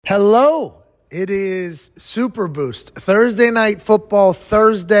Hello. It is Super Boost. Thursday Night Football,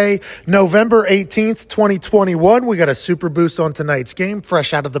 Thursday, November 18th, 2021. We got a Super Boost on tonight's game,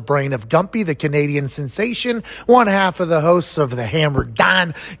 fresh out of the brain of Gumpy, the Canadian sensation, one half of the hosts of the Hammer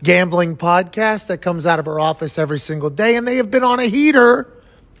Don Gambling Podcast that comes out of our office every single day, and they have been on a heater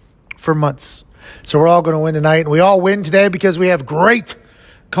for months. So we're all going to win tonight, and we all win today because we have great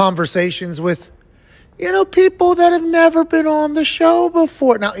conversations with people that have never been on the show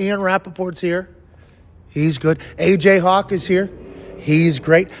before. Now, Ian Rapoport's here. He's good. AJ Hawk is here. He's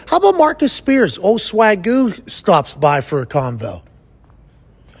great. How about Marcus Spears? Old Swagoo stops by for a convo.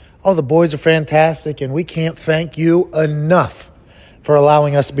 Oh, the boys are fantastic, and we can't thank you enough for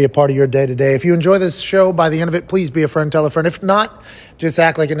allowing us to be a part of your day today. If you enjoy this show, by the end of it, please be a friend, tell a friend. If not, just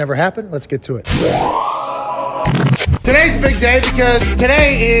act like it never happened. Let's get to it. Today's a big day because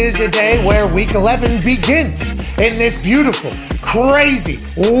today is a day where Week 11 begins in this beautiful, crazy,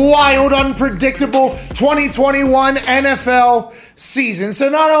 wild, unpredictable 2021 NFL season. So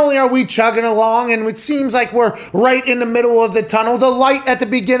not only are we chugging along, and it seems like we're right in the middle of the tunnel, the light at the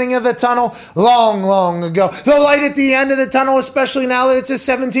beginning of the tunnel, long ago. The light at the end of the tunnel, especially now that it's a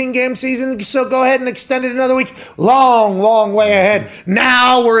 17-game season, so go ahead and extend it another week. Long way ahead.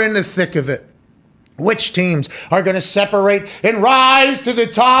 Now we're in the thick of it. Which teams are going to separate and rise to the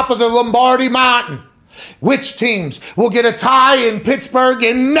top of the Lombardi Mountain? Which teams will get a tie in Pittsburgh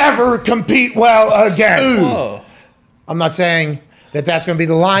and never compete well again? I'm not saying that that's going to be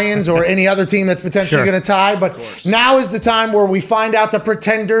the Lions or any other team that's potentially going to tie, but now is the time where we find out the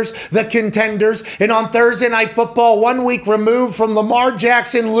pretenders, the contenders, and on Thursday Night Football, 1 week removed from Lamar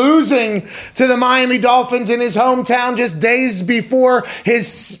Jackson losing to the Miami Dolphins in his hometown just days before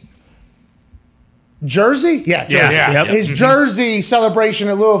his Jersey? Yeah, Jersey. Yeah. His Jersey celebration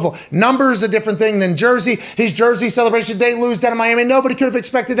at Louisville. Number's a different thing than Jersey. His Jersey celebration, they lose down in Miami. Nobody could have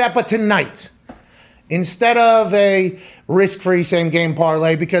expected that, but tonight, instead of a risk-free same-game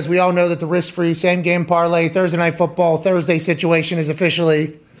parlay, because we all know that the risk-free same-game parlay Thursday Night Football Thursday situation is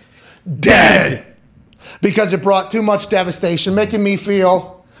officially dead because it brought too much devastation, making me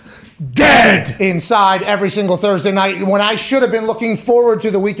feel dead inside every single Thursday night when I should have been looking forward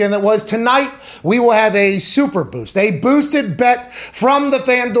to the weekend that was. Tonight, we will have a super boost, a boosted bet from the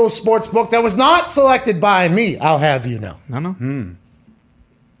FanDuel Sportsbook that was not selected by me, I'll have you know. No.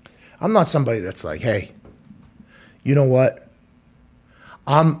 I'm not somebody that's like, hey, you know what?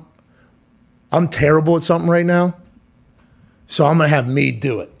 I'm terrible at something right now, so I'm going to have me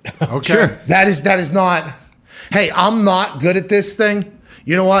do it. Okay. Sure. That is not, hey, I'm not good at this thing.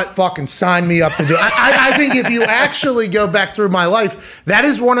 You know what? Fucking sign me up to do it. I think if you actually go back through my life, that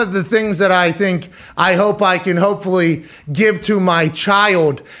is one of the things that I hope I can hopefully give to my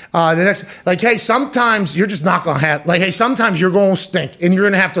child. The next, like, hey, sometimes you're just not going to have, like, hey, sometimes you're going to stink, and you're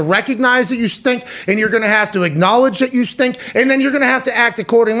going to have to recognize that you stink, and you're going to have to acknowledge that you stink, and then you're going to have to act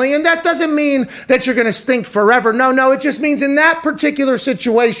accordingly. And that doesn't mean that you're going to stink forever. No, it just means in that particular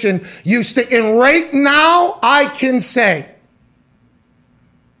situation, you stink. And right now, I can say,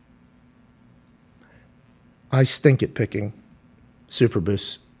 I stink at picking super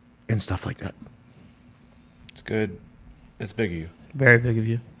boosts and stuff like that. It's good. It's big of you. Very big of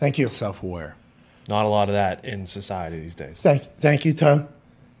you. Thank you. Self-aware. Not a lot of that in society these days. Thank you, Tone.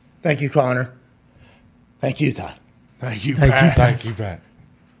 Thank you, Connor. Thank you, Todd. Thank you, Pat. Thank you, Pat.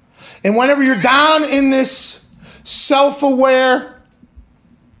 And whenever you're down in this self-aware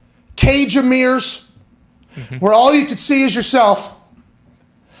cage of mirrors where all you can see is yourself,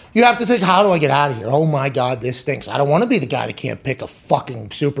 you have to think, how do I get out of here? Oh, my God, this stinks. I don't want to be the guy that can't pick a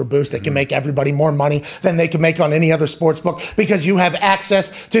fucking super boost that can make everybody more money than they can make on any other sports book because you have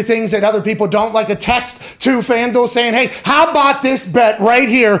access to things that other people don't, like a text to FanDuel saying, hey, how about this bet right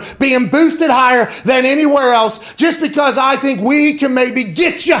here being boosted higher than anywhere else just because I think we can maybe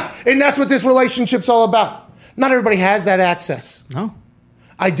get you. And that's what this relationship's all about. Not everybody has that access. No.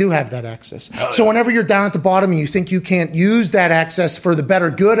 I do have that access. So whenever you're down at the bottom and you think you can't use that access for the better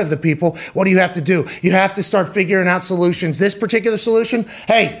good of the people, what do you have to do? You have to start figuring out solutions. This particular solution,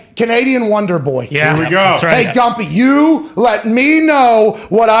 hey, Canadian Wonder Boy. Yeah, Here we go. That's right. Hey, Gumpy, you let me know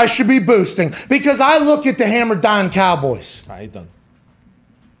what I should be boosting because I look at the Hammer Don Cowboys. All right, done.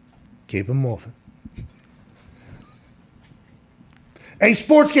 Keep them moving. A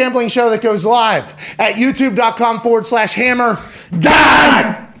sports gambling show that goes live at youtube.com/Hammer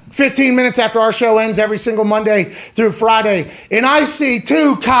Don. 15 minutes after our show ends every single Monday through Friday. And I see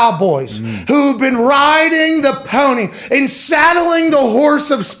two cowboys who've been riding the pony and saddling the horse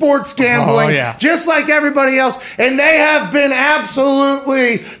of sports gambling just like everybody else. And they have been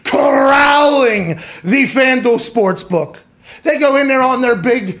absolutely corralling the FanDuel Sportsbook. They go in there on their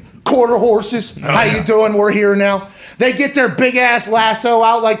big quarter horses. How you doing? We're here now. They get their big-ass lasso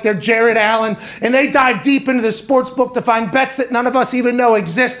out like they're Jared Allen, and they dive deep into the sports book to find bets that none of us even know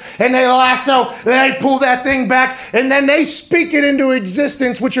exist, and they lasso, and they pull that thing back, and then they speak it into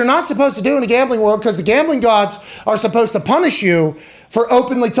existence, which you're not supposed to do in the gambling world because the gambling gods are supposed to punish you for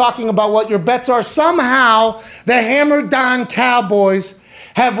openly talking about what your bets are. Somehow, the hammered Don Cowboys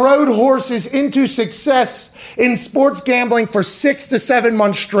have rode horses into success in sports gambling for 6 to 7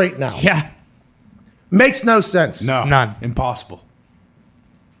 months straight now. Yeah. Makes no sense. No. None. Impossible.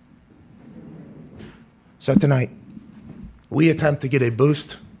 So tonight, we attempt to get a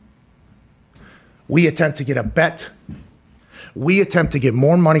boost. We attempt to get a bet. We attempt to get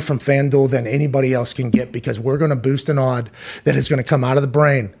more money from FanDuel than anybody else can get because we're going to boost an odd that is going to come out of the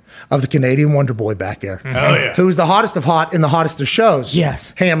brain of the Canadian Wonder Boy back there. Mm-hmm. Oh, yeah. Who's the hottest of hot in the hottest of shows.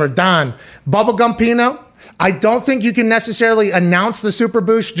 Yes. Hammer Don. Bubblegum Pino, I don't think you can necessarily announce the Super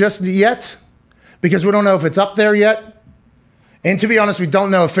Boost just yet because we don't know if it's up there yet. And to be honest, we don't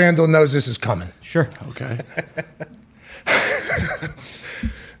know if FanDuel knows this is coming. Sure. Okay.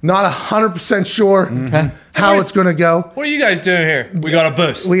 Not 100% sure how it's going to go. What are you guys doing here? We got a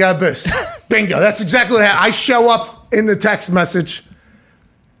boost. We got a boost. Bingo. That's exactly what I show up in the text message.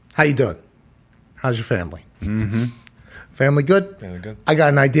 How you doing? How's your family? Mm-hmm. Family good? Family good. I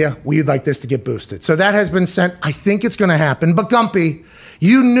got an idea. We'd like this to get boosted. So that has been sent. I think it's going to happen. But Gumpy,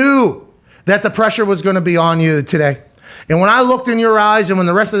 you knew that the pressure was going to be on you today. And when I looked in your eyes and when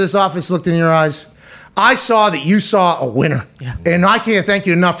the rest of this office looked in your eyes, I saw that you saw a winner. Yeah. And I can't thank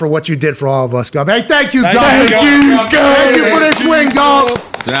you enough for what you did for all of us, Gump. Hey, thank you, Gump. Thank you for this win, Gump.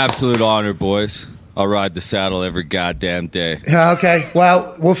 It's an absolute honor, boys. I'll ride the saddle every goddamn day. Yeah, okay.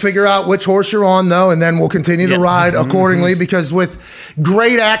 Well, we'll figure out which horse you're on, though, and then we'll continue to ride accordingly because with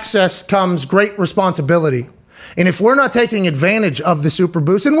great access comes great responsibility. And if we're not taking advantage of the Super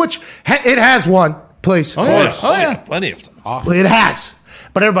Boost, in which it has one, please. Oh, yeah. Plenty of them. Well, it has.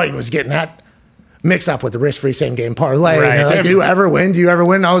 But everybody was getting that mixed up with the risk-free same-game parlay. Right. And they're like, do you ever win? Do you ever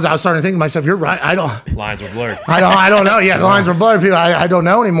win? I was starting to think to myself, you're right. I don't. Lines were blurred. I don't know. Yeah, the lines were blurred. People, I don't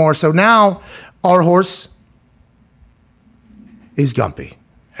know anymore. So now our horse is Gumpy.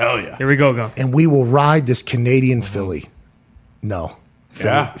 Hell yeah. Here we go, Gump. And we will ride this Canadian filly. No.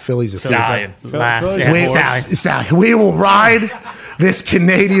 Philly's a Stallion. Stallion. We will ride this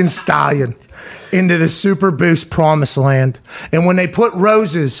Canadian stallion into the Super Boost promised land. And when they put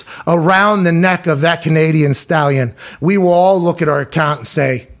roses around the neck of that Canadian stallion, we will all look at our account and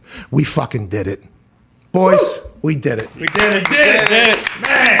say, we fucking did it. Boys, we did it. We did it.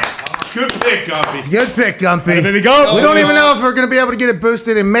 Man. Good pick, Gumpy. Good pick, Gumpy. There we go. We don't even know if we're going to be able to get it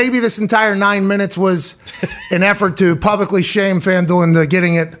boosted, and maybe this entire 9 minutes was an effort to publicly shame FanDuel into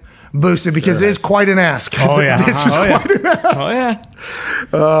getting it boosted because it is quite an ask. Oh, yeah. This is quite an ask. Oh, yeah.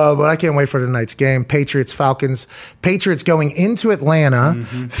 But I can't wait for tonight's game. Patriots-Falcons. Patriots going into Atlanta,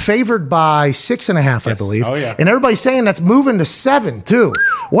 favored by 6.5, I believe. Oh, yeah. And everybody's saying that's moving to 7, too.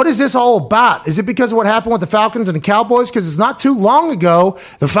 What is this all about? Is it because of what happened with the Falcons and the Cowboys? Because it's not too long ago,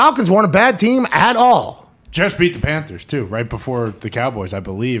 the Falcons weren't a bad team at all. Just beat the Panthers, too, right before the Cowboys, I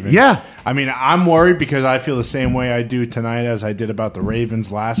believe. And yeah. I mean, I'm worried because I feel the same way I do tonight as I did about the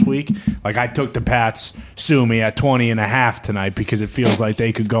Ravens last week. Like, I took the Pats, sue me, at 20.5 tonight because it feels like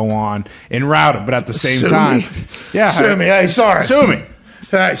they could go on and rout them. But at the same time, sue me. Hey, sorry. Sue me.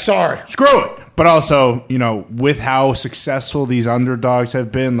 Hey, sorry. Screw it. But also, you know, with how successful these underdogs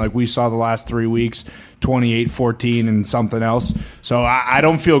have been, like we saw the last 3 weeks, 28-14 and something else. So I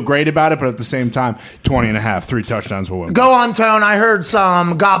don't feel great about it, but at the same time, 20.5, 3 touchdowns will win. Go on, Tone. I heard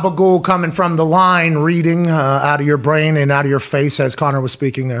some gabagool coming from the line reading out of your brain and out of your face as Connor was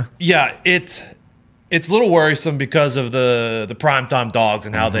speaking there. Yeah, it's a little worrisome because of the primetime dogs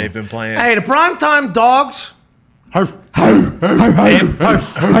and how they've been playing. Hey, the primetime dogs. And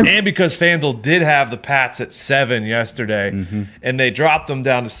because FanDuel did have the Pats at 7 yesterday, and they dropped them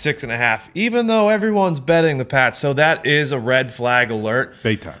down to 6.5, even though everyone's betting the Pats. So that is a red flag alert.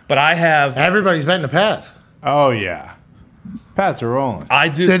 Big time. But I have... Everybody's betting the Pats. Oh, yeah. Pats are rolling. I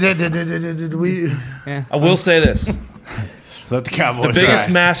do... I will say this. So let the Cowboys the biggest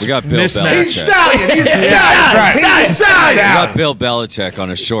we got Bill mismatch. He's stallion. He's a stallion. Right. He's a stallion. We got Bill Belichick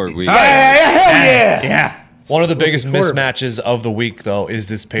on a short week. Hell yeah. Yeah. One of the biggest mismatches of the week, though, is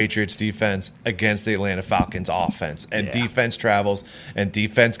this Patriots defense against the Atlanta Falcons offense. And defense travels, and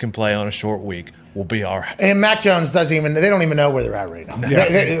defense can play on a short week. we'll be all right. And Mac Jones they don't even know where they're at right now.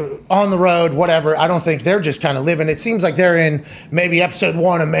 They, on the road, whatever. I don't think they're just kind of living. It seems like they're in maybe episode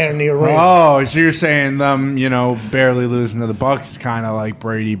 1 of Man in the Arena. Oh, so you're saying them, barely losing to the Bucs is kind of like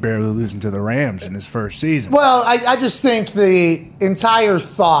Brady barely losing to the Rams in his first season. Well, I just think the entire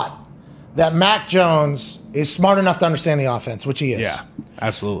thought that Mac Jones is smart enough to understand the offense, which he is. Yeah,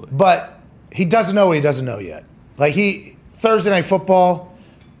 absolutely. But he doesn't know what he doesn't know yet. Like Thursday Night Football,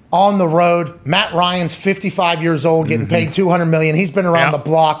 on the road. Matt Ryan's 55 years old, getting paid $200 million. He's been around the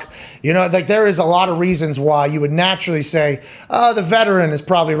block. There is a lot of reasons why you would naturally say, the veteran is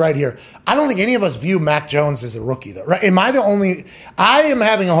probably right here. I don't think any of us view Mac Jones as a rookie, though. Right? I am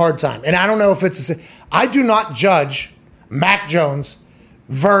having a hard time, and I don't know if I do not judge Mac Jones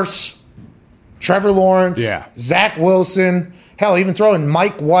versus Trevor Lawrence, Zach Wilson, hell, even throw in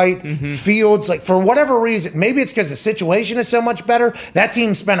Mike White, Fields. Like, for whatever reason, maybe it's because the situation is so much better. That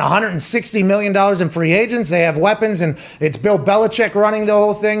team spent $160 million in free agents. They have weapons, and it's Bill Belichick running the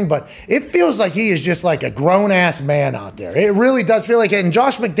whole thing. But it feels like he is just like a grown-ass man out there. It really does feel like it. And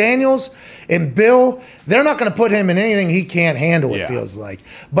Josh McDaniels and Bill, they're not going to put him in anything he can't handle, it feels like.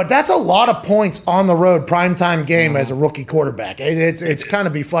 But that's a lot of points on the road, primetime game as a rookie quarterback. It's kind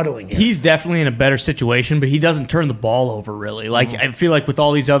of befuddling here. He's definitely in a better situation, but he doesn't turn the ball over, really. Like, I feel like with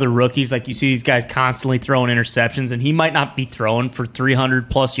all these other rookies, like you see these guys constantly throwing interceptions, and he might not be throwing for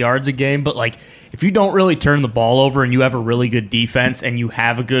 300-plus yards a game, but, like, if you don't really turn the ball over and you have a really good defense and you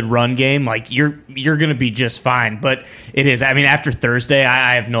have a good run game, like, you're going to be just fine. But it is. I mean, after Thursday,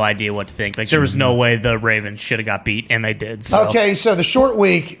 I have no idea what to think. Like, there was no way the Ravens should have got beat, and they did. So. Okay, so the short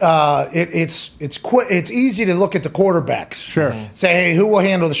week, it's easy to look at the quarterbacks. Sure. Say, hey, who will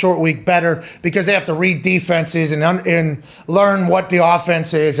handle the short week better? Because they have to read defenses and learn what the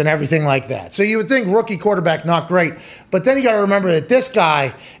offense is and everything like that. So you would think rookie quarterback, not great. But then you got to remember that this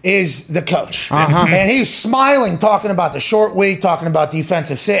guy is the coach. And he's smiling, talking about the short week, talking about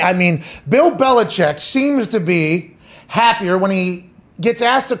defensive. I mean, Bill Belichick seems to be happier when he gets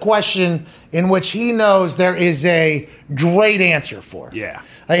asked a question in which he knows there is a great answer for. Yeah.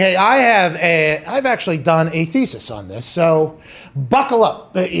 Like, hey, I've actually done a thesis on this, so buckle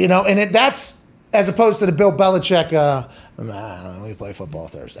up, and that's as opposed to the Bill Belichick, we play football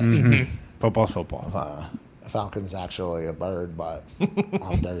Thursday. Football's football. Falcons actually a bird, but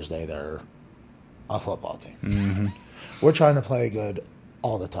on Thursday they're a football team. We're trying to play good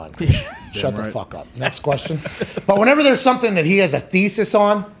all the time. Shut the fuck up. Next question. But whenever there's something that he has a thesis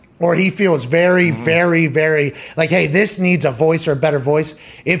on, or he feels very, very, very like, hey, this needs a voice or a better voice,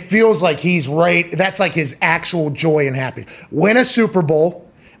 it feels like he's right. That's like his actual joy and happiness. Win a Super Bowl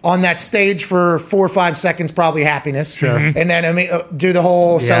on that stage for 4 or 5 seconds, probably happiness. Sure. And then do the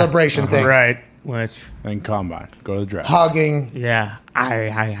whole celebration thing. Right. Which and combine, go to the draft, hugging. Yeah, I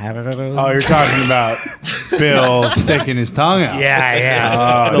have it. Oh, you're talking about Bill sticking his tongue out.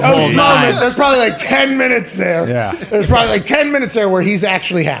 Yeah. Those moments. There's probably like 10 minutes there. Yeah. There's probably like 10 minutes there where he's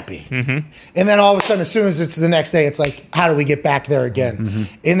actually happy. And then all of a sudden, as soon as it's the next day, it's like, how do we get back there again?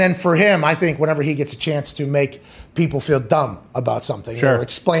 And then for him, I think whenever he gets a chance to make people feel dumb about something or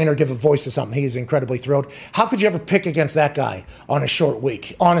explain or give a voice to something, he's incredibly thrilled. How could you ever pick against that guy on a short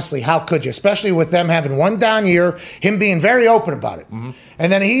week? Honestly, how could you? Especially with them having one down year, him being very open about it.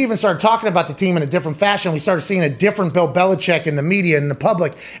 And then he even started talking about the team in a different fashion. We started seeing a different Bill Belichick in the media and the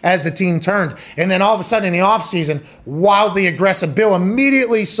public as the team turned. And then all of a sudden in the offseason, wildly aggressive. Bill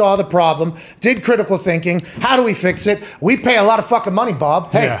immediately saw the problem, did critical thinking. How do we fix it? We pay a lot of fucking money,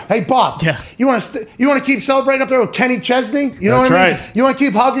 Bob. Hey, Bob. Yeah. You want to keep celebrating up there with Kenny Chesney? You know what I mean? Right. You want to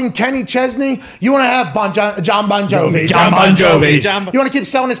keep hugging Kenny Chesney? You want to have John Bon Jovi? You want to keep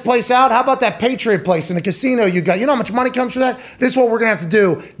selling this place out? How about that Patriot place in the casino you got? You know how much money comes for that? This is what we're going to have to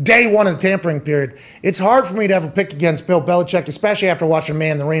do day one of the tampering period. It's hard for me to ever pick against Bill Belichick, especially after watching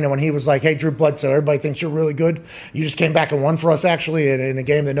Man in the Arena when he was like, hey, Drew Bledsoe, everybody thinks you're really good. You just came back and won for us, actually, in a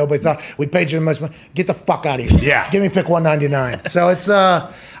game that nobody thought. We paid you the most money. Get the fuck out of here. Yeah. Give me pick 199. So it's,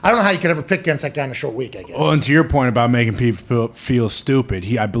 I don't know how you could ever pick against that guy in a short week, I guess. Well, and to your point about making people feel stupid,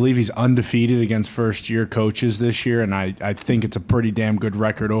 I believe he's undefeated against first-year coaches this year, and I think it's a pretty damn good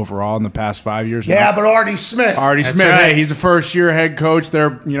record overall in the past 5 years. Yeah, but Artie Smith. Right. Hey, he's a first-year head coach.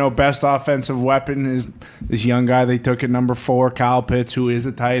 Their best offensive weapon is this young guy they took at number 4, Kyle Pitts, who is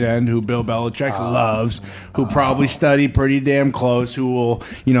a tight end, who Bill Belichick loves, who probably studied pretty damn close, who will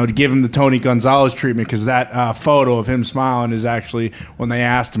give him the Tony Gonzalez treatment, because that photo of him smiling is actually when they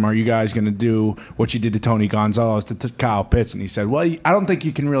asked asked him, are you guys going to do what you did to Tony Gonzalez to Kyle Pitts? And he said, well, I don't think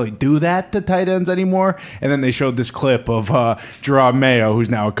you can really do that to tight ends anymore. And then they showed this clip of Gerard Mayo, who's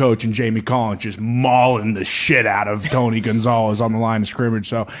now a coach, and Jamie Collins just mauling the shit out of Tony Gonzalez on the line of scrimmage.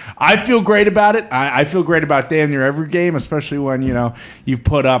 So I feel great about it. I feel great about damn near every game, especially when, you've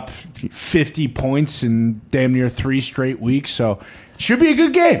put up 50 points in damn near 3 straight weeks. So it should be a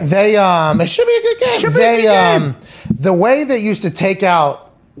good game. It should be a good game. The way they used to take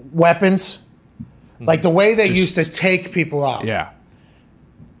out weapons, like the way they used to take people out. Yeah.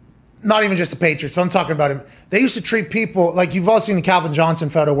 Not even just the Patriots. I'm talking about him. They used to treat people like you've all seen the Calvin Johnson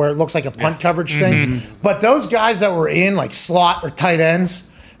photo where it looks like a punt coverage thing. But those guys that were in like slot or tight ends,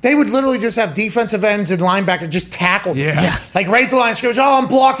 they would literally just have defensive ends and linebackers just tackle them. Yeah. Like right to the line of scrimmage, I'm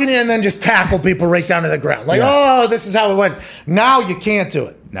blocking you, and then just tackle people right down to the ground. Like, this is how it went. Now you can't do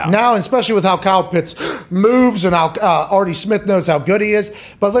it. No. Now, especially with how Kyle Pitts moves and how Artie Smith knows how good he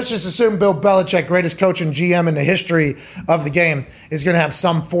is. But let's just assume Bill Belichick, greatest coach and GM in the history of the game, is going to have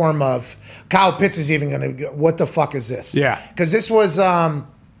some form of Kyle Pitts is even going to go, what the fuck is this? Yeah. Because this was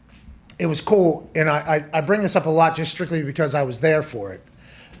it was cool. And I bring this up a lot just strictly because I was there for it.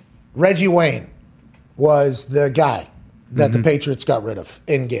 Reggie Wayne was the guy that the Patriots got rid of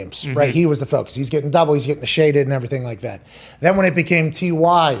in games, right? He was the focus. He's getting double, he's getting the shaded and everything like that. Then when it became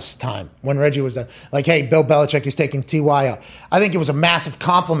T.Y.'s time, when Reggie was done, like, hey, Bill Belichick is taking T.Y. out. I think it was a massive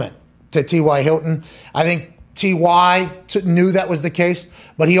compliment to T.Y. Hilton. I think T.Y. knew that was the case,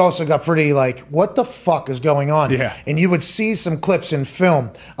 but he also got pretty like, what the fuck is going on? Yeah. And you would see some clips in film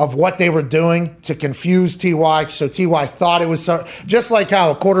of what they were doing to confuse T.Y. So T.Y. thought it was just like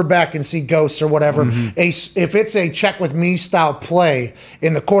how a quarterback can see ghosts or whatever. If it's a check with me style play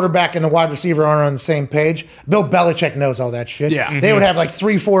and the quarterback and the wide receiver aren't on the same page, Bill Belichick knows all that shit. Yeah. They would have like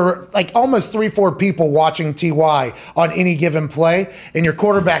almost 3-4 people watching T.Y. on any given play, and your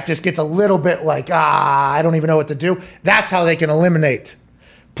quarterback just gets a little bit like, I don't even know what to do. That's how they can eliminate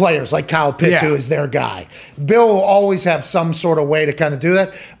players like Kyle Pitts, who is their guy. Bill will always have some sort of way to kind of do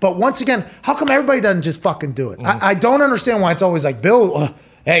that. But once again, how come everybody doesn't just fucking do it? I don't understand why it's always like, Bill,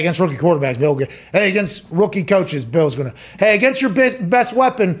 hey, against rookie quarterbacks, Bill. Hey, against rookie coaches, Bill's going to. Hey, against your best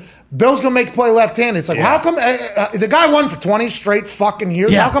weapon, Bill's going to make the play left-handed. It's like, how come the guy won for 20 straight fucking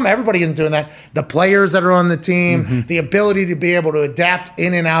years? Yeah. How come everybody isn't doing that? The players that are on the team, the ability to be able to adapt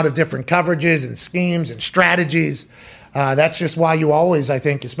in and out of different coverages and schemes and strategies. That's just why you always, I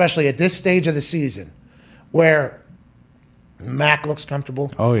think, especially at this stage of the season, where Mac looks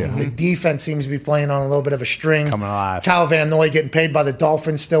comfortable. Oh, yeah. The defense seems to be playing on a little bit of a string. Coming alive. Kyle Van Noy getting paid by the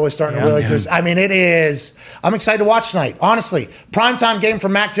Dolphins still is starting to really do. I mean, it is. I'm excited to watch tonight. Honestly, primetime game for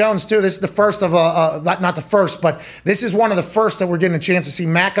Mac Jones, too. This is the first of not the first, but this is one of the first that we're getting a chance to see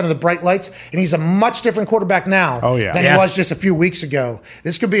Mac under the bright lights. And he's a much different quarterback now than he was just a few weeks ago.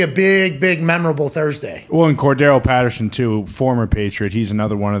 This could be a big, big, memorable Thursday. Well, and Cordero Patterson, too, former Patriot. He's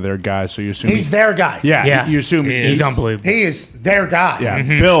another one of their guys. So you assume he's their guy. Yeah. You assume he's unbelievable. He is their guy. Yeah,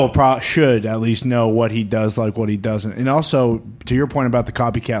 Bill should at least know what he does, like what he doesn't. And also, to your point about the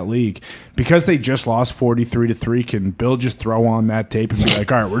copycat league, because they just lost 43-3, can Bill just throw on that tape and be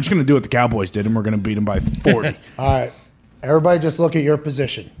like, all right, we're just going to do what the Cowboys did, and we're going to beat them by 40. All right. Everybody just look at your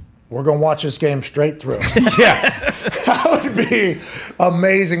position. We're going to watch this game straight through. That would be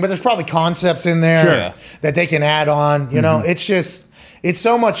amazing. But there's probably concepts in there that they can add on. You know, it's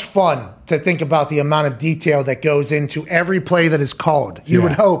so much fun to think about the amount of detail that goes into every play that is called. You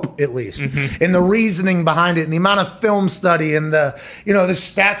would hope, at least, and the reasoning behind it, and the amount of film study, and the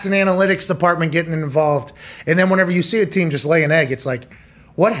stats and analytics department getting involved. And then whenever you see a team just lay an egg, it's like,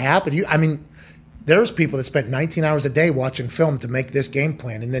 what happened? I mean, there's people that spent 19 hours a day watching film to make this game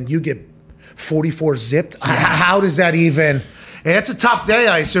plan, and then you get 44 zipped. How does that even? And it's a tough day,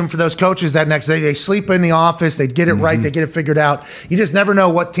 I assume, for those coaches that next day. They sleep in the office. They get it right. They get it figured out. You just never know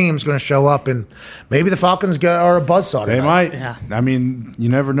what team's going to show up. And maybe the Falcons are a buzzsaw tonight. They might. Yeah. I mean, you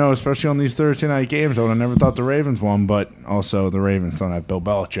never know, especially on these Thursday night games. I would have never thought the Ravens won, but also the Ravens don't have Bill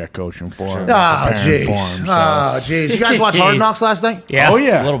Belichick coaching for them. Oh, jeez. You guys watch Hard Knocks last night? Yeah. Oh,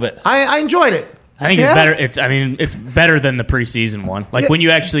 yeah. A little bit. I enjoyed it. I think it's better. It's better than the preseason one. Like when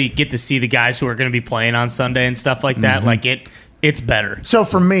you actually get to see the guys who are going to be playing on Sunday and stuff like that. Like it's better. So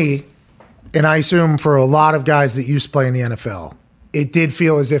for me, and I assume for a lot of guys that used to play in the NFL, it did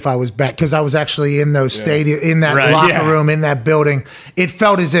feel as if I was back because I was actually in those stadium, in that locker room, in that building. It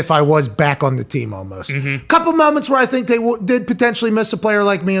felt as if I was back on the team almost. Couple moments where I think they did potentially miss a player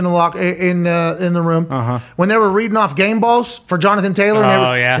like me in the room when they were reading off game balls for Jonathan Taylor.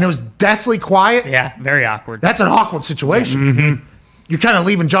 And it was deathly quiet. Yeah, very awkward. That's an awkward situation. you're kind of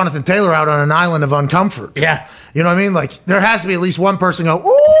leaving Jonathan Taylor out on an island of uncomfort. Yeah. You know what I mean? Like, there has to be at least one person go,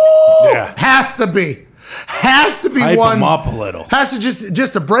 ooh! Yeah. Has to be Hype one. him up a little. Has to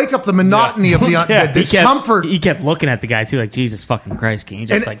just to break up the monotony of the discomfort. He kept looking at the guy too, like, Jesus fucking Christ, can you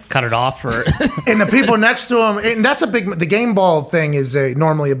just cut it off? Or And the people next to him, and that's the game ball thing is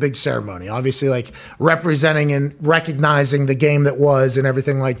normally a big ceremony. Obviously, like representing and recognizing the game that was and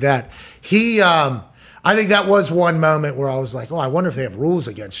everything like that. I think that was one moment where I was like, oh, I wonder if they have rules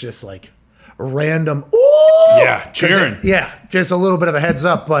against just like random, ooh! Yeah, cheering. Just a little bit of a heads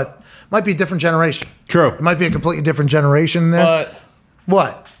up, but might be a different generation. True. It might be a completely different generation there. But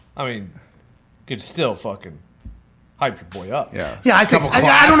what? I mean, could still fucking hype your boy up. Yeah. Yeah, I think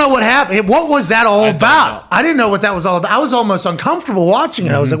I don't know what happened. What was that all about? I didn't know what that was all about. I was almost uncomfortable watching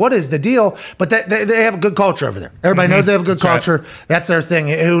it. I was like, "What is the deal?" But they have a good culture over there. Everybody knows they have a good culture. Right. That's their thing.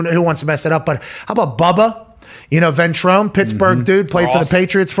 Who wants to mess it up? But how about Bubba? You know, Ventrone, Pittsburgh dude, played for the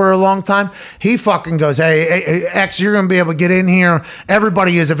Patriots for a long time. He fucking goes, hey, X, you're going to be able to get in here.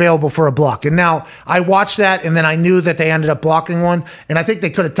 Everybody is available for a block. And now I watched that, and then I knew that they ended up blocking one. And I think they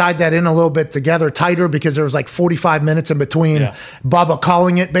could have tied that in a little bit together, tighter, because there was like 45 minutes in between Bubba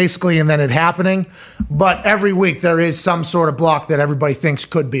calling it, basically, and then it happening. But every week there is some sort of block that everybody thinks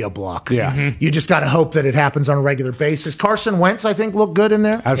could be a block. Yeah. You just got to hope that it happens on a regular basis. Carson Wentz, I think, looked good in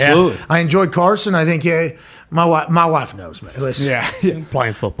there. Absolutely. I enjoyed Carson. I think, my wife knows me. Listen,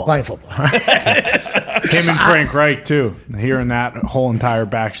 playing football. Playing football. Him and Frank Reich, too. Hearing that whole entire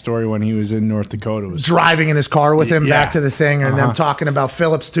backstory when he was in North Dakota was driving in his car with him back to the thing, and them talking about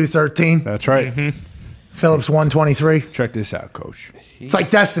Phillips 213. That's right. Phillips 123. Check this out, Coach. It's like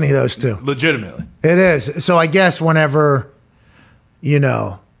destiny, those two. Legitimately. It is. So I guess whenever,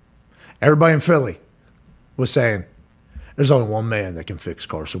 everybody in Philly was saying, there's only one man that can fix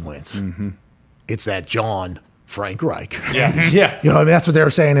Carson Wentz. It's that John Frank Reich. Yeah. You know what I mean? That's what they were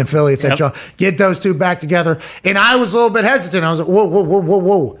saying in Philly. It's that John. Get those two back together. And I was a little bit hesitant. I was like,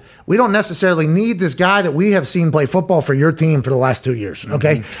 whoa. We don't necessarily need this guy that we have seen play football for your team for the last 2 years,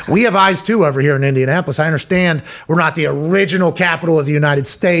 okay? We have eyes, too, over here in Indianapolis. I understand we're not the original capital of the United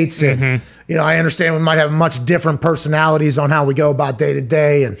States, and, I understand we might have much different personalities on how we go about day to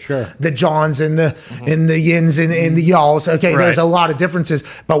day, and the Johns and the Yins and the Y'alls, okay? There's a lot of differences.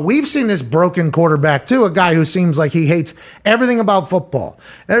 But we've seen this broken quarterback, too, a guy who seems like he hates everything about football.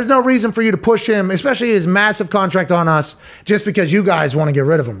 There's no reason for you to push him, especially his massive contract on us, just because you guys want to get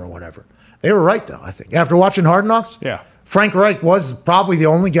rid of him or whatever. They were right, though, I think. After watching Hard Knocks, Frank Reich was probably the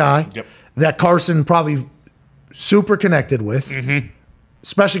only guy that Carson probably super connected with,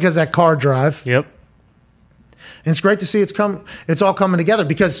 especially because that car drive. Yep. And it's great to see it's all coming together,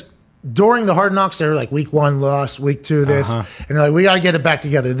 because during the Hard Knocks, they were like, week 1 loss, week 2 this. And they're like, we got to get it back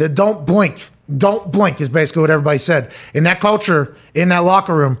together. Don't blink. Don't blink is basically what everybody said. In that culture, in that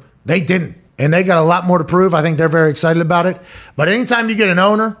locker room, they didn't. And they got a lot more to prove. I think they're very excited about it. But anytime you get an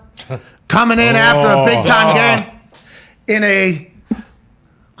owner coming in after a big-time game in a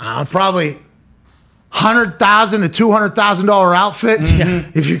probably $100,000 to $200,000 outfit,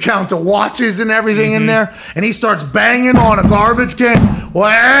 if you count the watches and everything in there, and he starts banging on a garbage can,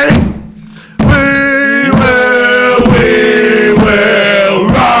 well, we will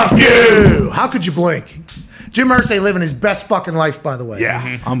rock you. How could you blink? Jim Irsay living his best fucking life, by the way.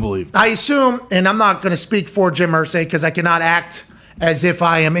 Yeah, unbelievable. I assume, and I'm not going to speak for Jim Irsay because I cannot act as if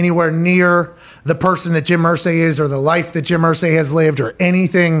I am anywhere near the person that Jim Irsay is or the life that Jim Irsay has lived or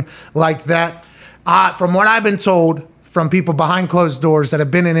anything like that. From what I've been told from people behind closed doors that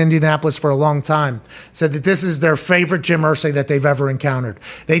have been in Indianapolis for a long time, said that this is their favorite Jim Irsay that they've ever encountered.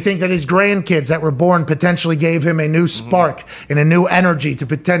 They think that his grandkids that were born potentially gave him a new spark and a new energy to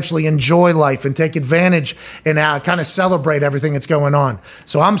potentially enjoy life and take advantage and kind of celebrate everything that's going on.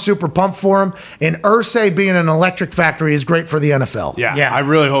 So I'm super pumped for him. And Irsay being an electric factory is great for the NFL. Yeah. I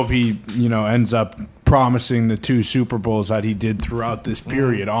really hope he, ends up promising the 2 Super Bowls that he did throughout this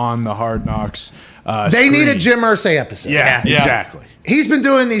period on the Hard Knocks. They need a Jim Irsay episode. Yeah, exactly. He's been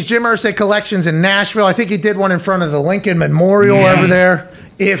doing these Jim Irsay collections in Nashville. I think he did one in front of the Lincoln Memorial over there.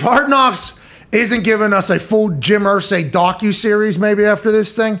 If Hard Knocks isn't giving us a full Jim Irsay docuseries maybe after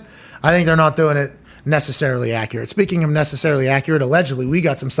this thing, I think they're not doing it necessarily accurate. Speaking of necessarily accurate, allegedly we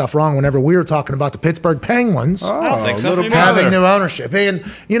got some stuff wrong whenever we were talking about the Pittsburgh Penguins having new ownership. And,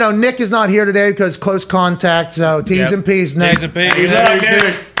 Nick is not here today because close contact, so T's and P's, Nick. T's and P's. Good luck,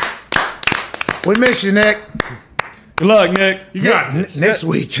 Nick. We miss you, Nick. Good luck, Nick. You got this. Next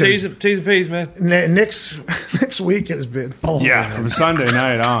week. T's and P's, man. Next week has been. From Sunday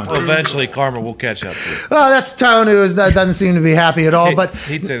night on. Well, eventually, Karma will catch up to you. Oh, that's Tone, who doesn't seem to be happy at all. But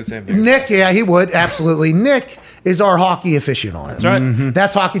He'd say the same thing. Nick, yeah, he would. Absolutely. Nick is our hockey aficionado. That's right.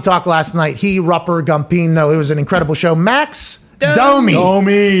 That's Hockey Talk last night. He, Rupper, Gumpino. It was an incredible show. Max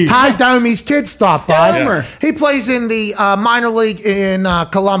Domi. Ty Domi's kid stopped by. Domer. He plays in the minor league in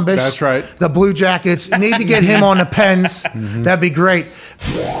Columbus. That's right. The Blue Jackets. You need to get him on the Pens. That'd be great.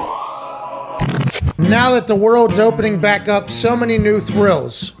 Now that the world's opening back up, so many new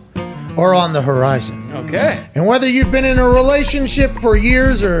thrills are on the horizon. Okay. And whether you've been in a relationship for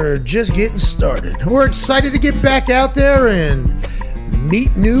years or just getting started, we're excited to get back out there and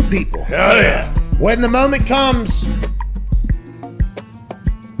meet new people. Hell yeah. When the moment comes,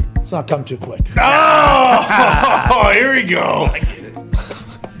 let's not come too quick. Oh, here we go.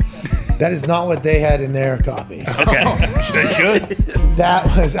 That is not what they had in their copy. Okay. They should. That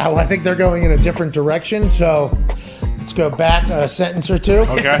was, I think they're going in a different direction. So let's go back a sentence or two.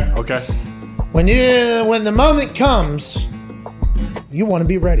 Okay. When the moment comes, you want to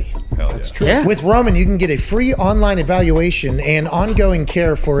be ready. That's true. Yeah. With Roman, you can get a free online evaluation and ongoing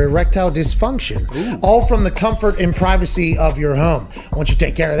care for erectile dysfunction, all from the comfort and privacy of your home. Once you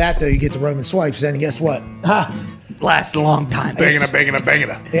take care of that, though, you get the Roman swipes. Then guess what? Lasts a long time. Banging it.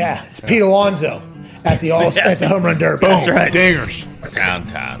 Yeah, it's Pete Alonso at the at the home run derby. That's right. Dingers.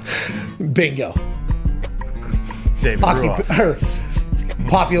 Downtown. Bingo. David Ruoff.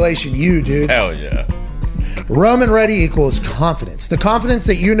 Population, you dude. Hell yeah. Roman ready equals confidence. The confidence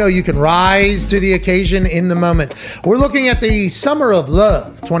that you know you can rise to the occasion in the moment. We're looking at the Summer of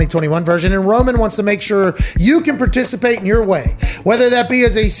Love 2021 version, and Roman wants to make sure you can participate in your way. Whether that be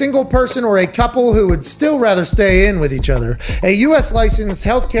as a single person or a couple who would still rather stay in with each other, a U.S. licensed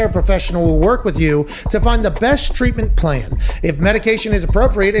healthcare professional will work with you to find the best treatment plan. If medication is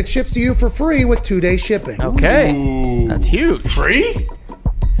appropriate, it ships to you for free with 2-day shipping. Okay. Ooh. That's huge. Free?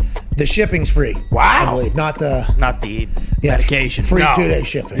 The shipping's free. Wow. I believe, not the Medication. Free No. 2-day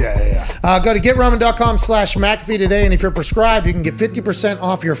shipping. Yeah. Go to GetRoman.com/McAfee today, and if you're prescribed, you can get 50%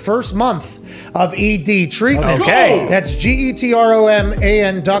 off your first month of ED treatment. Okay. That's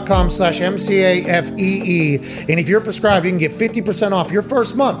GETROMAN.com/MCAFEE. And if you're prescribed, you can get 50% off your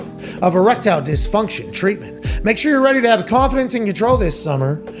first month of erectile dysfunction treatment. Make sure you're ready to have confidence and control this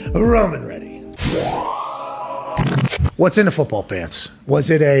summer. Roman ready. What's in the football pants? Was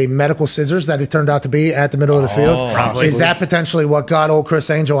it a medical scissors that it turned out to be at the middle of the field? Probably. Is that potentially what got old Chris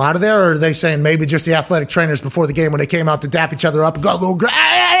Angel out of there? Or are they saying maybe just the athletic trainers before the game when they came out to dap each other up and got a little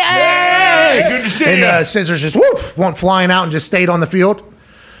hey! Good to see And ya. scissors just went flying out and just stayed on the field?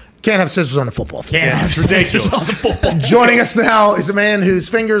 Can't have scissors on the football field. Yeah, It's ridiculous. Joining us now is a man whose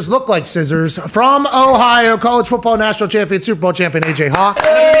fingers look like scissors from Ohio, college football national champion, Super Bowl champion, AJ Hawk.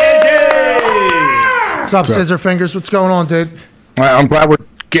 What's up, Scissor Fingers? What's going on, dude? I'm glad we're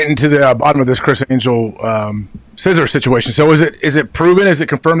getting to the bottom of this Chris Angel scissor situation. So is it proven? Is it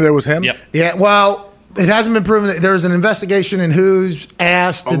confirmed that it was him? Yep. Yeah, well, it hasn't been proven. There's an investigation in whose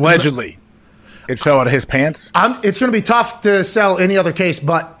ass did Allegedly, it fell out of his pants. it's going to be tough to sell any other case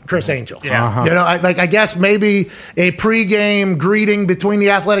but Chris Angel. Yeah. Uh-huh. You know, I guess maybe a pregame greeting between the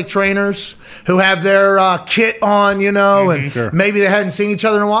athletic trainers who have their kit on, you know, and maybe they hadn't seen each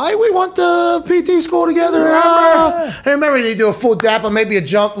other in a while. Hey, we went to PT school together. And remember, they do a full dap or maybe a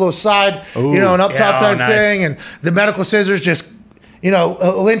jump, little side, you know, an up top type nice. thing. And the medical scissors just, you know,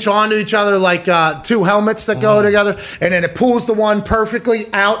 lynch onto each other like two helmets that go together, and then it pulls the one perfectly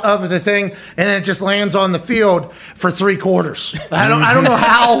out of the thing, and then it just lands on the field for 3 quarters. I don't know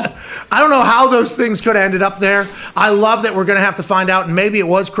how those things could have ended up there. I love that we're going to have to find out, and maybe it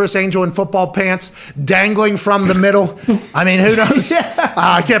was Chris Angel in football pants dangling from the middle. I mean, who knows?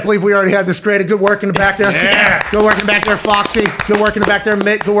 I can't believe we already had this created. Good work in the back there. Yeah. Good work in the back there, Foxy. Good work in the back there,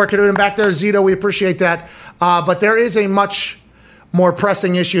 Mitt. Good work in the back there, Zito. We appreciate that. But there is a much more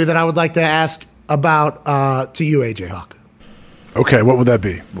pressing issue that I would like to ask about to you, AJ Hawk. Okay, what would that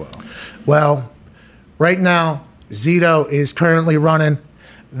be? Well, right now, Zito is currently running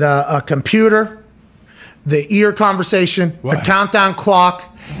the computer, the ear conversation, the countdown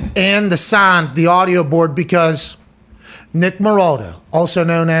clock, and the audio board, because Nick Maraldo, also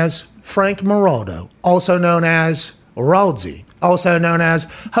known as Frank Maraldo, also known as Raldsy, also known as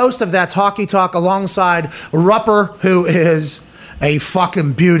host of That's Hockey Talk, alongside Rupper, who is a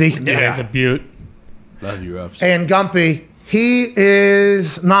fucking beauty. Yeah, it's a beaut. Love you, Ups. And Gumpy, He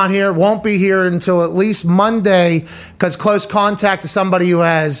is not here, won't be here until at least Monday because close contact to somebody who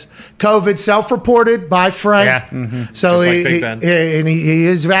has COVID, self-reported by Frank. Yeah. So Just like Big Ben. he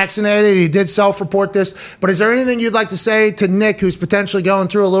is vaccinated. He did self-report this. But is there anything you'd like to say to Nick, who's potentially going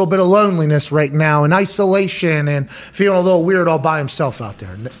through a little bit of loneliness right now and isolation and feeling a little weird all by himself out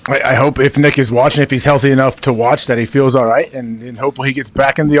there? I hope if Nick is watching, if he's healthy enough to watch, that he feels all right, and hopefully he gets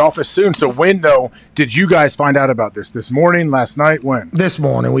back in the office soon. So when, though, did you guys find out about this morning, last night, when? This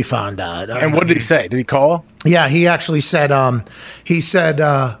morning we found out. And what did he say? Did he call? Yeah, he actually said,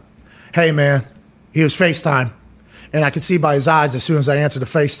 hey, man, he was FaceTime. And I could see by his eyes as soon as I answered the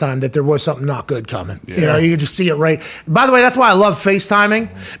FaceTime that there was something not good coming. Yeah. You know, you could just see it right. By the way, that's why I love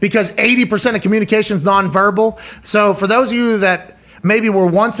FaceTiming, because 80% of communication is nonverbal. So for those of you that maybe were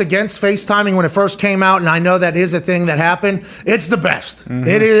once against FaceTiming when it first came out, and I know that is a thing that happened, it's the best. Mm-hmm.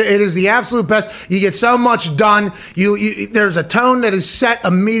 It is the absolute best. You get so much done. There's a tone that is set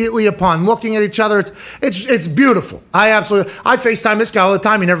immediately upon looking at each other. It's beautiful. I FaceTime this guy all the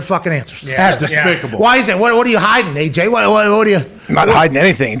time. He never fucking answers. Yeah, despicable. Why is it? What are you hiding, AJ? What are you? I'm not hiding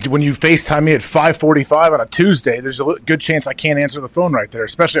anything. When you FaceTime me at 5:45 on a Tuesday, there's a good chance I can't answer the phone right there,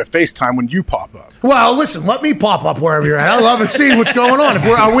 especially at FaceTime when you pop up. Well, listen, let me pop up wherever you're at. I love to see what's going on.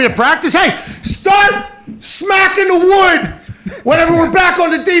 Are we at practice? Hey, start smacking the wood whenever we're back on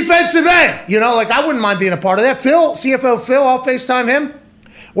the defensive end. You know, like I wouldn't mind being a part of that. CFO Phil, I'll FaceTime him.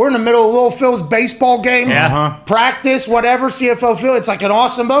 We're in the middle of little Phil's baseball game, practice, whatever, CFO Phil. It's like an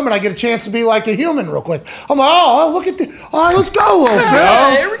awesome moment. I get a chance to be like a human real quick. I'm like, look at all right, let's go, little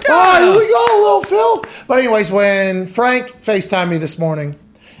Phil. Here we go. All right, here we go, little Phil. But anyways, when Frank FaceTimed me this morning,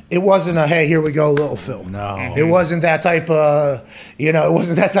 it wasn't a, hey, here we go, little Phil. No. It wasn't that type of, it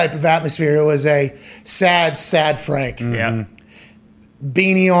wasn't that type of atmosphere. It was a sad, sad Frank. Yeah.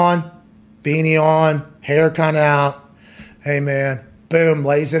 Beanie on, hair kind of out. Hey, man. Boom,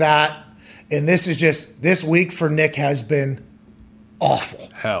 lays it out. And this week for Nick has been awful.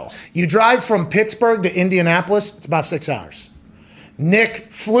 Hell. You drive from Pittsburgh to Indianapolis, it's about 6 hours.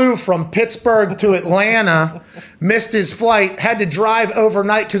 Nick flew from Pittsburgh to Atlanta, missed his flight, had to drive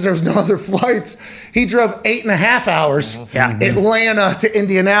overnight because there was no other flights. He drove 8.5 hours, Atlanta to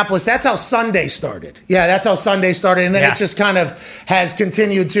Indianapolis. That's how Sunday started. Yeah, that's how Sunday started. And then it just kind of has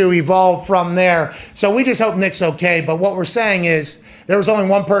continued to evolve from there. So we just hope Nick's okay. But what we're saying is there was only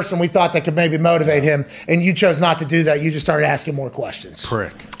one person we thought that could maybe motivate him, and you chose not to do that. You just started asking more questions.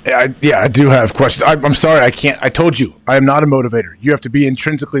 Prick. I do have questions. I'm sorry, I can't. I told you, I am not a motivator. You have to be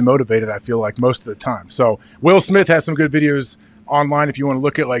intrinsically motivated, I feel like, most of the time. So Will Smith has some good videos online if you want to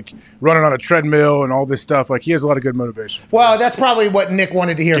look at, like, running on a treadmill and all this stuff. Like, he has a lot of good motivation. Well, that's probably what Nick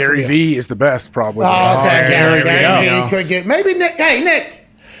wanted to hear from you. Gary V is the best, probably. Oh, okay. Gary V V could get. Maybe Nick. Hey, Nick.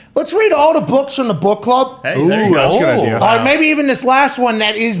 Let's read all the books from the book club. Hey, there you go. That's a good idea. Or maybe even this last one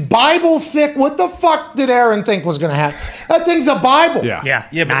that is Bible thick. What the fuck did Aaron think was going to happen? That thing's a Bible. Yeah,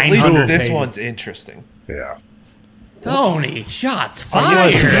 Yeah, but at least 900 this pages. one's interesting. Yeah. Tony, shots What's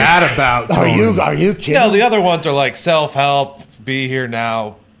fired. that about, Are Tony? you kidding? No, the other ones are like self-help, be here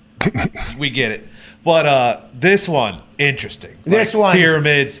now. We get it. But this one, interesting. This Like one's-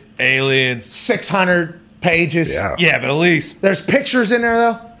 pyramids, aliens. 600 pages. Yeah. Yeah, but at least There's pictures in there,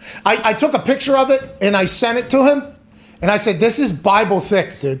 though. I took a picture of it, and I sent it to him. And I said, this is Bible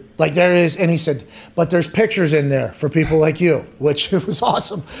thick, dude. Like, there is. And he said, but there's pictures in there for people like you, which it was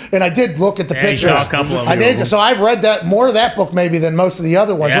awesome. And I did look at the Yeah, you pictures. saw a couple of them. I did. So I've read more of that book maybe than most of the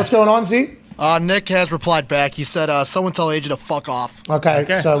other ones. Yeah. What's going on, Z? Nick has replied back. He said, someone tell AJ to fuck off.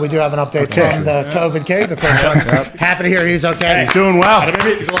 Okay, so we do have an update from the COVID cave. The happy to hear he's okay. He's doing well.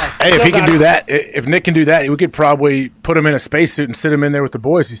 He's alive. Hey, if he Still can do that, if Nick can do that, we could probably put him in a spacesuit and sit him in there with the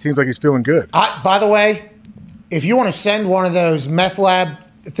boys. He seems like he's feeling good. By the way, if you want to send one of those meth lab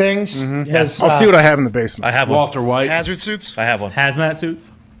things, 'cause, I'll see what I have in the basement. I have one. Walter White. Hazard suits? I have one. Hazmat suit.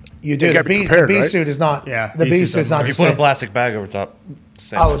 you do. You The gotta be B, prepared, the B right? suit is not. Yeah, the B B suit's suit is not not the You put a same. plastic bag over top.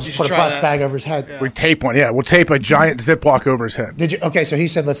 Same. I would just should put a try plastic that. bag over his head. We tape one. Yeah, we'll tape a giant Ziploc over his head. Did you? Okay, so he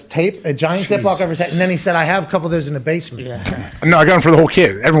said let's tape a giant Ziploc over his head, and then he said I have a couple of those in the basement. Yeah. No, I got them for the whole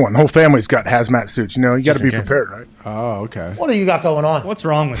kid. Everyone, the whole family's got hazmat suits. You know, you got to be prepared, right? Oh, okay. What do you got going on? What's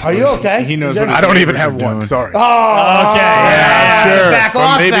wrong with Are you okay? He knows Is there- what I don't even neighbors have are one. doing. Sorry. Oh, Okay, yeah, Sure. Back But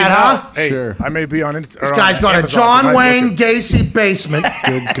off maybe that, not. huh? Hey, Sure. I may be on Instagram. This guy's got a John Wayne Gacy basement.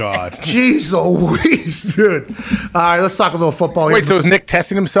 Good God. Jeez Louise, dude. All right, let's talk a little football here. Wait, so is Nick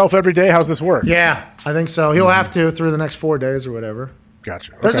testing himself every day? How's this work? Yeah, I think so. He'll have to through the next 4 days or whatever.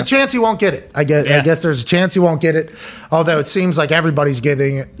 Gotcha. There's a Okay. chance he won't get it. I guess there's a chance he won't get it, although it seems like everybody's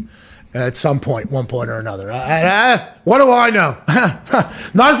getting it at some point, one point or another. What do I know?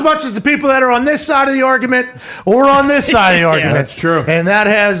 Not as much as the people that are on this side of the argument or on this side of the argument. That's true. And that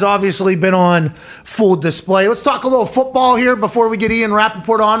has obviously been on full display. Let's talk a little football here before we get Ian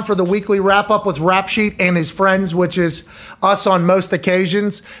Rapoport on for the weekly wrap-up with Rap Sheet and his friends, which is us on most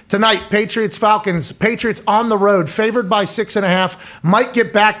occasions. Tonight, Patriots-Falcons. Patriots on the road, favored by 6.5. Might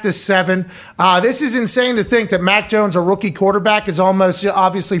get back to 7. This is insane to think that Mac Jones, a rookie quarterback, is almost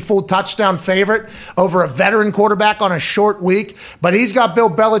obviously full touchdown favorite over a veteran quarterback on a short week. But he's got Bill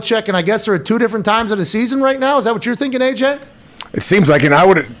Belichick, and I guess they're at 2 different times of the season right now. Is that what you're thinking, AJ? It seems like,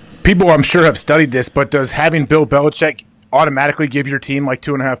 and people I'm sure have studied this, but does having Bill Belichick automatically give your team like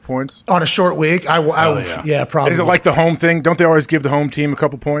 2.5 points on a short week? Yeah, probably. Is it like the home thing? Don't they always give the home team a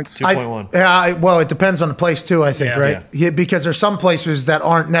couple points? 2.1. Well, it depends on the place too, I think, right? Yeah, because there's some places that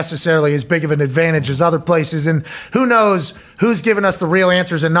aren't necessarily as big of an advantage as other places, and who knows who's giving us the real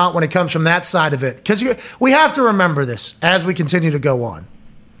answers and not when it comes from that side of it. Because we have to remember this as we continue to go on.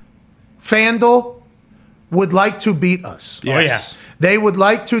 FanDuel would like to beat us. Yes. Oh, yeah. They would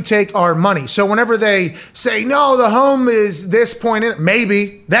like to take our money. So whenever they say, no, the home is this point in,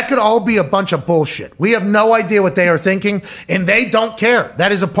 maybe that could all be a bunch of bullshit. We have no idea what they are thinking, and they don't care.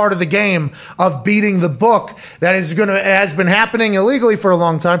 That is a part of the game of beating the book that has been happening illegally for a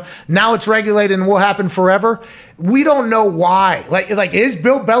long time. Now it's regulated and will happen forever. We don't know why. Like is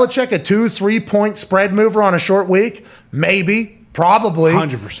Bill Belichick a 2-3 point spread mover on a short week? Maybe. Probably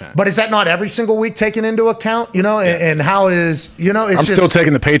 100%. But is that not every single week taken into account? And how it is, I'm still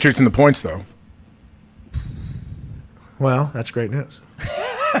taking the Patriots and the points, though. Well, that's great news.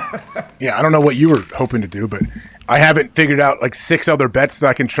 Yeah, I don't know what you were hoping to do, but I haven't figured out like 6 other bets that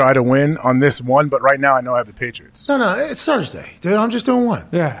I can try to win on this one, but right now I know I have the Patriots. No, it's Thursday, dude. I'm just doing one.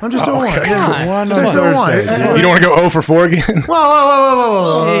 Yeah. I'm just doing one. One Just doing one. You don't want to go 0 for 4 again?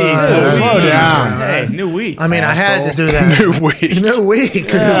 Whoa. Hey, slow down. Hey, new week. I mean, I had to do that. New week.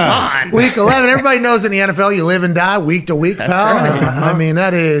 Come on. Week 11. Everybody knows in the NFL you live and die week to week, pal. right. I mean,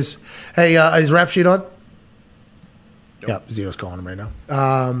 that is. Hey, is Rap Sheet on? Yep, Zito's calling him right now.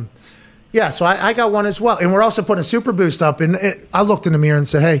 Yeah, so I got one as well. And we're also putting a super boost up. And I looked in the mirror and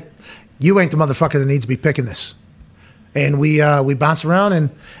said, hey, you ain't the motherfucker that needs to be picking this. And we bounced around,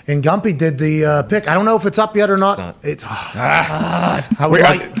 and Gumpy did the pick. I don't know if it's up yet or not. It's not.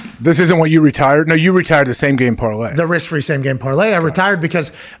 This isn't what you retired? No, you retired the same game parlay. The risk-free same game parlay. I retired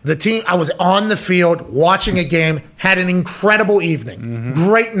because the team, I was on the field watching a game, had an incredible evening. Mm-hmm.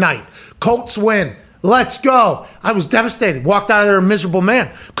 Great night. Colts win. Let's go. I was devastated. Walked out of there a miserable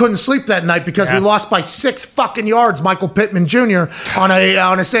man. Couldn't sleep that night because we lost by 6 fucking yards, Michael Pittman Jr. on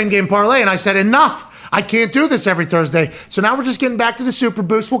a same game parlay. And I said, enough. I can't do this every Thursday. So now we're just getting back to the Super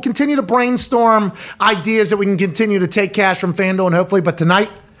Boost. We'll continue to brainstorm ideas that we can continue to take cash from FanDuel and hopefully. But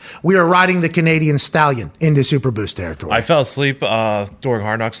tonight, we are riding the Canadian Stallion into Super Boost territory. I fell asleep during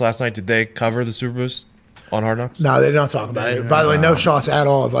Hard Knocks last night. Did they cover the Super Boost on Hard Knocks? No, they don't talk about it. By the way, no shots at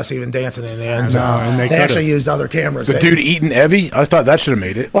all of us even dancing in the end zone. And they actually used other cameras. The dude eating Evie? I thought that should have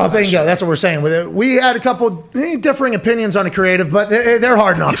made it. Well, bingo. That's what we're saying. With it, we had a couple differing opinions on the creative, but they're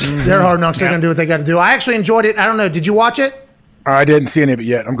Hard Knocks. They're Hard Knocks. They're going to do what they got to do. I actually enjoyed it. I don't know. Did you watch it? I didn't see any of it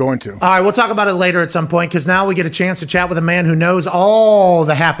yet. I'm going to. All right, we'll talk about it later at some point because now we get a chance to chat with a man who knows all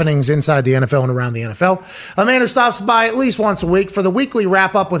the happenings inside the NFL and around the NFL. A man who stops by at least once a week for the weekly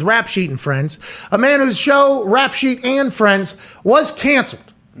wrap-up with Rap Sheet and Friends. A man whose show, Rap Sheet and Friends, was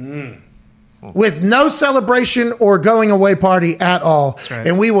canceled. With no celebration or going away party at all. Right.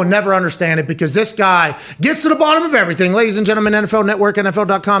 And we will never understand it because this guy gets to the bottom of everything. Ladies and gentlemen, NFL Network,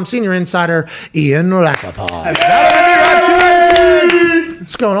 NFL.com senior insider, Ian Rapoport.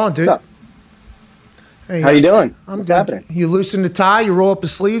 What's going on, dude? What's up? Hey, how you doing? What's happening? You loosen the tie, you roll up the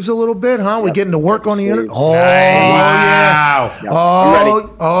sleeves a little bit, huh? Yep. We getting to work on the internet. Oh, nice. Yeah.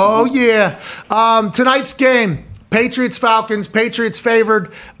 Wow. Oh, yeah. Tonight's game. Patriots-Falcons. Patriots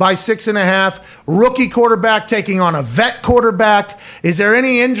favored by 6.5. Rookie quarterback taking on a vet quarterback. Is there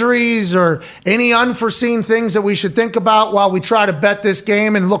any injuries or any unforeseen things that we should think about while we try to bet this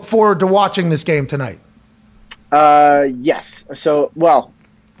game and look forward to watching this game tonight? Yes. So,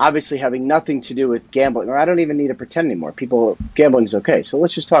 obviously having nothing to do with gambling, or I don't even need to pretend anymore. Gambling is okay. So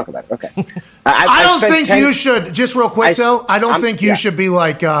let's just talk about it. Okay. I don't think you should, just real quick though, I don't think you should be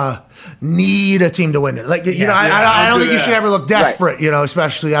like, need a team to win it. Like, I don't think you should ever look desperate,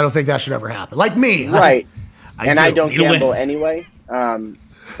 especially I don't think that should ever happen. Like me. Right. I don't gamble anyway.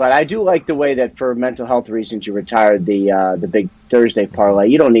 But I do like the way that for mental health reasons you retired the big Thursday parlay.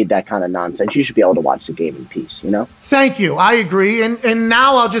 You don't need that kind of nonsense. You should be able to watch the game in peace, you know? Thank you. I agree. And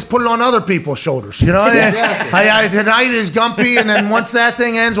now I'll just put it on other people's shoulders, you know? Tonight is Gumpy, and then once that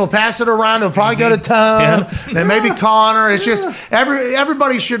thing ends, we'll pass it around. We'll probably go to Tom, then maybe Connor. It's just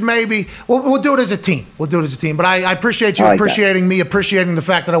everybody should maybe – we'll do it as a team. We'll do it as a team. But I appreciate you appreciating me, appreciating the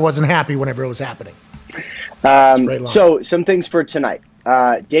fact that I wasn't happy whenever it was happening. So some things for tonight.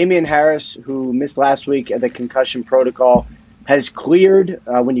 Damian Harris, who missed last week at the concussion protocol, has cleared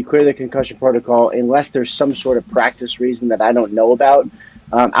when you clear the concussion protocol, unless there's some sort of practice reason that I don't know about.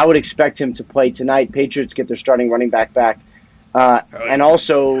 I would expect him to play tonight. Patriots get their starting running back. And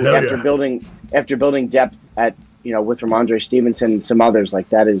also after building depth at with Ramondre Stevenson and some others, like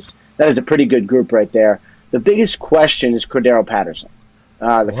that is a pretty good group right there. The biggest question is Cordero Patterson.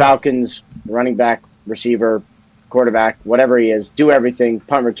 The Falcons, running back, receiver, quarterback, whatever he is, do everything,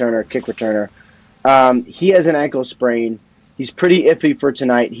 punt returner, kick returner. He has an ankle sprain. He's pretty iffy for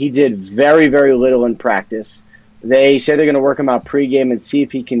tonight. He did very, very little in practice. They say they're going to work him out pregame and see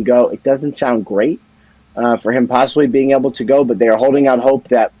if he can go. It doesn't sound great for him possibly being able to go, but they are holding out hope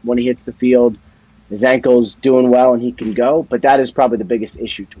that when he hits the field, his ankle's doing well and he can go, but that is probably the biggest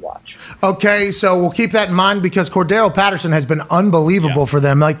issue to watch. Okay, so we'll keep that in mind because Cordero Patterson has been unbelievable for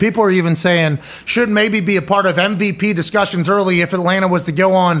them. Like, people are even saying should maybe be a part of MVP discussions early if Atlanta was to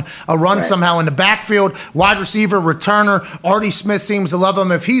go on a run somehow in the backfield. Wide receiver, returner, Artie Smith seems to love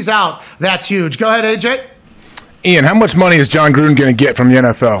him. If he's out, that's huge. Go ahead, AJ. Ian, how much money is John Gruden going to get from the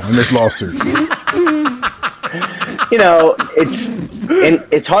NFL in this lawsuit?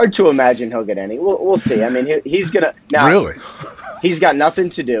 It's hard to imagine he'll get any. We'll see. I mean, he's gonna now. Really, he's got nothing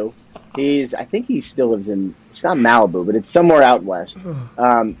to do. I think he still lives in. It's not Malibu, but it's somewhere out west.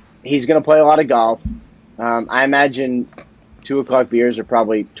 He's gonna play a lot of golf. I imagine 2 o'clock beers are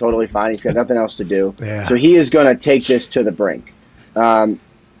probably totally fine. He's got nothing else to do, so he is gonna take this to the brink.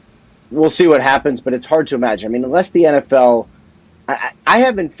 We'll see what happens, but it's hard to imagine. I mean, unless the NFL, I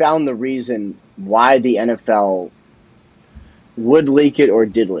haven't found the reason why the NFL would leak it or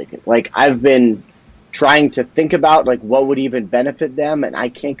did leak it. Like, I've been trying to think about like what would even benefit them, and I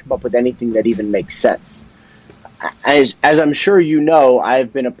can't come up with anything that even makes sense. As I'm sure you know,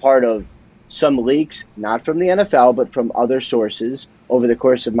 I've been a part of some leaks, not from the NFL, but from other sources over the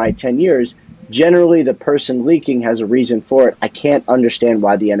course of my 10 years. Generally, the person leaking has a reason for it. I can't understand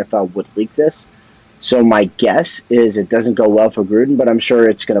why the NFL would leak this. So my guess is it doesn't go well for Gruden, but I'm sure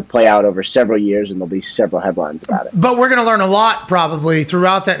it's going to play out over several years and there'll be several headlines about it. But we're going to learn a lot probably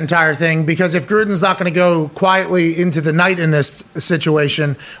throughout that entire thing, because if Gruden's not going to go quietly into the night in this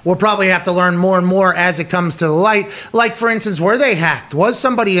situation, we'll probably have to learn more and more as it comes to the light. Like, for instance, were they hacked? Was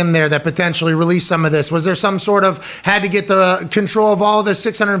somebody in there that potentially released some of this? Was there some sort of had to get the control of all the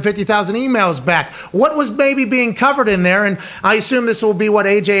 650,000 emails back? What was maybe being covered in there? And I assume this will be what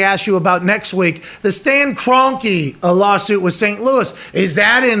AJ asked you about next week. The Stan Kroenke lawsuit with St. Louis, is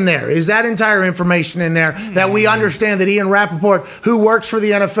that in there? Is that entire information in there that we understand that Ian Rapoport, who works for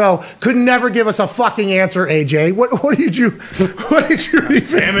the NFL, could never give us a fucking answer, AJ? What did you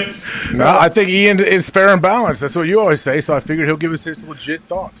Damn it. No, I think Ian is fair and balanced. That's what you always say, so I figured he'll give us his legit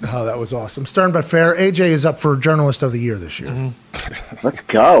thoughts. Oh, that was awesome. Stern but fair. AJ is up for Journalist of the Year this year. Mm-hmm. Let's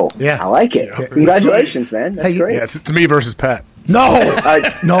go. Yeah. I like it. Yeah. Congratulations, man. That's great. Yeah, it's me versus Pat. No,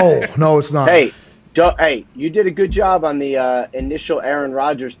 no, it's not. Hey, you did a good job on the initial Aaron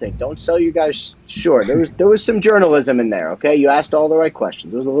Rodgers thing. Don't sell you guys short. There was some journalism in there, okay? You asked all the right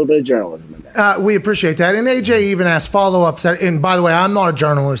questions. There was a little bit of journalism in there. We appreciate that. And AJ even asked follow-ups. And by the way, I'm not a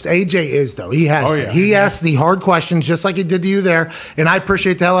journalist. AJ is, though. He has been. Yeah. He asked the hard questions just like he did to you there. And I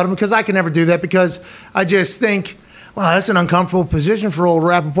appreciate the hell out of him, because I can never do that, because I just think, wow, that's an uncomfortable position for old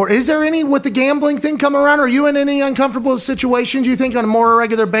Rapoport. Is there any, with the gambling thing coming around, are you in any uncomfortable situations, you think, on a more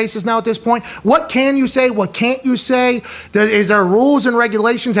regular basis now at this point? What can you say? What can't you say? Is there rules and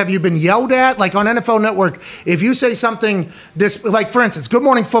regulations? Have you been yelled at? Like on NFL Network, if you say something, like for instance, Good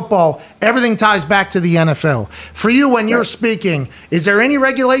Morning Football, everything ties back to the NFL. For you, when you're speaking, is there any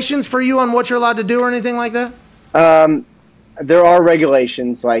regulations for you on what you're allowed to do or anything like that? There are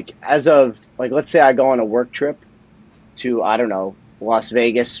regulations. Like, let's say I go on a work trip to, I don't know, Las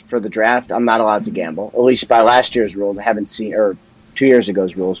Vegas for the draft, I'm not allowed to gamble, at least by last year's rules. I haven't seen, or 2 years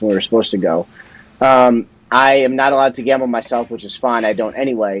ago's rules when we were supposed to go. I am not allowed to gamble myself, which is fine. I don't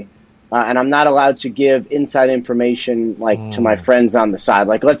anyway. And I'm not allowed to give inside information, to my friends on the side.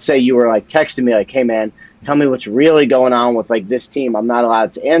 Like, let's say you were, texting me, hey, man, tell me what's really going on with, this team. I'm not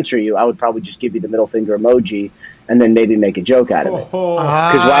allowed to answer you. I would probably just give you the middle finger emoji and then maybe make a joke out of it.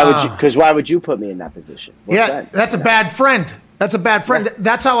 Because why would you put me in that position? What's that? That's a bad friend. That's a bad friend.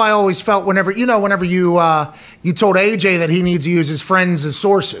 That's how I always felt whenever you told AJ that he needs to use his friends as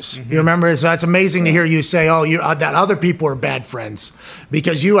sources. You remember? So it's amazing to hear you say, that other people are bad friends,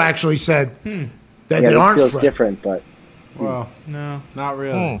 because you actually said that they aren't feels friends. Different, but Well, no, not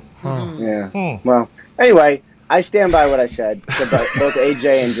really. yeah. Well, anyway, I stand by what I said about both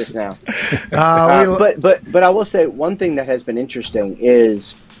AJ and just now. But I will say one thing that has been interesting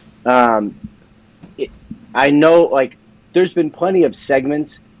is, I know, like, there's been plenty of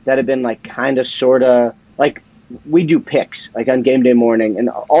segments that have been like kind of sort of like we do picks like on game day morning, and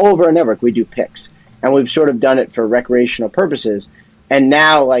all over our network we do picks, and we've sort of done it for recreational purposes. And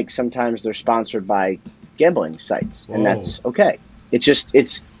now, like, sometimes they're sponsored by gambling sites, and that's okay. It's just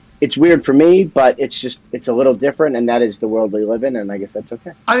it's weird for me, but it's a little different, and that is the world we live in, and I guess that's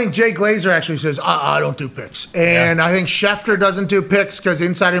okay. I think Jay Glazer actually says, I don't do picks. And I think Schefter doesn't do picks because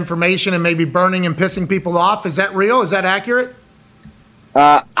inside information and maybe burning and pissing people off. Is that real? Is that accurate?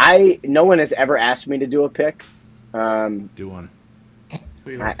 No one has ever asked me to do a pick. Do one.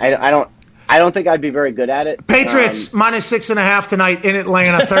 I don't think I'd be very good at it. Patriots -6.5 tonight in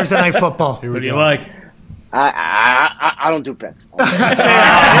Atlanta, Thursday Night Football. What do you like? I don't do picks. Come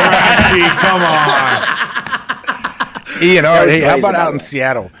on. Ian, all right, hey, how about out in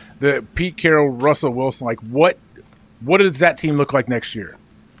Seattle? The Pete Carroll, Russell Wilson, like what does that team look like next year?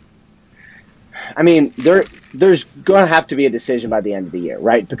 I mean, there's going to have to be a decision by the end of the year,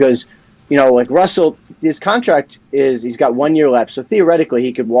 right? Because, like Russell, his contract he's got 1 year left, so theoretically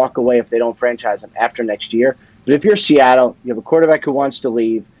he could walk away if they don't franchise him after next year. But if you're Seattle, you have a quarterback who wants to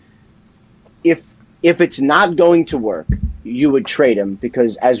leave. If it's not going to work, you would trade him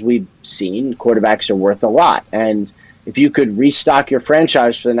because, as we've seen, quarterbacks are worth a lot. And if you could restock your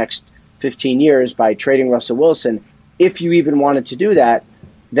franchise for the next 15 years by trading Russell Wilson, if you even wanted to do that,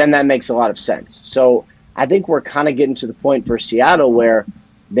 then that makes a lot of sense. So I think we're kind of getting to the point for Seattle where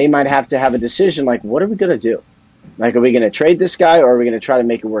they might have to have a decision like, what are we going to do? Like, are we going to trade this guy or are we going to try to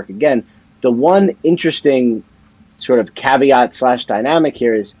make it work again? The one interesting sort of caveat / dynamic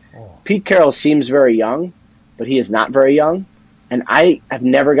here is Pete Carroll seems very young, but he is not very young. And I have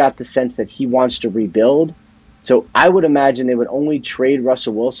never got the sense that he wants to rebuild. So I would imagine they would only trade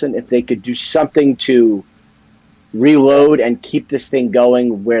Russell Wilson if they could do something to reload and keep this thing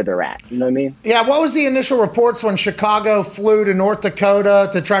going where they're at. You know what I mean? Yeah, what was the initial reports when Chicago flew to North Dakota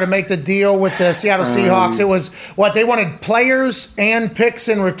to try to make the deal with the Seattle Seahawks? It was, they wanted players and picks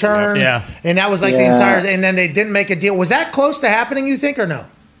in return. Yeah. And that was like the entire, and then they didn't make a deal. Was that close to happening, you think, or no?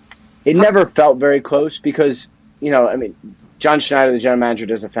 It never felt very close because, John Schneider, the general manager,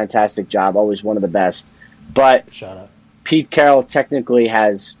 does a fantastic job, always one of the best. But shut up. Pete Carroll technically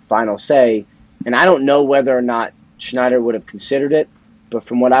has final say, and I don't know whether or not Schneider would have considered it, but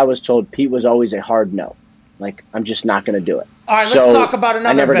from what I was told, Pete was always a hard no. Like, I'm just not going to do it. All right, let's talk about another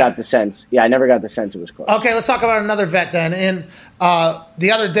I never vet. got the sense. Yeah, I never got the sense it was close. Okay, let's talk about another vet then. And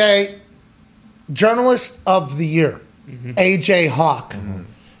the other day, Journalist of the Year, A.J. Hawk,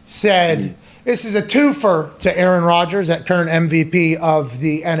 said this is a twofer to Aaron Rodgers, at current MVP of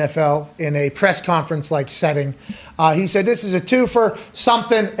the NFL, in a press conference-like setting. He said this is a twofer,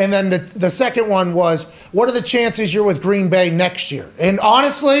 something, and then the second one was, what are the chances you're with Green Bay next year? And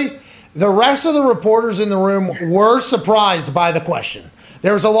honestly, the rest of the reporters in the room were surprised by the question.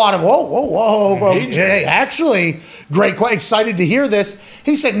 There was a lot of, whoa. Hey, actually, great, quite excited to hear this.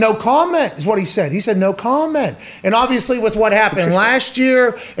 He said, no comment, is what he said. He said, no comment. And obviously with what happened last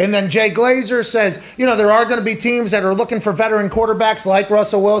year, and then Jay Glazer says, there are going to be teams that are looking for veteran quarterbacks like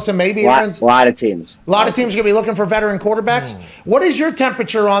Russell Wilson, maybe a lot of teams. A lot of teams are going to be looking for veteran quarterbacks. What is your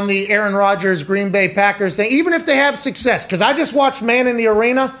temperature on the Aaron Rodgers, Green Bay Packers thing, even if they have success? Because I just watched Man in the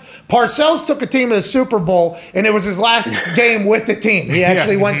Arena. Parcells took a team to the Super Bowl, and it was his last game with the team. He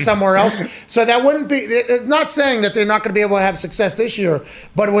actually went somewhere else. So that wouldn't be, not saying that they're not going to be able to have success this year,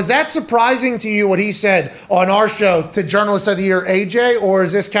 but was that surprising to you what he said on our show to Journalist of the Year, AJ, or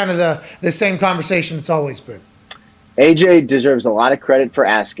is this kind of the same conversation it's always been? AJ deserves a lot of credit for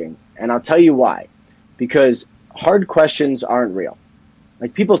asking, and I'll tell you why. Because hard questions aren't real.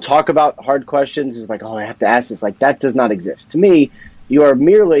 Like, people talk about hard questions as like, I have to ask this. Like, that does not exist. To me, you are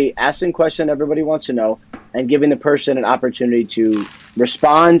merely asking a question everybody wants to know and giving the person an opportunity to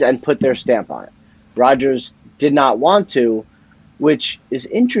respond and put their stamp on it. Rodgers did not want to, which is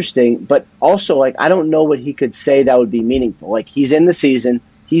interesting, but also, like, I don't know what he could say that would be meaningful. Like, he's in the season,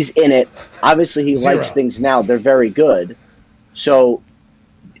 he's in it. Obviously, he likes things now. They're very good. So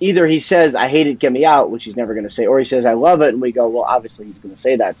either he says, I hate it, get me out, which he's never going to say, or he says, I love it, and we go, well, obviously he's going to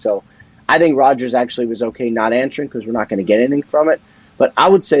say that. So I think Rodgers actually was okay not answering because we're not going to get anything from it. But I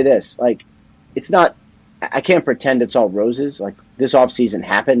would say this, like, it's not I can't pretend it's all roses. Like, this offseason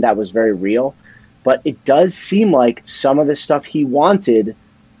happened. That was very real. But it does seem like some of the stuff he wanted,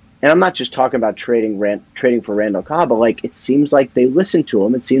 and I'm not just talking about trading for Randall Cobb, but like, it seems like they listen to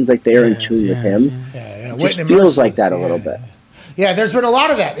him. It seems like they are in tune with him. It just feels like that a little bit. Yeah, there's been a lot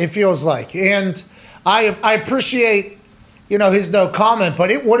of that, it feels like. And I appreciate, his no comment,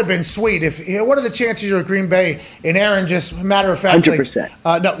 but it would have been sweet if, what are the chances you're at Green Bay and Aaron just, matter of fact,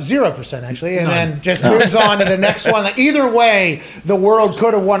 100%. No, 0% actually, and then just moves on to the next one. Like, either way, the world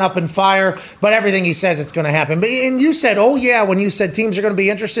could have went up in fire, but everything he says, it's going to happen. And you said, when you said teams are going to be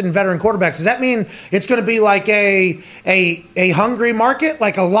interested in veteran quarterbacks, does that mean it's going to be like a hungry market?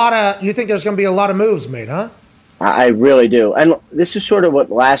 Like you think there's going to be a lot of moves made, huh? I really do. And this is sort of what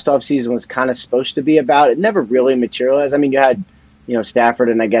last offseason was kind of supposed to be about. It never really materialized. I mean, you had, Stafford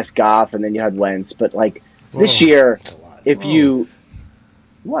and I guess Goff, and then you had Wentz. But, like, this year, if you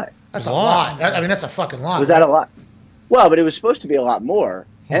 – what? That's a lot. That's a fucking lot. Was that a lot? Well, but it was supposed to be a lot more.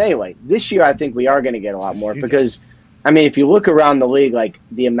 And anyway, this year I think we are going to get a lot more because, if you look around the league, like,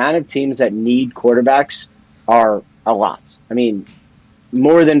 the amount of teams that need quarterbacks are a lot. I mean,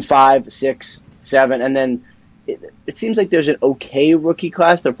 more than 5, 6, 7, and then – it seems like there's an okay rookie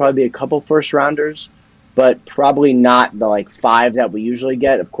class. There'll probably be a couple first-rounders, but probably not the 5 that we usually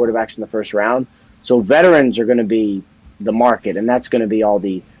get of quarterbacks in the first round. So veterans are going to be the market, and that's going to be all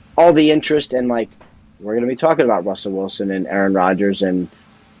the interest. And we're going to be talking about Russell Wilson and Aaron Rodgers and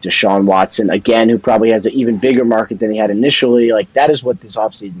Deshaun Watson again, who probably has an even bigger market than he had initially. Like, that is what this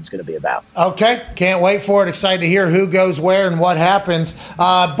offseason is going to be about. Okay, can't wait for it. Excited to hear who goes where and what happens.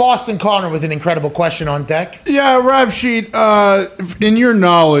 Boston Connor with an incredible question on deck. Yeah, Rap Sheet, in your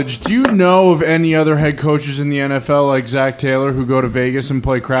knowledge, do you know of any other head coaches in the NFL like Zach Taylor who go to Vegas and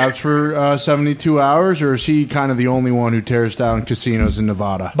play craps for 72 hours, or is he kind of the only one who tears down casinos in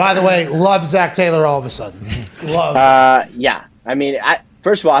Nevada? By the way, love Zach Taylor all of a sudden. Yeah.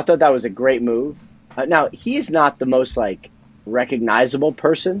 First of all, I thought that was a great move. Now, he's not the most recognizable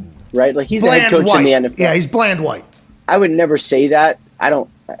person, right? Like, he's bland a head coach white. in the NFL. Yeah, he's bland white. I would never say that. I don't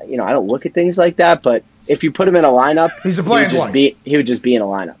look at things like that. But if you put him in a lineup, he's a bland white. He would just be in a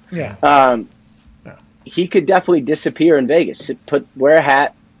lineup. Yeah. He could definitely disappear in Vegas. Wear a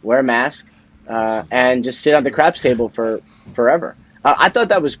hat, wear a mask, and just sit on the craps table for forever. I thought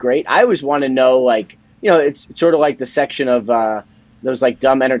that was great. I always want to know, it's sort of like the section of those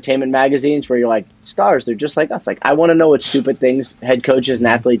dumb entertainment magazines where you're like, stars, they're just like us. Like, I want to know what stupid things head coaches and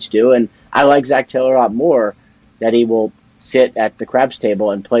athletes do. And I like Zach Taylor a lot more that he will sit at the craps table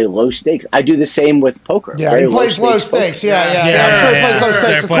and play low stakes. I do the same with poker. Yeah, he plays low stakes. Yeah. I'm sure he plays low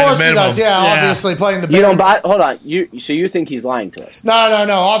stakes. Of course he does. Yeah, obviously playing the You don't buy. Hold on. So you think he's lying to us? No.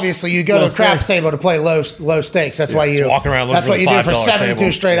 Obviously, you go to a craps table to play low stakes. That's why you walking around. That's what you do for 72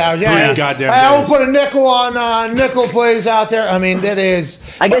 table. straight hours. Yeah. Goddamn. I will put a nickel on nickel plays out there. I mean, that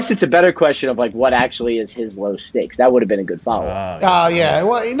is. I guess it's a better question of what actually is his low stakes. That would have been a good follow up. Yeah.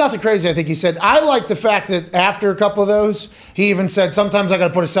 Well, nothing crazy. I think he said. I like the fact that after a couple of those, he even said, sometimes I got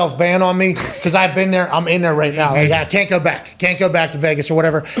to put a self-ban on me because I've been there. I'm in there right now. Like, I can't go back. Can't go back to Vegas or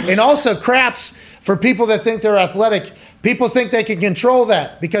whatever. And also, craps, for people that think they're athletic, people think they can control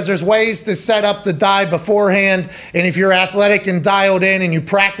that because there's ways to set up the die beforehand. And if you're athletic and dialed in and you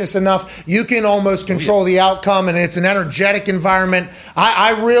practice enough, you can almost control the outcome. And it's an energetic environment.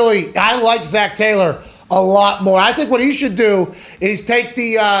 I like Zach Taylor a lot more. I think what he should do is take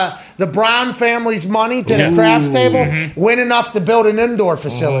the Brown family's money to the craps table, win enough to build an indoor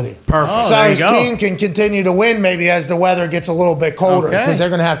facility. Perfect. So his team can continue to win maybe as the weather gets a little bit colder because they're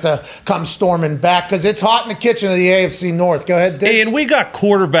going to have to come storming back because it's hot in the kitchen of the AFC North. Go ahead, Diggs. And we got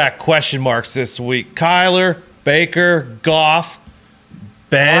quarterback question marks this week. Kyler, Baker, Goff,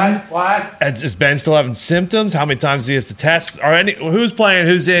 Ben. What? Is Ben still having symptoms? How many times he has to test? Who's playing?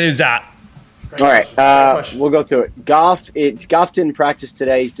 Who's in? Who's out? All right, we'll go through it. Goff didn't practice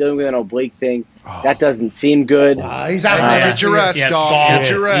today. He's dealing with an oblique thing. That doesn't seem good. He's out for the rest of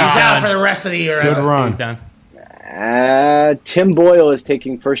the year. He's out for the rest of the year. Good run. He's done. Tim Boyle is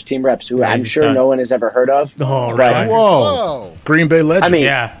taking first-team reps, who I'm sure no one has ever heard of. Oh, right. Whoa. Green Bay legend. I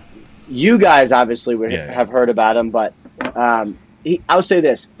mean, you guys obviously have heard about him, but I'll say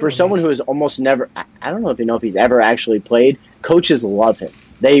this. For someone who has almost never – I don't know if he's ever actually played, coaches love him.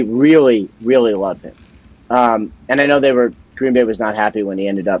 They really, really love him. And I know Green Bay was not happy when he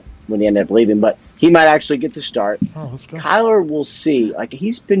ended up leaving, but he might actually get to start. Oh, that's good. Kyler, we'll see.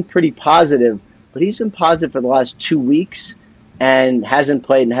 He's been pretty positive, but he's been positive for the last 2 weeks and hasn't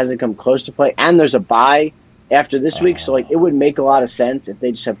played and hasn't come close to play. And there's a bye after this week, so it would make a lot of sense if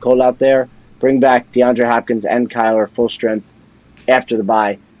they just have Cole out there, bring back DeAndre Hopkins and Kyler full strength after the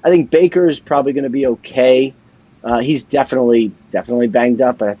bye. I think Baker's probably going to be okay. He's definitely banged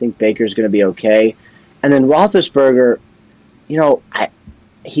up, but I think Baker's going to be okay. And then Roethlisberger,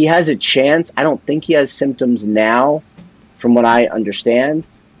 he has a chance. I don't think he has symptoms now, from what I understand,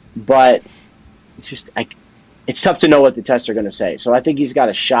 but it's just it's tough to know what the tests are going to say. So I think he's got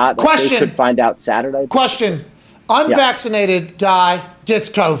a shot. Question. They could find out Saturday. Question. Unvaccinated guy gets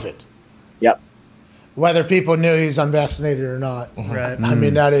COVID. Yep. Whether people knew he's unvaccinated or not. Right. I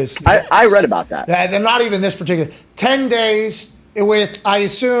mean, that is... I read about that. They're not even this particular... 10 days with, I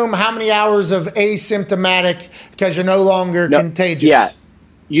assume, how many hours of asymptomatic because you're no longer contagious? Yeah.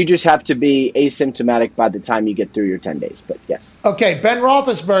 You just have to be asymptomatic by the time you get through your 10 days, but yes. Okay, Ben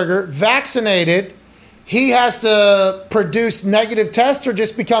Roethlisberger, vaccinated, he has to produce negative tests or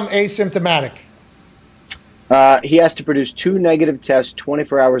just become asymptomatic? He has to produce 2 negative tests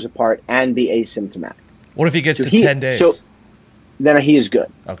 24 hours apart and be asymptomatic. What if he gets to 10 days? So then he is good.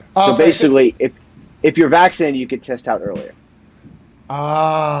 Okay. So basically, if you're vaccinated, you could test out earlier.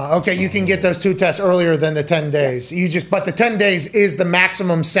 Okay, you can get those 2 tests earlier than the 10 days. But the 10 days is the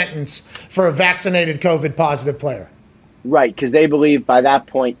maximum sentence for a vaccinated COVID positive player. Right, because they believe by that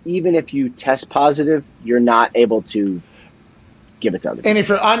point, even if you test positive, you're not able to give it to other people. And if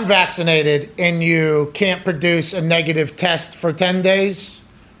you're unvaccinated and you can't produce a negative test for 10 days,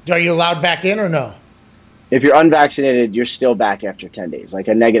 are you allowed back in or no? If you're unvaccinated, you're still back after 10 days. Like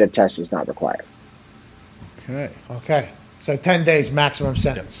a negative test is not required. Okay. So 10 days maximum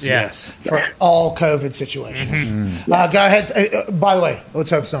sentence. Yes. For all COVID situations. Yes. Go ahead. By the way,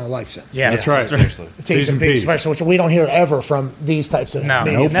 let's hope it's not a life sentence. Yeah, That's right. Seriously. T's and P's, which we don't hear ever from these types of No,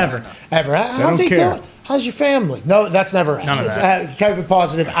 media. never. Ever. How's don't he care. doing? How's your family? No, that's never us. None of It's that. COVID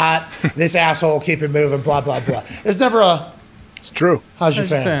positive at this asshole, keep it moving, blah, blah, blah. There's never a, It's true. how's your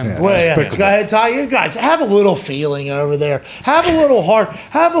family? family? Well, yeah. Go ahead, Ty. You guys have a little feeling over there. Have a little heart.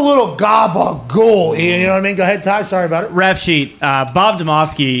 Have a little gabagool. You know what I mean? Go ahead, Ty. Sorry about it. Rap sheet. Bob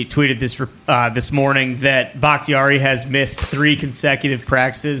Domofsky tweeted this morning that Bakhtiari has missed 3 consecutive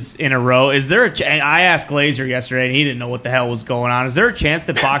practices in a row. Is there and I asked Glazer yesterday, and he didn't know what the hell was going on. Is there a chance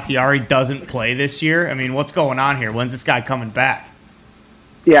that Bakhtiari doesn't play this year? I mean, what's going on here? When's this guy coming back?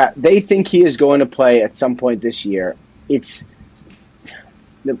 Yeah, they think he is going to play at some point this year.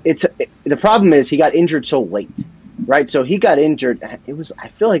 The problem is he got injured so late, right? So he got injured. I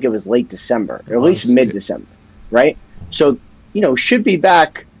feel like it was late December, or at least mid-December, right? So, should be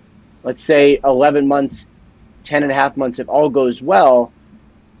back, let's say 11 months, 10 and a half months, if all goes well.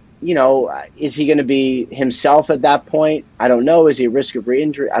 Is he going to be himself at that point? I don't know. Is he at risk of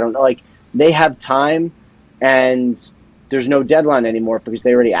re-injury? I don't know. Like, they have time, and there's no deadline anymore because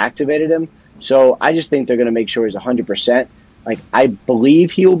they already activated him. So I just think they're going to make sure he's 100%. Like, I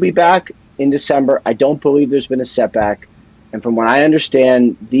believe he will be back in December. I don't believe there's been a setback. And from what I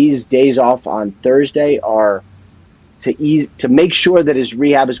understand, these days off on Thursday are to make sure that his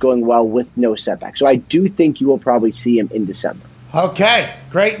rehab is going well with no setback. So I do think you will probably see him in December. Okay.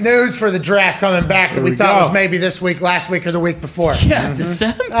 Great news for the draft coming back that we thought was maybe this week, last week, or the week before. Yeah,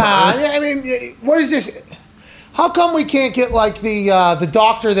 December. I mean, what is this? How come we can't get like the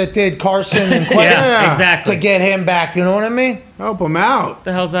doctor that did Carson and Quinn exactly. to get him back? You know what I mean? Help him out. What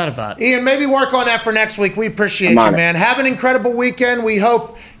the hell's that about? Ian, maybe work on that for next week. We appreciate you, man. Have an incredible weekend. We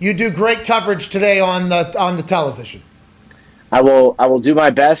hope you do great coverage today on the television. I will do my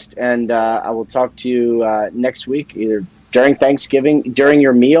best, and I will talk to you next week, either during Thanksgiving, during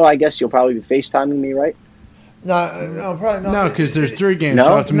your meal. I guess you'll probably be FaceTiming me, right? No, probably not. No, because there's 3 games. No?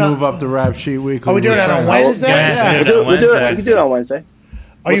 So I have to move up the rap sheet weekly. Are we doing that on Wednesday? Yeah. We can do it on Wednesday.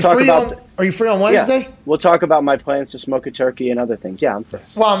 Are you free on Wednesday? Yeah. We'll talk about my plans to smoke a turkey and other things. Yeah, I'm free.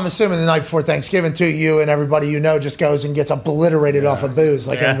 Well, I'm assuming the night before Thanksgiving, too, you and everybody just goes and gets obliterated off of booze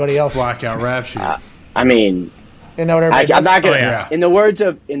like everybody else. Blackout rap sheet. I mean, you know what everybody I'm not gonna. yeah. In the words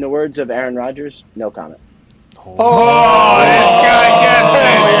of Aaron Rodgers, no comment. This guy gets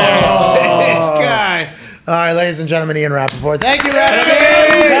it. This guy. All right, ladies and gentlemen, Ian Rapoport. Thank you, Rap Sheet.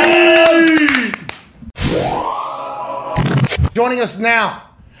 Joining us now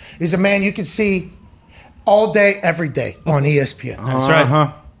is a man you can see all day, every day on ESPN. That's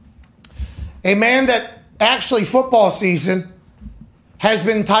right. A man that actually football season has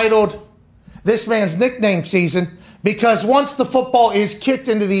been titled this man's nickname season because once the football is kicked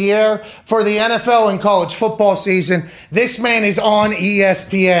into the air for the NFL and college football season, this man is on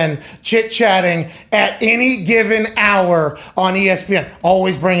ESPN chit-chatting at any given hour on ESPN.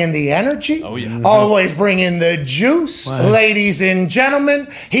 Always bringing the energy. Oh, yeah. Always bringing the juice. Wow. Ladies and gentlemen,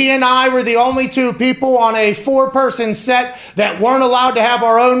 he and I were the only two people on a 4-person set that weren't allowed to have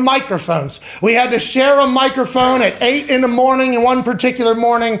our own microphones. We had to share a microphone at 8 in the morning and one particular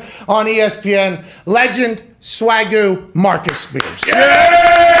morning on ESPN. Legend, Swagoo, Marcus Spears. Yeah!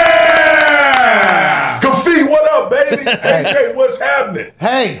 Kafi, what up, baby? Hey, what's happening?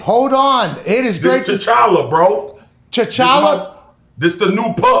 Hey, hold on. It is great. This T'Challa, bro. T'Challa? This the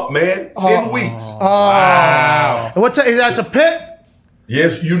new pup, man. 10 weeks. Wow. That's a pit?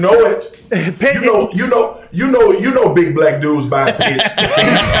 Yes, you know it. You know big black dudes buying pits.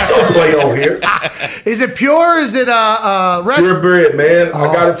 Don't play on here. Is it pure? Is it purebred, man?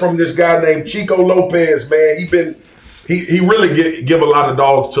 I got it from this guy named Chico Lopez, man. He really give a lot of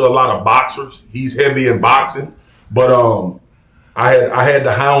dogs to a lot of boxers. He's heavy in boxing. But I had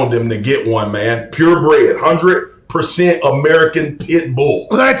to hound him to get one, man. Purebred, 100% American pit bull.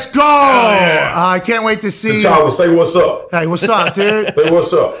 Let's go! Yeah. I can't wait to see. T'Challa, say what's up. Hey, what's up, dude? Say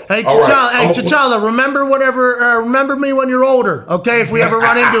what's up. Hey, T'Challa. Right. Hey, T'Challa. Remember me when you're older, okay? If we ever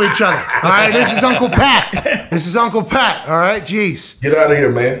run into each other. All right. This is Uncle Pat. All right. Jeez. Get out of here,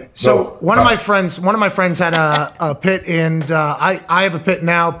 man. So one of my friends had a pit, and I have a pit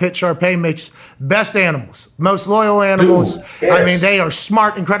now. Pit Shar-Pei makes best animals, most loyal animals. Dude, yes. I mean, they are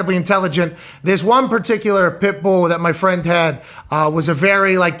smart, incredibly intelligent. There's one particular pit bull that my friend had was a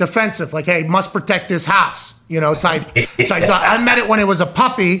very defensive, hey, must protect this house, type. I met it when it was a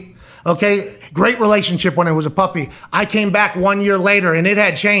puppy. Okay, great relationship when it was a puppy. I came back 1 year later and it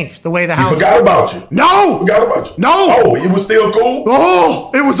had changed the way the house. You forgot about you. No, forgot about you. No. Oh, it was still cool. Oh,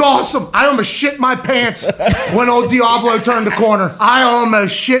 it was awesome. I almost shit my pants when old Diablo turned the corner. I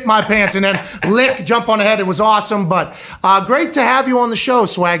almost shit my pants, and then jump on the head. It was awesome. But great to have you on the show,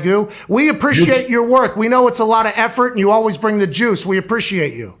 Swagoo. We appreciate your work. We know it's a lot of effort, and you always bring the juice. We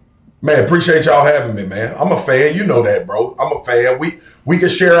appreciate you. Man, appreciate y'all having me, man. I'm a fan. You know that, bro. I'm a fan. We can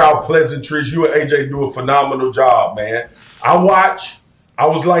share our pleasantries. You and AJ do a phenomenal job, man. I watch. I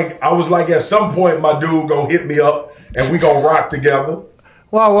was like at some point my dude gonna hit me up and we gonna rock together.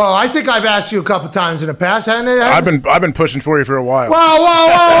 Well, I think I've asked you a couple times in the past, haven't it? I've been pushing for you for a while. Whoa.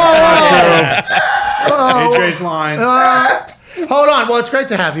 AJ's line. Hold on. Well, it's great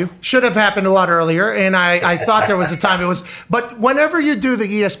to have you. Should have happened a lot earlier, and I thought there was a time it was. But whenever you do the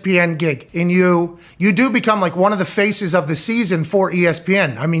ESPN gig, and you do become one of the faces of the season for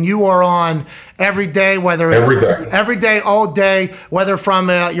ESPN. I mean, you are on every day, whether it's every day, all day, whether from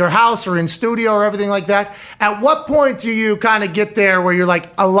your house or in studio or everything like that. At what point do you kind of get there where you're like,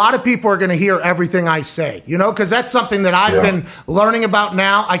 a lot of people are going to hear everything I say, because that's something that I've been learning about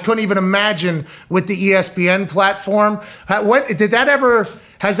now. I couldn't even imagine with the ESPN platform.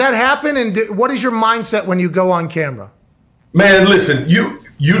 Has that happened? And what is your mindset when you go on camera? Man, listen,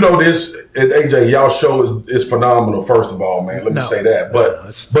 you know this, and AJ, y'all show is phenomenal. First of all, man, let me say that.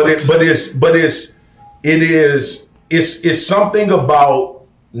 It's something about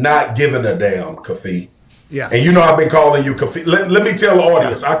not giving a damn, Kafi. Yeah. And I've been calling you Kafi. Let me tell the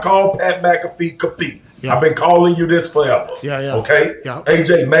audience, I call Pat McAfee Kafi. Yeah. I've been calling you this forever. Yeah. Okay? Yeah.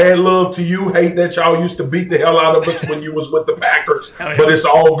 AJ, mad love to you. Hate that y'all used to beat the hell out of us when you was with the Packers. But it's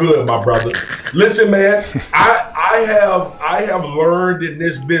all good, my brother. Listen, man, I have learned in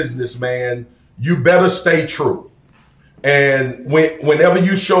this business, man, you better stay true. And whenever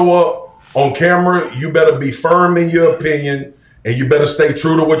you show up on camera, you better be firm in your opinion, and you better stay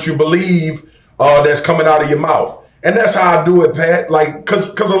true to what you believe that's coming out of your mouth. And that's how I do it, Pat.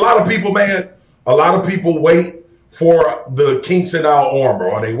 Because a lot of people, man, wait for the kinks in our armor,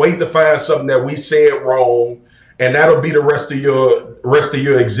 or they wait to find something that we said wrong, and that'll be the rest of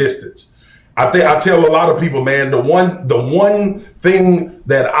your existence. I tell a lot of people, man, the one thing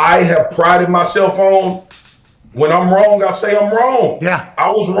that I have prided myself on, when I'm wrong, I say I'm wrong. Yeah, I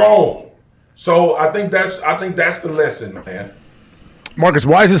was wrong. So I think that's the lesson, man. Marcus,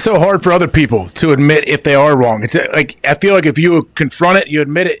 why is it so hard for other people to admit if they are wrong? It's I feel like if you confront it, you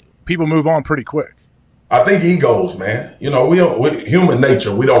admit it, people move on pretty quick. I think egos, man. We human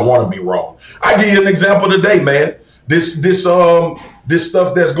nature. We don't want to be wrong. I give you an example today, man. This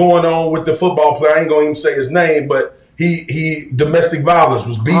stuff that's going on with the football player. I ain't gonna even say his name, but he domestic violence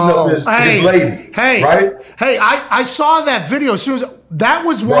was beating up his lady. Right? Hey, I saw that video as soon as that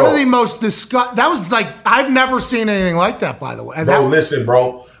was one of the most that was I've never seen anything like that, by the way. Listen,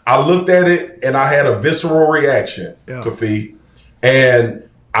 bro. I looked at it and I had a visceral reaction, Kafi, and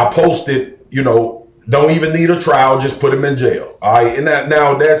I posted, Don't even need a trial. Just put him in jail. All right. And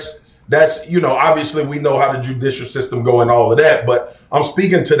that's obviously we know how the judicial system go and all of that, but I'm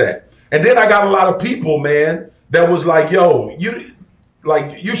speaking to that. And then I got a lot of people, man, that was like, yo,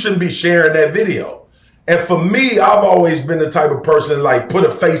 you shouldn't be sharing that video. And for me, I've always been the type of person, like, put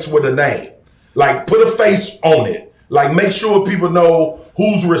a face with a name. Like, put a face on it. Like, make sure people know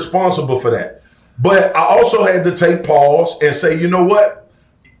who's responsible for that. But I also had to take pause and say, you know what?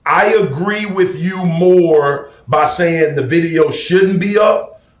 I agree with you more by saying the video shouldn't be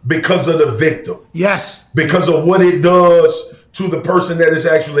up because of the victim. Yes. Because of what it does to the person that it's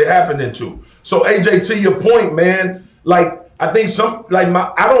actually happening to. So, AJ, to your point, man, like, I think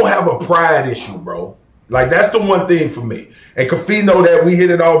I don't have a pride issue, bro. Like, that's the one thing for me. And Kafi know that we hit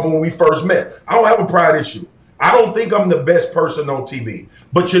it off when we first met. I don't have a pride issue. I don't think I'm the best person on TV.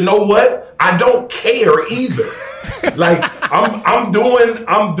 But you know what? I don't care either. Like, I'm going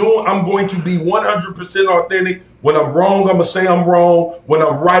to be 100% authentic. When I'm wrong, I'm going to say I'm wrong. When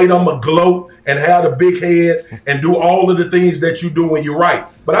I'm right, I'm going to gloat and have a big head and do all of the things that you do when you're right.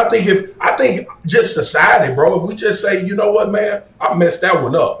 But I think just society, bro, if we just say, you know what, man, I messed that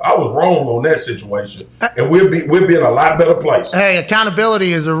one up. I was wrong on that situation. And we'll be in a lot better place. Hey,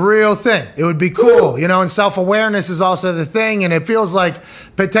 accountability is a real thing. It would be cool, and self-awareness is also the thing. And it feels like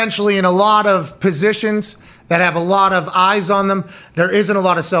potentially in a lot of positions that have a lot of eyes on them, there isn't a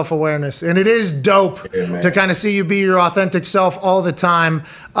lot of self-awareness. And it is dope to kind of see you be your authentic self all the time.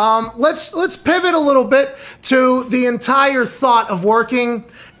 Let's pivot a little bit to the entire thought of working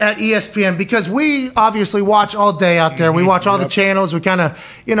at ESPN, because we obviously watch all day out there. We watch all the channels. We kind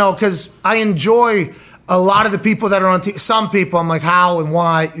of, because I enjoy a lot of the people that are on some people, I'm like, how and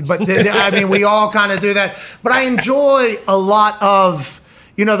why? But we all kind of do that. But I enjoy a lot of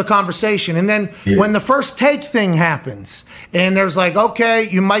the conversation. And then when the first take thing happens and there's like, okay,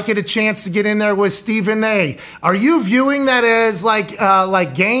 you might get a chance to get in there with Stephen A. Are you viewing that as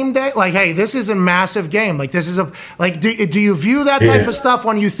like game day? Like, hey, this is a massive game. Like, this is do you view that type of stuff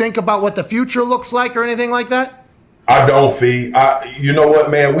when you think about what the future looks like or anything like that? I don't, Fee. You know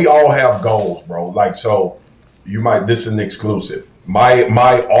what, man? We all have goals, bro. Like, so this is an exclusive.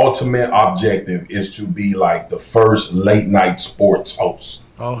 My ultimate objective is to be like the first late night sports host.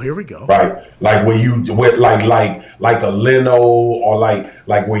 Oh, here we go. Right, like when like a Leno, or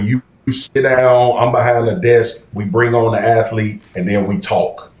like when you sit down, I'm behind the desk, we bring on the athlete, and then we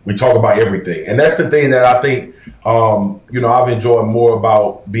talk. We talk about everything, and that's the thing that I think I've enjoyed more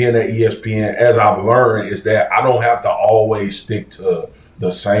about being at ESPN. As I've learned, is that I don't have to always stick to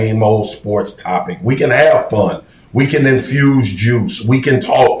the same old sports topic. We can have fun. We can infuse juice. We can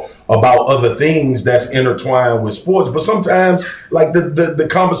talk about other things that's intertwined with sports. But sometimes, like, the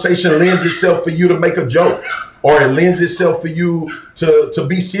conversation lends itself for you to make a joke, or it lends itself for you to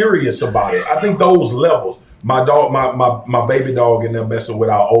be serious about it. I think those levels. My dog, my baby dog in there messing with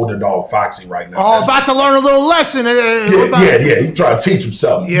our older dog, Foxy, right now. Oh, about to learn a little lesson. Yeah. He trying to teach him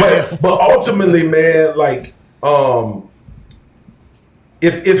something. Yeah. But ultimately, man, like,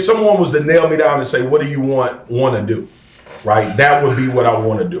 If someone was to nail me down and say, what do you want to do, right? That would be what I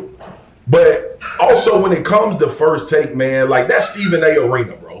want to do. But also when it comes to first take, man, like, that's Stephen A.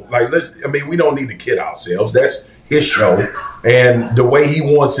 arena, bro. Like, we don't need to kid ourselves. That's his show. And the way he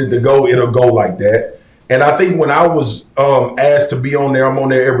wants it to go, it'll go like that. And I think when I was asked to be on there, I'm on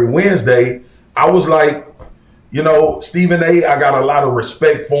there every Wednesday, I was like, Stephen A., I got a lot of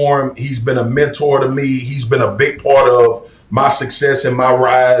respect for him. He's been a mentor to me. He's been a big part of my success and my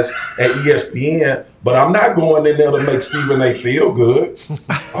rise at ESPN, but I'm not going in there to make Stephen A. feel good.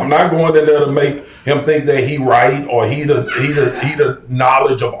 I'm not going in there to make him think that he right, or he the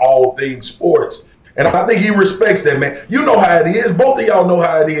knowledge of all things sports. And I think he respects that, man. You know how it is. Both of y'all know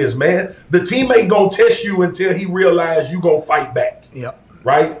how it is, man. The team ain't gonna test you until he realizes you gonna fight back. Yep.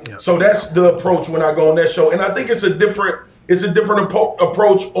 Right. Yep. So that's the approach when I go on that show, and I think it's a different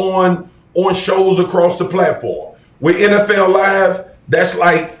approach on shows across the platform. With NFL Live, that's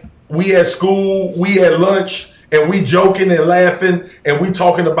like we at school, we at lunch, and we joking and laughing, and we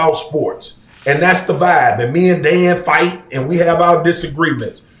talking about sports. And that's the vibe. And me and Dan fight, and we have our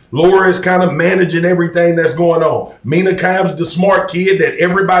disagreements. Laura is kind of managing everything that's going on. Mina Kimes, the smart kid that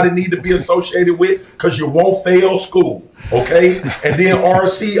everybody need to be associated with, because you won't fail school, okay? And then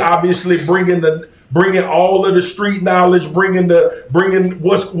RC obviously bringing all of the street knowledge, bringing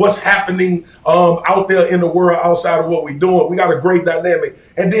what's happening out there in the world outside of what we're doing. We got a great dynamic.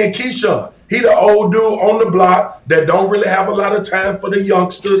 And then Keyshawn, he the old dude on the block that don't really have a lot of time for the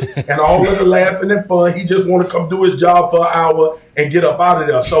youngsters and all of the laughing and fun. He just want to come do his job for an hour and get up out of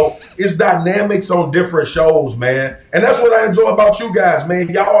there. So it's dynamics on different shows, man. And that's what I enjoy about you guys, man.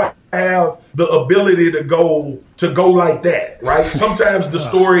 Y'all have the ability to go like that, right? Sometimes the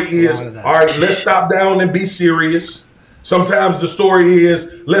story is, all right, let's stop down and be serious. Sometimes the story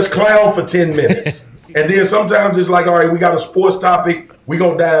is, let's clown for 10 minutes. And then sometimes it's like, all right, we got a sports topic. We're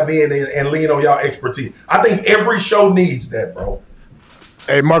going to dive in and lean on y'all expertise. I think every show needs that, bro.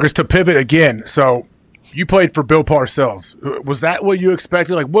 Hey, Marcus, to pivot again. So you played for Bill Parcells. Was that what you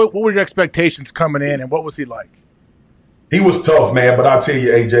expected? Like, what were your expectations coming in, and what was he like? He was tough, man, but I'll tell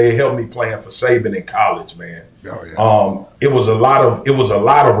you, AJ, it helped me playing for Saban in college, man. Oh, yeah. It was a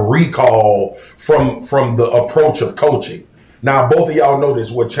lot of recall from the approach of coaching. Now, both of y'all know this.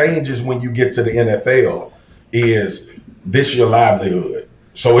 What changes when you get to the NFL is this your livelihood.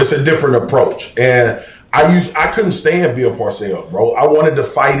 So it's a different approach. And I couldn't stand Bill Parcells, bro. I wanted to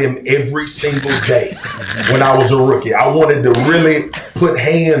fight him every single day when I was a rookie. I wanted to really put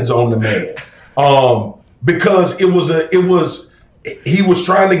hands on the man. Because he was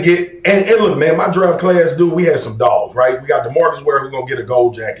trying to get, and look, man, my draft class, dude, we had some dogs, right? We got DeMarcus Ware, who's going to get a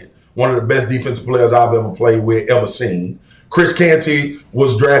gold jacket, one of the best defensive players I've ever played with, ever seen. Chris Canty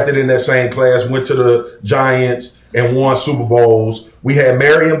was drafted in that same class, went to the Giants and won Super Bowls. We had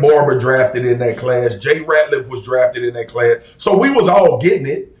Marion Barber drafted in that class. Jay Ratliff was drafted in that class. So we was all getting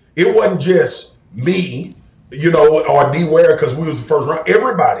it. It wasn't just me, or D. Ware because we was the first round.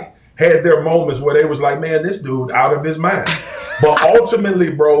 Everybody had their moments where they was like, man, this dude out of his mind. But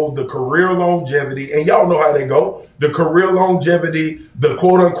ultimately, bro, the career longevity, and y'all know how they go, the career longevity, the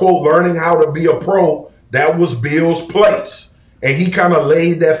quote-unquote learning how to be a pro, that was Bill's place. And he kind of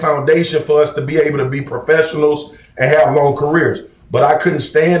laid that foundation for us to be able to be professionals and have long careers. But I couldn't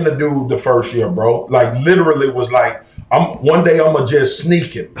stand the dude the first year, bro. Like, literally was like, one day I'm going to just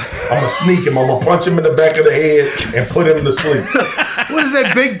sneak him. I'm going to sneak him. I'm going to punch him in the back of the head and put him to sleep. What is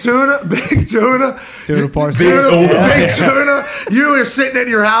that, Big Tuna? Big Tuna? Tuna Parcells. Big Tuna. You were sitting at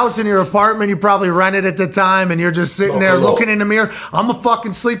your house in your apartment. You probably rented at the time, and you're just sitting there looking in the mirror. I'm going to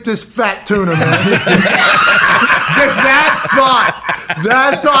fucking sleep this fat tuna, man. Just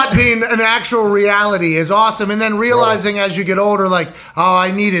that thought being an actual reality is awesome. And then realizing as you get older, like, oh,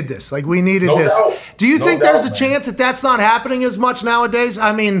 I needed this. Like, we needed this. Doubt. Do you think there's a man. chance that that's not happening as much nowadays?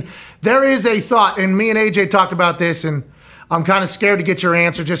 I mean, there is a thought, and me and AJ talked about this, and I'm kind of scared to get your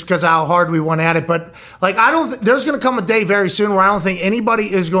answer just because of how hard we went at it. But, like, there's going to come a day very soon where I don't think anybody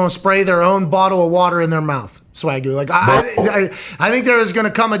is going to spray their own bottle of water in their mouth. Swagoo. Like, I think there is going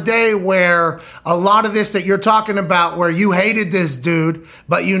to come a day where a lot of this that you're talking about, where you hated this dude,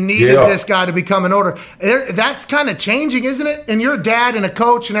 but you needed this guy to become an order, that's kind of changing, isn't it? And you're a dad and a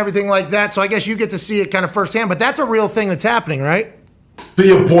coach and everything like that, so I guess you get to see it kind of firsthand. But that's a real thing that's happening, right? To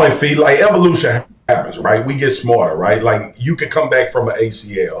your point, Fee, like, evolution happens, right? We get smarter, right? Like, you could come back from an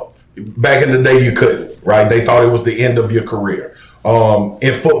ACL. Back in the day, you couldn't, right? They thought it was the end of your career.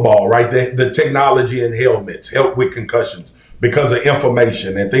 In football, right? The technology in helmets help with concussions because of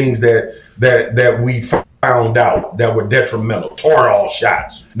information and things that we found out that were detrimental. Toradol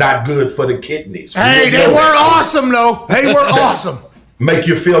shots, not good for the kidneys. Hey, they were awesome, though. They were awesome. Make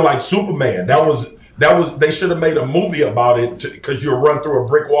you feel like Superman. That was. They should have made a movie about it because you'll run through a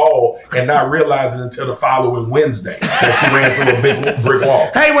brick wall and not realize it until the following Wednesday that you ran through a big brick wall.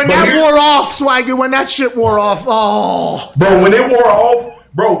 Hey, when wore off, Swagger, when that shit wore off, Bro,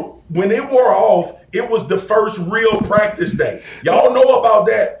 when it wore off, it was the first real practice day. Y'all know about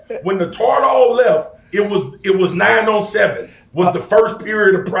that. When the Toradol left, it was 9 on 7. Was the first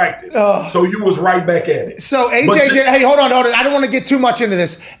period of practice. So you was right back at it. So AJ did. Hey, hold on. I don't want to get too much into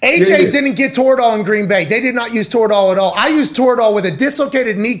this. AJ didn't get Toradol in Green Bay. They did not use Toradol at all. I used Toradol with a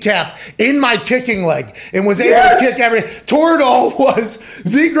dislocated kneecap in my kicking leg and was able to kick everything. Toradol was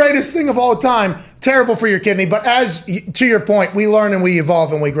the greatest thing of all time. Terrible for your kidney, but to your point, we learn and we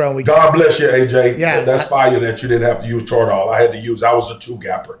evolve and we grow. And God bless you, AJ. Yeah, that's fire that you didn't have to use Toradol. I had to use. I was a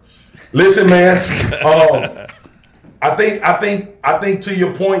 2-gapper. Listen, man. I think to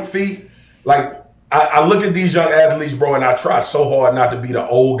your point, Fee, like, I look at these young athletes, bro, and I try so hard not to be the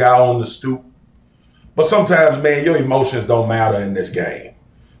old guy on the stoop. But sometimes, man, your emotions don't matter in this game.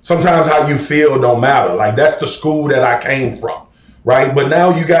 Sometimes how you feel don't matter. Like, that's the school that I came from, right? But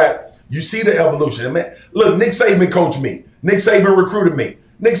now you see the evolution. And man, look, Nick Saban coached me. Nick Saban recruited me.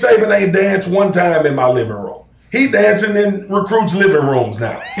 Nick Saban ain't danced one time in my living room. He dancing in recruits' living rooms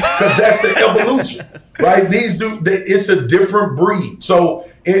now because that's the evolution, right? These dudes, it's a different breed. So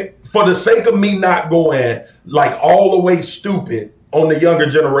for the sake of me not going like all the way stupid on the younger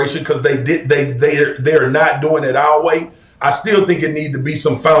generation because they're not doing it our way, I still think it needs to be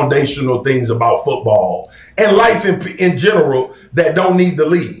some foundational things about football and life in general that don't need to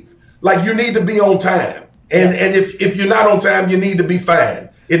leave. Like, you need to be on time. And if you're not on time, you need to be fined.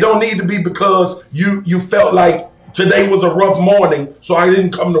 It don't need to be because you felt like today was a rough morning, so I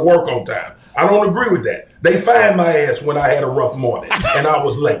didn't come to work on time. I don't agree with that. They fired my ass when I had a rough morning and I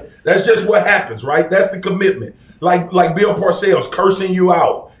was late. That's just what happens, right? That's the commitment. Like Bill Parcells cursing you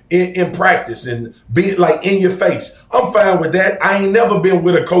out in practice and being like in your face. I'm fine with that. I ain't never been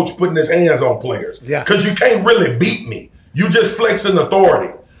with a coach putting his hands on players. Yeah. Because you can't really beat me. You just flexing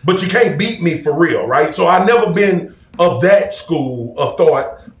authority, but you can't beat me for real, right? So I've never been of that school of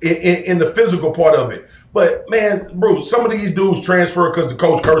thought in the physical part of it. But man, Bruce, some of these dudes transfer because the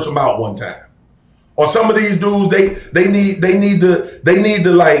coach cursed them out one time. Or some of these dudes, they need to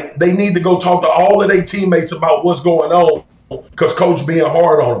go talk to all of their teammates about what's going on because coach being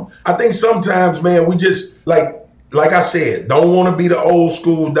hard on them. I think sometimes, man, we just like I said, don't want to be the old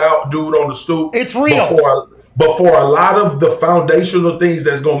school dude on the stoop. It's real. But for a lot of the foundational things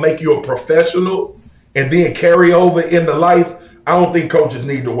that's going to make you a professional and then carry over into life, I don't think coaches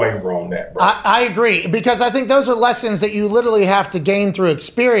need to waver on that, bro. I agree, because I think those are lessons that you literally have to gain through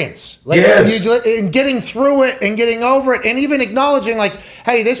experience. Like yes. In getting through it and getting over it and even acknowledging like,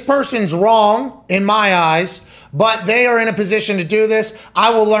 hey, this person's wrong in my eyes, but they are in a position to do this.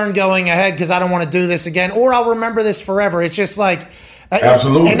 I will learn going ahead because I don't want to do this again, or I'll remember this forever. It's just like,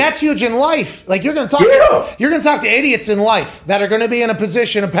 absolutely. And that's huge in life. Like you're going to talk to idiots in life that are going to be in a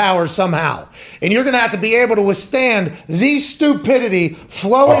position of power somehow. And you're going to have to be able to withstand the stupidity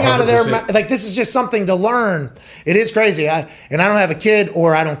flowing 100%. Out of their mouth. Like this is just something to learn. It is crazy. I don't have a kid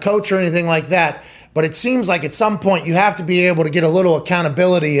or I don't coach or anything like that. But it seems like at some point you have to be able to get a little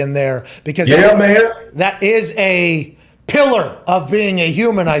accountability in there because that is a pillar of being a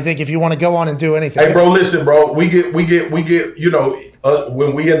human, I think, if you want to go on and do anything. Hey, bro, listen, bro. We get. You know,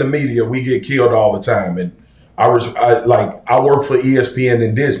 when we in the media, we get killed all the time. And I work for ESPN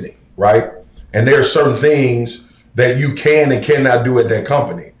and Disney, right? And there are certain things that you can and cannot do at that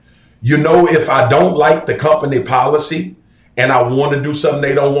company. You know, if I don't like the company policy and I want to do something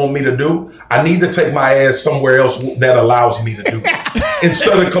they don't want me to do, I need to take my ass somewhere else that allows me to do it.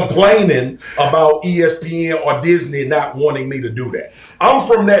 Instead of complaining about ESPN or Disney not wanting me to do that. I'm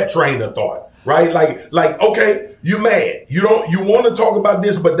from that train of thought, right? Like, okay, you mad. You want to talk about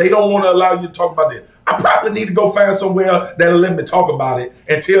this, but they don't want to allow you to talk about this. I probably need to go find somewhere that'll let me talk about it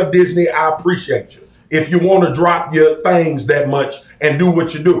and tell Disney I appreciate you. If you want to drop your things that much and do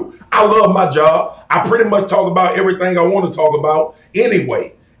what you do. I love my job. I pretty much talk about everything I want to talk about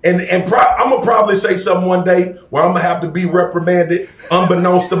anyway. And I'm going to probably say something one day where I'm going to have to be reprimanded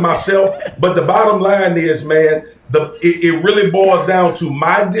unbeknownst to myself. But the bottom line is, man, it really boils down to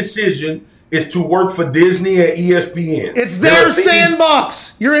my decision is to work for Disney and ESPN. It's their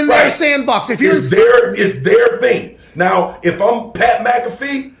sandbox. You're in their sandbox. It's their thing. Now, if I'm Pat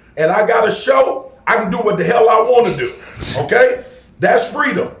McAfee and I got a show, I can do what the hell I want to do. Okay? That's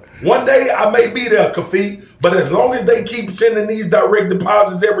freedom. One day I may be there, Kaffi, but as long as they keep sending these direct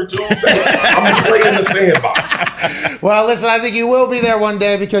deposits every Tuesday, I'm going to play in the sandbox. Well, listen, I think you will be there one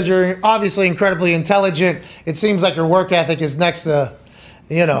day because you're obviously incredibly intelligent. It seems like your work ethic is next to,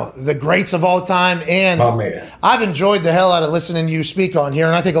 the greats of all time. And my man, I've enjoyed the hell out of listening to you speak on here,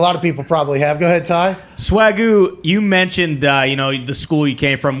 and I think a lot of people probably have. Go ahead, Ty. Swagoo, you mentioned, the school you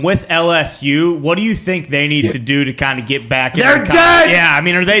came from. With LSU, what do you think they need to do to kind of get back? They're dead! Yeah, I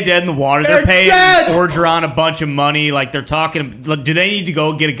mean, are they dead in the water? They're paying Orgeron a bunch of money. Like, they're talking. Do they need to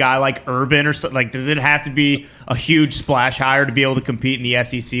go get a guy like Urban or something? Like, does it have to be a huge splash hire to be able to compete in the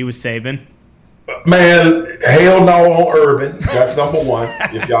SEC with Saban? Man, hell no on Urban. That's number one.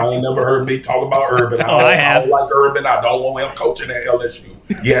 If y'all ain't never heard me talk about Urban, I don't like Urban. I don't want him coaching at LSU.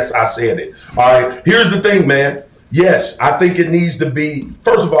 Yes, I said it. All right, here's the thing, man. Yes, I think it needs to be,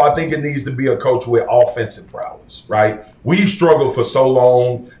 first of all, I think it needs to be a coach with offensive prowess, right? We've struggled for so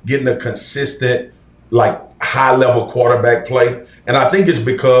long getting a consistent, high-level quarterback play. And I think it's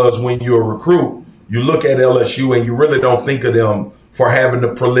because when you're a recruit, you look at LSU and you really don't think of them for having the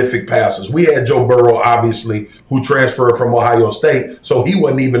prolific passes. We had Joe Burrow, obviously, who transferred from Ohio State, so he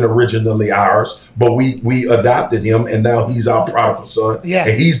wasn't even originally ours, but we adopted him, and now he's our prodigal son. Yeah.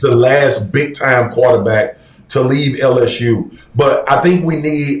 And he's the last big-time quarterback to leave LSU. But I think we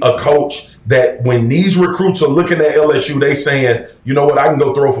need a coach that when these recruits are looking at LSU, they saying, you know what, I can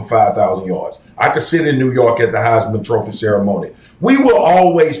go throw for 5,000 yards. I could sit in New York at the Heisman Trophy ceremony. We will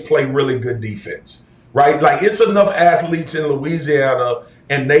always play really good defense. Right? Like, it's enough athletes in Louisiana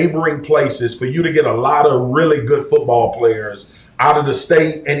and neighboring places for you to get a lot of really good football players out of the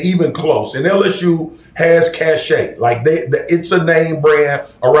state and even close. And LSU has cachet. Like, it's a name brand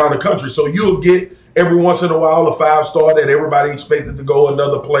around the country. So you'll get every once in a while a 5-star that everybody expected to go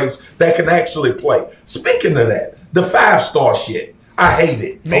another place that can actually play. Speaking of that, the 5-star shit. I hate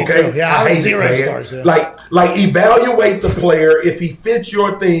it. Me okay? too. Yeah, I was 0 stars. Yeah. Like evaluate the player if he fits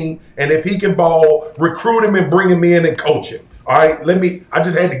your thing and if he can ball, recruit him and bring him in and coach him. All right, I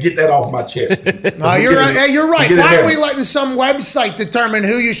just had to get that off my chest. No, you're right. Hey, you're right. Why are we letting some website determine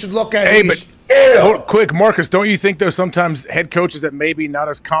who you should look at? Hey, but quick, Marcus, don't you think there's sometimes head coaches that maybe not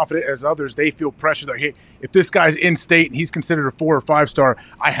as confident as others, they feel pressure that, hey, if this guy's in state and he's considered a 4 or 5 star,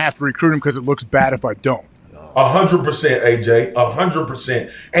 I have to recruit him because it looks bad if I don't. 100%, AJ,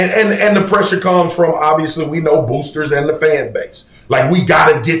 100%. And the pressure comes from, obviously, we know boosters and the fan base. Like, we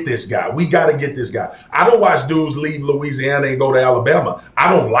got to get this guy. I don't watch dudes leave Louisiana and go to Alabama. I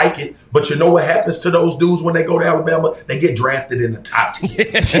don't like it. But you know what happens to those dudes when they go to Alabama? They get drafted in the top 10.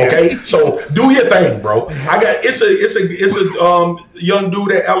 Okay? So do your thing, bro. It's a young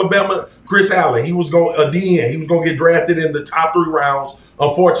dude at Alabama, Chris Allen. He was going a DN. He was going to get drafted in the top 3 rounds.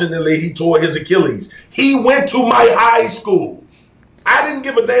 Unfortunately, he tore his Achilles. He went to my high school. I didn't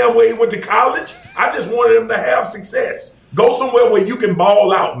give a damn where he went to college. I just wanted him to have success. Go somewhere where you can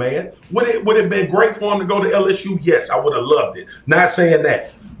ball out, man. Would it have been great for him to go to LSU? Yes, I would have loved it. Not saying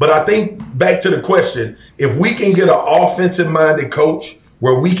that. But I think back to the question, if we can get an offensive-minded coach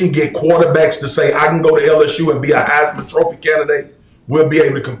where we can get quarterbacks to say, I can go to LSU and be a Heisman Trophy candidate, we'll be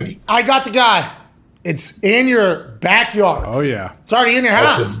able to compete. I got the guy. It's in your backyard. Oh, yeah. It's already in your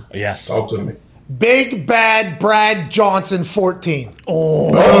house. Yes. Talk to me. Big Bad Brad Johnson, 14.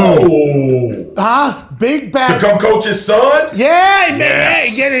 Oh. Huh? Big Bad. To come coach his son? Yeah,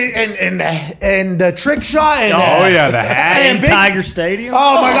 Yes. get it, and the trick shot. And, the hat in Tiger Stadium.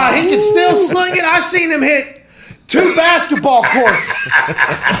 Oh, my God. He can still sling it. I seen him hit 2 basketball courts.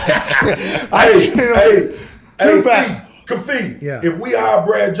 Two basketball. Kaffi, Yeah. if we hire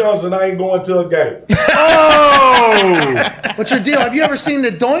Brad Johnson, I ain't going to a game. Oh! What's your deal? Have you ever seen the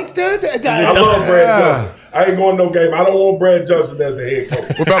doink, dude? I love Brad Johnson. I ain't going to no game. I don't want Brad Johnson as the head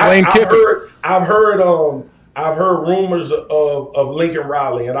coach. What about Lane Kiffin? I've heard rumors of Lincoln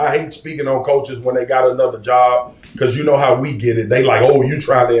Riley, and I hate speaking on coaches when they got another job because you know how we get it. They like, oh, you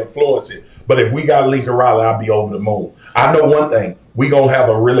trying to influence it. But if we got Lincoln Riley, I'll be over the moon. I know one thing. We going to have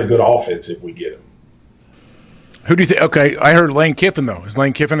a really good offense if we get him. Who do you think? Okay, I heard Lane Kiffin, though. Is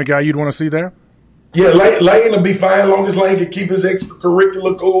Lane Kiffin a guy you'd want to see there? Yeah, Lane will be fine as long as Lane can keep his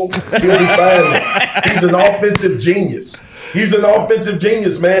extracurricular cool. He'll be fine. He's an offensive genius.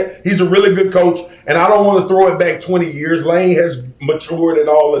 Man. He's a really good coach, and I don't want to throw it back 20 years. Lane has matured and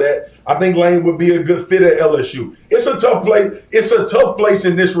all of that. I think Lane would be a good fit at LSU. It's a tough place. It's a tough place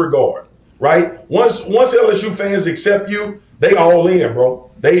in this regard, right? Once LSU fans accept you, they all in, bro.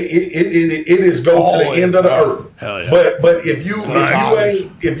 It is go all to the end of the earth. Hell yeah. But if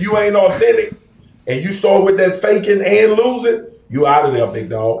you ain't authentic and you start with that faking and losing, you out of there, big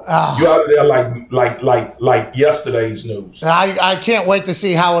dog. You out of there like yesterday's news. I can't wait to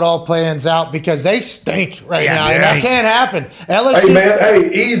see how it all plans out because they stink right now. Yeah. That can't happen. LSU, hey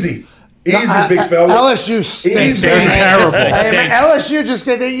man, easy, big fella. LSU stinks. They're terrible. Hey, man, LSU just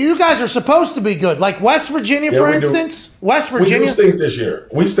you guys are supposed to be good. Like West Virginia, for instance. West Virginia. We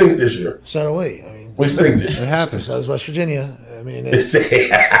stink this year. So do we. I mean, we stink this year. It happens. So does West Virginia. I mean, it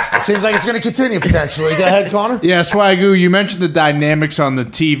seems like it's going to continue potentially. Go ahead, Connor. Yeah, Swagoo, you mentioned the dynamics on the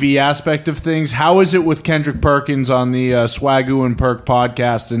TV aspect of things. How is it with Kendrick Perkins on the Swagoo and Perk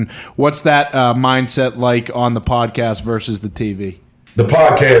podcast, and what's that mindset like on the podcast versus the TV? The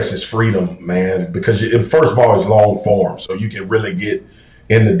podcast is freedom, man, because first of all, it's long form, so you can really get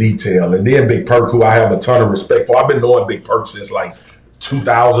into detail. And then Big Perk, who I have a ton of respect for. I've been knowing Big Perk since like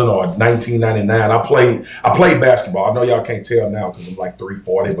 2000 or 1999. I played basketball. I know y'all can't tell now because I'm like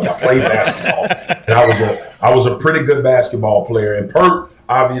 340, but I played basketball, and I was a pretty good basketball player. And Perk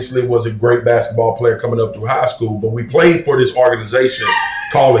obviously was a great basketball player coming up through high school. But we played for this organization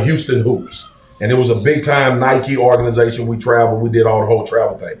called the Houston Hoops. And it was a big-time Nike organization. We traveled. We did all the whole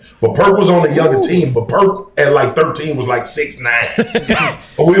travel thing. But Perk was on the younger team. But Perk at like 13 was like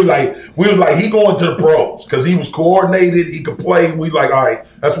 6'9". But we was like, he going to the pros because he was coordinated. He could play. We like, all right,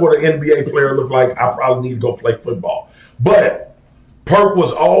 that's what an NBA player looked like. I probably need to go play football. But Perk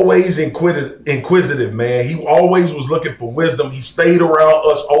was always inquisitive, man. He always was looking for wisdom. He stayed around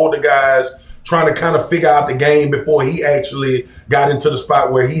us older guys, trying to kind of figure out the game before he actually got into the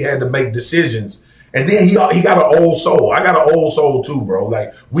spot where he had to make decisions. And then he got an old soul. I got an old soul too, bro.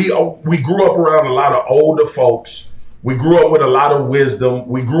 Like we grew up around a lot of older folks. We grew up with a lot of wisdom.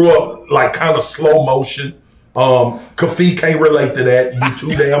 We grew up like kind of slow motion. Kaffi can't relate to that. You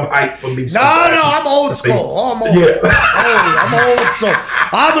too damn hype for me. No, I'm old school. I'm old. Yeah. I'm old soul.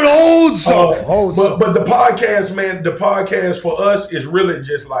 I'm an old soul. But the podcast, man, for us is really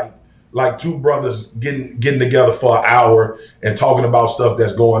just like like two brothers getting together for an hour and talking about stuff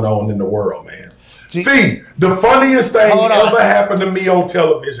that's going on in the world, man. Fee, the funniest thing ever happened to me on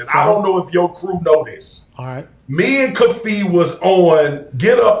television. I don't know if your crew know this. All right. Me and Kafi was on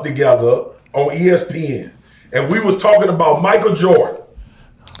Get Up together on ESPN, and we was talking about Michael Jordan.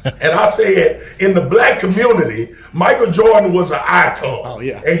 And I said, in the black community, Michael Jordan was an icon. Oh,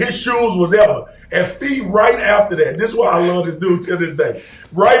 yeah. And his shoes was ever. And Fee, right after that, this is why I love this dude till this day.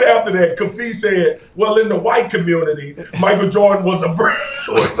 Right after that, Kafi said, well, in the white community, Michael Jordan was a brand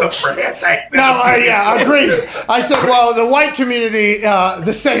thing. No, I agreed. I said, well, the white community,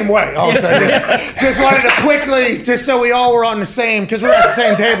 the same way. Also, just wanted to quickly, just so we all were on the same, because we're at the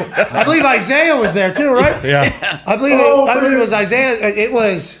same table. I believe Isaiah was there too, right? Yeah. I believe it was Isaiah. It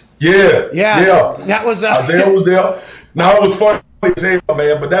was. Yeah. That was Isaiah was there. Now it was funny as hell,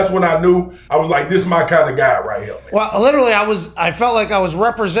 man, but that's when I knew I was like, this is my kind of guy right here, man. Well, literally, I felt like I was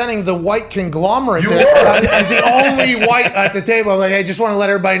representing the white conglomerate. You there. were. As the only white at the table. I was like, hey, just want to let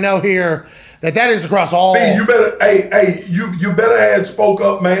everybody know here that is across all. Hey, you better, you better had spoke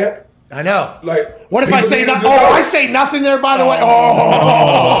up, man. I know. Like, what if I say nothing? Oh, I say nothing there, by the way.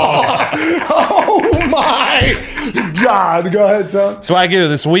 Oh my God. Go ahead, Tom. So I get it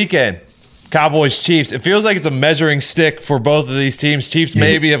this weekend. Cowboys, Chiefs. It feels like it's a measuring stick for both of these teams. Chiefs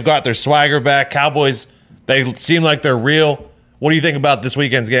maybe have got their swagger back. Cowboys, they seem like they're real. What do you think about this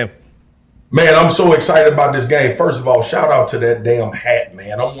weekend's game? Man, I'm so excited about this game. First of all, shout out to that damn hat,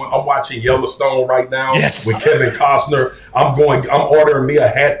 man. I'm watching Yellowstone right now with Kevin Costner. I'm ordering me a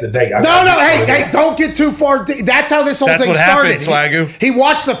hat today. Hey, don't get too far. That's how this whole thing started. Swagoo. He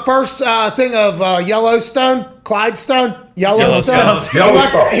watched the first thing of Yellowstone.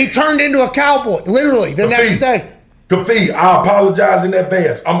 He turned into a cowboy, literally, the next day. Kafi, I apologize in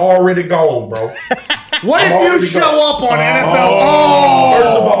advance. I'm already gone, bro. What if you show up on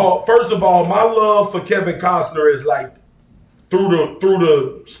NFL? First of all, my love for Kevin Costner is like through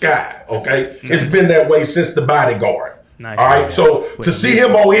the sky, okay? It's been that way since The Bodyguard. Nice. All right, so to see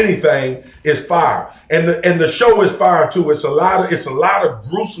him on anything is fire, and the show is fire too. It's a lot of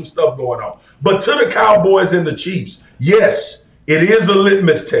gruesome stuff going on. But to the Cowboys and the Chiefs, yes, it is a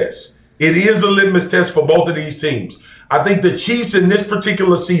litmus test. It is a litmus test for both of these teams. I think the Chiefs in this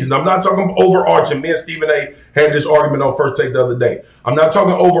particular season, I'm not talking overarching. Me and Stephen A. had this argument on First Take the other day. I'm not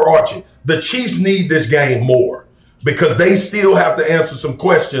talking overarching. The Chiefs need this game more because they still have to answer some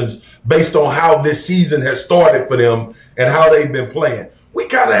questions based on how this season has started for them and how they've been playing. We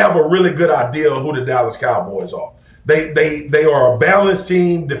kind of have a really good idea of who the Dallas Cowboys are. They are a balanced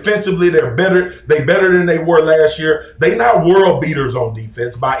team. Defensively, they're better. They're better than they were last year. They're not world beaters on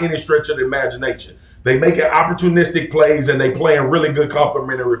defense by any stretch of the imagination. They making opportunistic plays, and they playing really good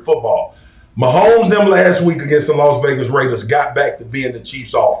complementary football. Mahomes, them last week against the Las Vegas Raiders, got back to being the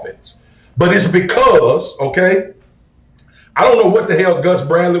Chiefs' offense. But it's because, okay, I don't know what the hell Gus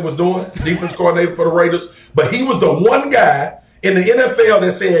Bradley was doing, defense coordinator for the Raiders, but he was the one guy in the NFL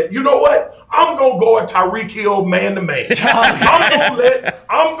that said, you know what? I'm going to go at Tyreek Hill man-to-man.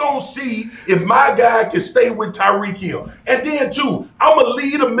 I'm going to see if my guy can stay with Tyreek Hill. And then, too, I'm going to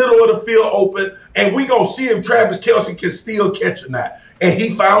leave the middle of the field open, and we're going to see if Travis Kelce can still catch or not. And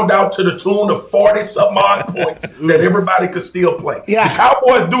he found out to the tune of 40-something odd points that everybody could still play. Yeah. The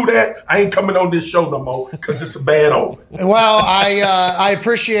Cowboys do that, I ain't coming on this show no more because it's a bad omen. Well, I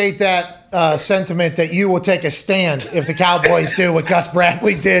appreciate that sentiment that you will take a stand if the Cowboys do what Gus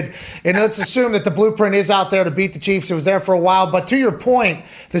Bradley did. And let's assume that the blueprint is out there to beat the Chiefs. It was there for a while. But to your point,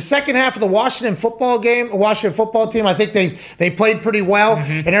 the second half of the Washington football team, I think they played pretty well.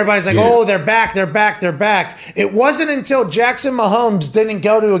 Mm-hmm. And everybody's like, oh, they're back. It wasn't until Jackson Mahomes didn't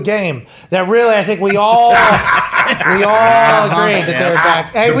go to a game that really I think we all agreed that they were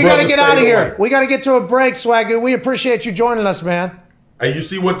back. Hey, we got to get out of here. We got to get to a break, Swagoo. We appreciate you joining us, man. And you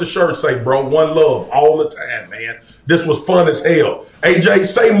see what the shirts say, bro. One love all the time, man. This was fun as hell. AJ,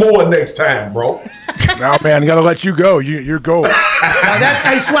 say more next time, bro. No, man, got to let you go. You're gold.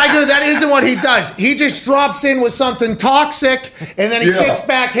 Hey, Swagger, that isn't what he does. He just drops in with something toxic, and then he sits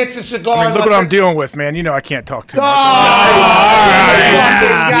back, hits a cigar. I mean, look what I'm dealing with, man. You know I can't talk too much.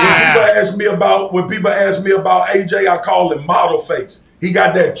 When people ask me about AJ, I call him model face. He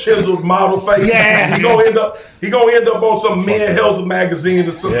got that chiseled model face. Yeah. He gonna end up on some Men Health magazine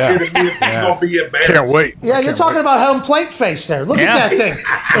or some shit. And he's gonna be embarrassed. Can't wait. Yeah, you're talking about home plate face there. Look at that thing.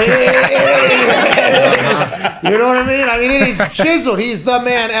 You know what I mean? I mean, it is chiseled. He's the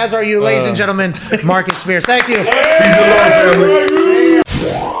man, as are you, ladies and gentlemen. Marcus Spears. Thank you.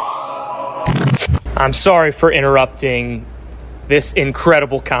 I'm sorry for interrupting this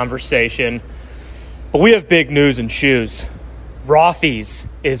incredible conversation, but we have big news and shoes. Rothy's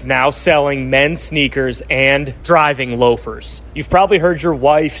is now selling men's sneakers and driving loafers. You've probably heard your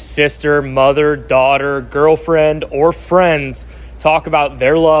wife, sister, mother, daughter, girlfriend, or friends talk about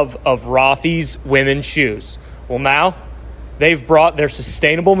their love of Rothy's women's shoes. Well, now they've brought their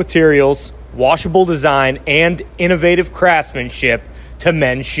sustainable materials, washable design, and innovative craftsmanship to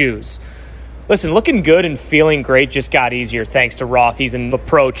men's shoes. Listen, looking good and feeling great just got easier thanks to Rothy's and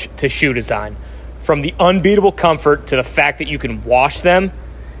approach to shoe design. From the unbeatable comfort to the fact that you can wash them,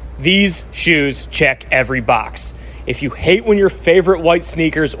 these shoes check every box. If you hate when your favorite white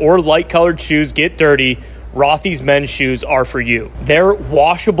sneakers or light-colored shoes get dirty, Rothy's men's shoes are for you. Their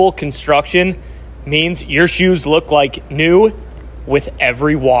washable construction means your shoes look like new with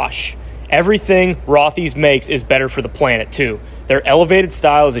every wash. Everything Rothy's makes is better for the planet, too. Their elevated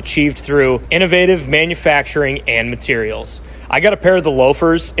style is achieved through innovative manufacturing and materials. I got a pair of the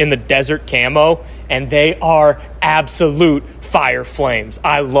loafers in the desert camo, and they are absolute fire flames.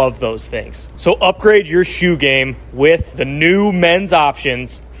 I love those things. So upgrade your shoe game with the new men's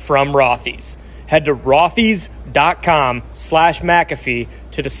options from Rothy's. Head to rothys.com/McAfee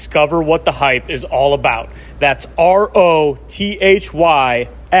to discover what the hype is all about. That's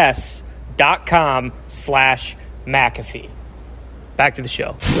ROTHYS.com/McAfee. Back to the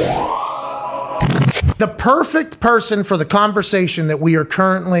show. The perfect person for the conversation that we are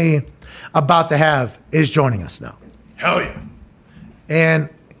currently about to have is joining us now. Hell yeah. And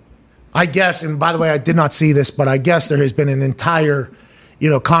I guess, and by the way, I did not see this, but I guess there has been an entire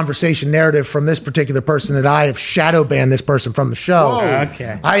conversation narrative from this particular person that I have shadow banned this person from the show. Whoa.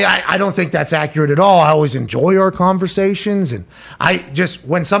 Okay. I don't think that's accurate at all. I always enjoy our conversations. And I just,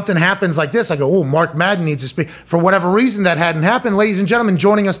 when something happens like this, I go, oh, Mark Madden needs to speak. For whatever reason that hadn't happened, ladies and gentlemen,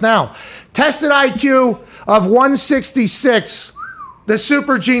 joining us now, tested IQ of 166, the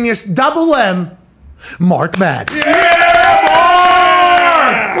super genius, double M, Mark Madden. Yeah!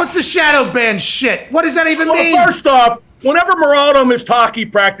 What's the shadow ban shit? What does that even mean? Well, first off, whenever Moraldo missed hockey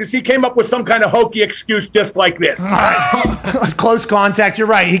practice, he came up with some kind of hokey excuse just like this. Close contact, you're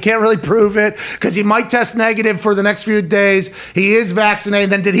right. He can't really prove it because he might test negative for the next few days. He is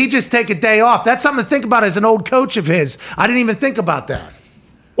vaccinated. Then did he just take a day off? That's something to think about as an old coach of his. I didn't even think about that.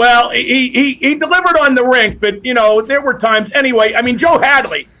 Well, he delivered on the rink, but, there were times. Anyway, I mean, Joe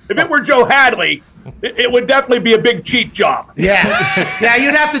Hadley, if it were Joe Hadley, it would definitely be a big cheat job. Yeah. Yeah,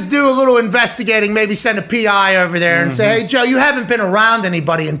 you'd have to do a little investigating, maybe send a PI over there and say, hey, Joe, you haven't been around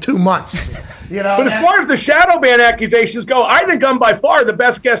anybody in 2 months. But as far as the shadow ban accusations go, I think I'm by far the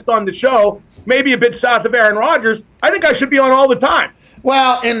best guest on the show, maybe a bit south of Aaron Rodgers. I think I should be on all the time.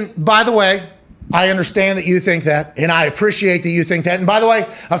 Well, and by the way, I understand that you think that, and I appreciate that you think that. And by the way,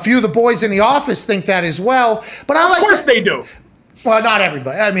 a few of the boys in the office think that as well. But I like Of course they do. Well, not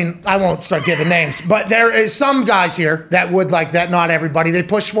everybody. I mean, I won't start giving names, but there is some guys here that would like that. Not everybody. They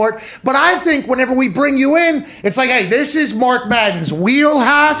push for it. But I think whenever we bring you in, it's like, hey, this is Mark Madden's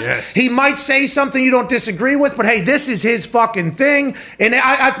wheelhouse. Yes. He might say something you don't disagree with, but hey, this is his fucking thing. And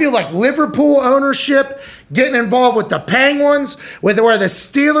I feel like Liverpool ownership getting involved with the Penguins, with where the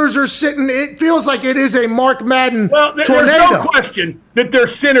Steelers are sitting, it feels like it is a Mark Madden tornado. There's no question that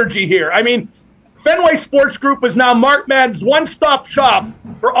there's synergy here. I mean, Fenway Sports Group is now Mark Madden's one-stop shop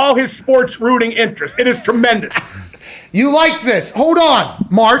for all his sports rooting interests. It is tremendous. You like this. Hold on,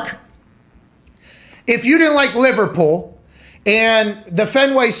 Mark. If you didn't like Liverpool and the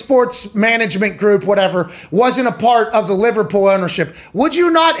Fenway Sports Management Group, whatever, wasn't a part of the Liverpool ownership, would you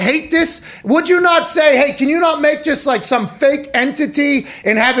not hate this? Would you not say, hey, can you not make just like some fake entity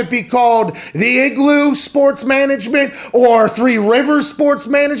and have it be called the Igloo Sports Management or Three Rivers Sports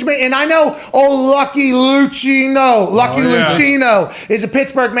Management? And I know, Lucky Lucino is a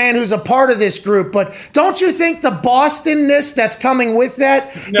Pittsburgh man who's a part of this group, but don't you think the Boston-ness that's coming with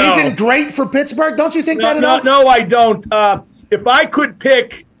that isn't great for Pittsburgh? Don't you think that at all? No, I don't. If I could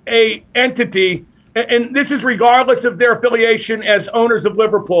pick a entity, and this is regardless of their affiliation as owners of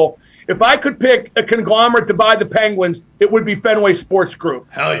Liverpool, if I could pick a conglomerate to buy the Penguins, it would be Fenway Sports Group.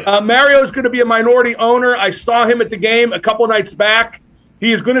 Hell yeah. Mario's going to be a minority owner. I saw him at the game a couple nights back.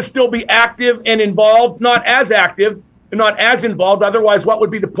 He is going to still be active and involved, not as active and not as involved. Otherwise, what would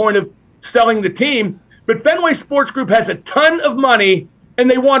be the point of selling the team? But Fenway Sports Group has a ton of money,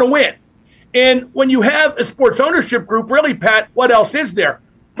 and they want to win. And when you have a sports ownership group, really, Pat, what else is there?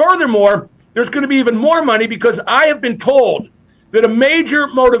 Furthermore, there's going to be even more money because I have been told that a major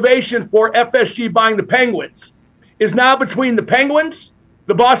motivation for FSG buying the Penguins is now between the Penguins,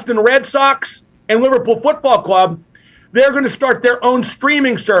 the Boston Red Sox, and Liverpool Football Club. they're going to start their own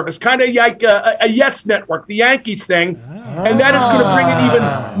streaming service, kind of like a Yes Network, the Yankees thing. And that is going to bring in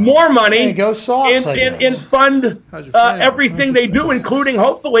even more money and fund everything they do, including,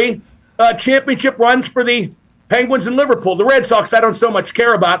 hopefully, championship runs for the Penguins and Liverpool. The Red Sox, I don't so much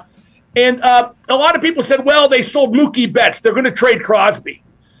care about. And a lot of people said, well, they sold Mookie Betts. They're going to trade Crosby.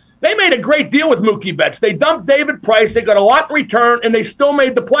 They made a great deal with Mookie Betts. They dumped David Price. They got a lot in return, and they still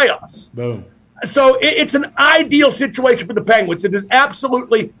made the playoffs. Boom. So it's an ideal situation for the Penguins. It is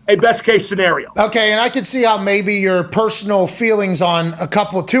absolutely a best-case scenario. Okay, and I can see how maybe your personal feelings on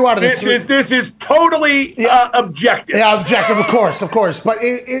two out of the three. This is totally objective. Yeah, objective, of course. But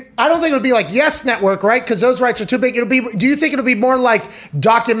I don't think it'll be like Yes Network, right? Because those rights are too big. Do you think it'll be more like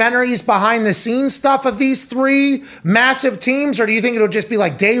documentaries, behind-the-scenes stuff of these three massive teams, or do you think it'll just be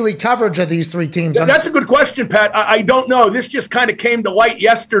like daily coverage of these three teams? That's a good question, Pat. I don't know. This just kind of came to light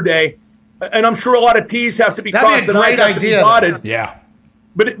yesterday. And I'm sure a lot of T's have to be crossed and I's have to be dotted. Yeah.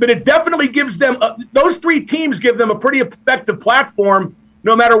 But it definitely gives them those three teams give them a pretty effective platform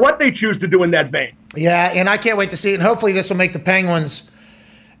no matter what they choose to do in that vein. Yeah, and I can't wait to see it. And hopefully this will make the Penguins,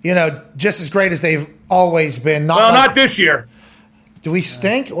 just as great as they've always been. Not this year. Do we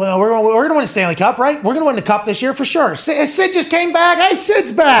stink? Well, we're going to win the Stanley Cup, right? We're going to win the Cup this year for sure. Sid just came back. Hey,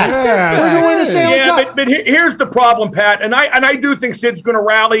 Sid's back. Yeah, we're going to win the Stanley Cup. But here's the problem, Pat, and I do think Sid's going to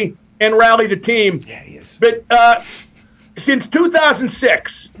rally the team. Yeah, he is. But since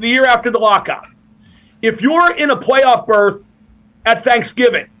 2006, the year after the lockout, if you're in a playoff berth at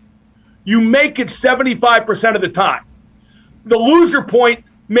Thanksgiving, you make it 75% of the time. The loser point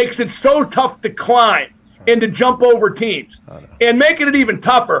makes it so tough to climb and to jump over teams. And making it even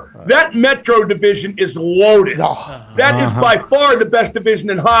tougher, that Metro division is loaded. That is by far the best division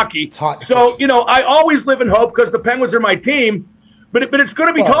in hockey. So, I always live in hope because the Penguins are my team, but it's going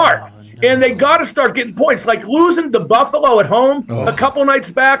to be hard. And they got to start getting points. Like losing to Buffalo at home a couple nights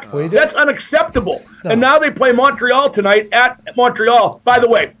back, that's unacceptable. And now they play Montreal tonight at Montreal. By the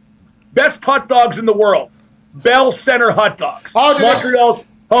way, best hot dogs in the world. Bell Center hot dogs. Montreal's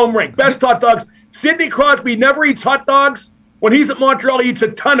home rink. Best hot dogs. Sidney Crosby never eats hot dogs. When he's at Montreal, he eats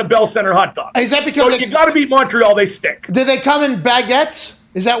a ton of Bell Center hot dogs. Is that because you got to beat Montreal? They stink. Do they come in baguettes?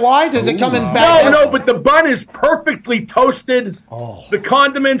 Is that why? Does it come in baguettes? No, but the bun is perfectly toasted. The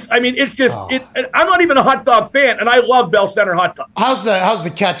condiments. I mean, it's just. I'm not even a hot dog fan, and I love Bell Center hot dogs. How's the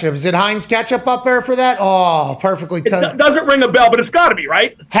ketchup? Is it Heinz ketchup up there for that? Oh, perfectly. It doesn't ring a bell, but it's got to be,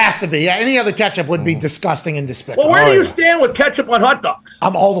 right? Has to be. Yeah, any other ketchup would be disgusting and despicable. Well, where do you stand with ketchup on hot dogs?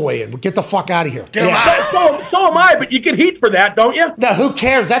 I'm all the way in. Get the fuck out of here. So am I, but you get heat for that, don't you? No, who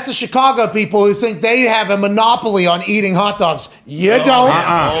cares? That's the Chicago people who think they have a monopoly on eating hot dogs. You don't.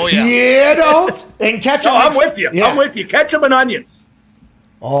 Oh, yeah. You don't. And ketchup. No, I'm with you. Yeah. I'm with you. Ketchup and onions.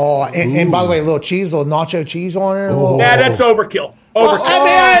 Oh, and by the way, a little cheese, a little nacho cheese on there. Yeah, that's overkill. Well,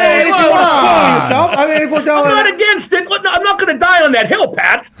 if you want to spoil yourself, if we're going, I'm not against it. I'm not going to die on that hill,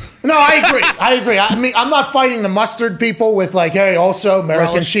 Pat. No, I agree. I mean, I'm not fighting the mustard people with like, hey, also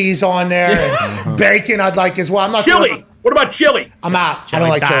American cheese on there and bacon. I'd like as well. I'm not chili. What about chili? I'm out. I don't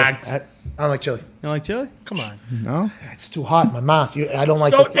like chili. I don't like chili. You don't like chili? Come on. No? It's too hot in my mouth. I don't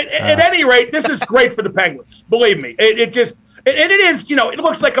like it. At any rate, this is great for the Penguins. Believe me. It is, it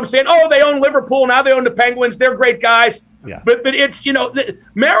looks like I'm saying, they own Liverpool. Now they own the Penguins. They're great guys. Yeah. But it's,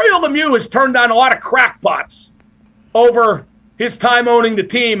 Mario Lemieux has turned down a lot of crackpots over his time owning the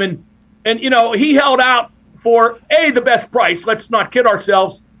team. And he held out for, A, the best price. Let's not kid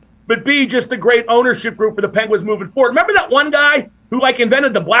ourselves. But B, just a great ownership group for the Penguins moving forward. Remember that one guy who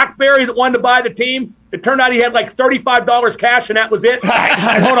invented the BlackBerry that wanted to buy the team? It turned out he had $35 cash and that was it.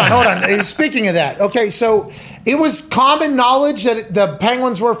 Hold on. Speaking of that, okay, so it was common knowledge that the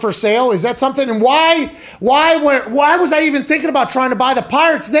Penguins were for sale. Is that something? And why was I even thinking about trying to buy the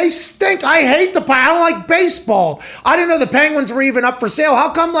Pirates? They stink. I hate the Pirates. I don't like baseball. I didn't know the Penguins were even up for sale. How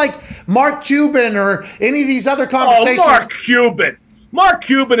come Mark Cuban or any of these other conversations? Mark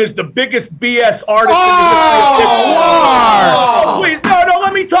Cuban is the biggest BS artist in the history. Please, no,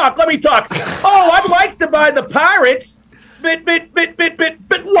 let me talk. I'd like to buy the Pirates, but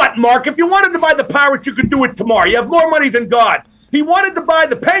what, Mark? If you wanted to buy the Pirates, you could do it tomorrow. You have more money than God. He wanted to buy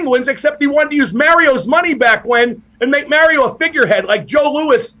the Penguins, except he wanted to use Mario's money back when and make Mario a figurehead like Joe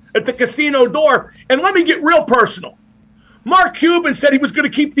Louis at the casino door. And let me get real personal. Mark Cuban said he was going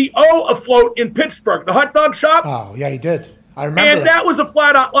to keep the O afloat in Pittsburgh, the hot dog shop. Oh, yeah, he did. I remember and that was a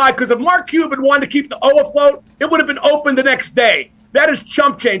flat-out lie, because if Mark Cuban wanted to keep the O afloat, it would have been open the next day. That is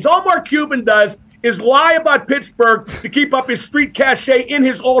chump change. All Mark Cuban does is lie about Pittsburgh to keep up his street cachet in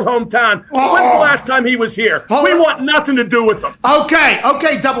his old hometown. When's the last time he was here? We want nothing to do with him.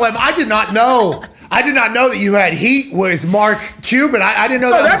 Okay, Double M. I did not know. I did not know that you had heat with Mark Cuban. I didn't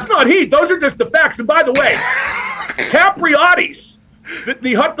know that. That's not heat. Those are just the facts. And by the way, Capriotti's,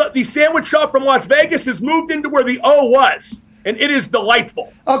 the sandwich shop from Las Vegas, has moved into where the O was. And it is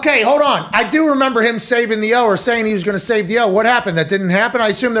delightful. Okay, hold on. I do remember him saving the O or saying he was going to save the O. What happened? That didn't happen? I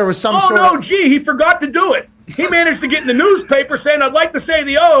assume there was some he forgot to do it. He managed to get in the newspaper saying, I'd like to say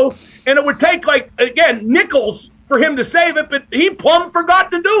the O, and it would take, nickels for him to save it, but he plumb forgot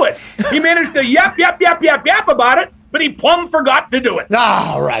to do it. He managed to yap about it, but he plumb forgot to do it.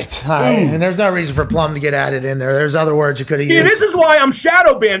 All right. And there's no reason for plumb to get added in there. There's other words you could have used. This is why I'm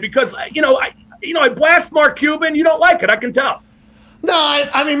shadow banned, because, I blast Mark Cuban. You don't like it, I can tell. No,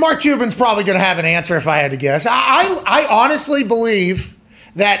 I mean, Mark Cuban's probably going to have an answer if I had to guess. I honestly believe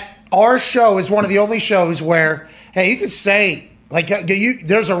that our show is one of the only shows where, hey, you could say,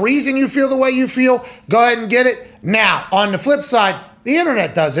 there's a reason you feel the way you feel. Go ahead and get it. Now, on the flip side, the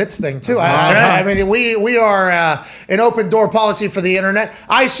internet does its thing, too. I mean, we are an open door policy for the internet.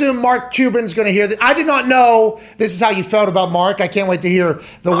 I assume Mark Cuban's going to hear that. I did not know this is how you felt about Mark. I can't wait to hear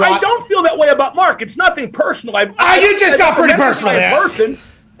the I don't feel that way about Mark. It's nothing personal. You just got pretty personal there.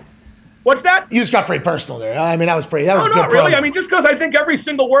 What's that? You just got pretty personal there. I mean, that was a good not really. I mean, just because I think every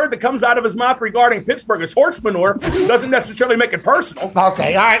single word that comes out of his mouth regarding Pittsburgh is horse manure doesn't necessarily make it personal.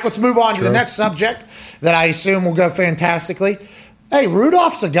 Okay, all right. Let's move on to the next subject that I assume will go fantastically. Hey,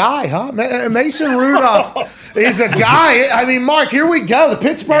 Rudolph's a guy, huh? Mason Rudolph is a guy. I mean, Mark, here we go. The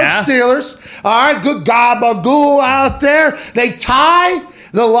Pittsburgh Steelers. All right, good gabagool out there. They tie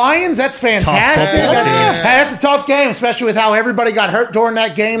the Lions. That's fantastic. That's a tough game, especially with how everybody got hurt during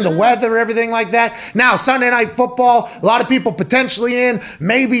that game, the weather, everything like that. Now, Sunday Night Football, a lot of people potentially in,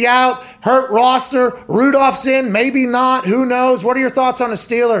 maybe out, hurt roster. Rudolph's in, maybe not. Who knows? What are your thoughts on the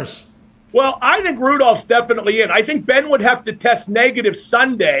Steelers? Well, I think Rudolph's definitely in. I think Ben would have to test negative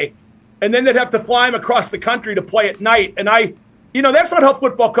Sunday, and then they'd have to fly him across the country to play at night. And that's not how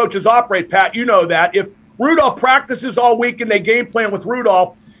football coaches operate, Pat. You know that. If Rudolph practices all week and they game plan with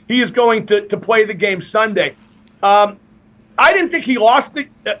Rudolph, he is going to play the game Sunday. I didn't think he lost it.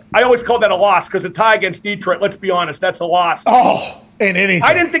 I always call that a loss because a tie against Detroit, let's be honest, that's a loss. Oh, in anything.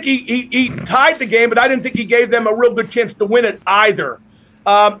 I didn't think he tied the game, but I didn't think he gave them a real good chance to win it either.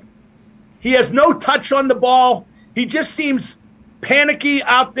 He has no touch on the ball. He just seems panicky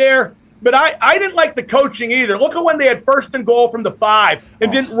out there. But I didn't like the coaching either. Look at when they had 1st and goal from the 5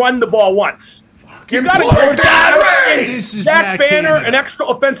 and didn't run the ball once. You got to go Zach Banner, an extra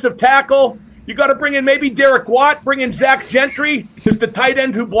offensive tackle. You got to bring in maybe Derek Watt, bring in Zach Gentry, who's the tight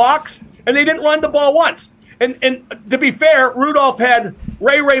end who blocks, and they didn't run the ball once. And to be fair, Rudolph had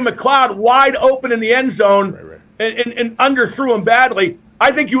Ray McLeod wide open in the end zone and underthrew him badly.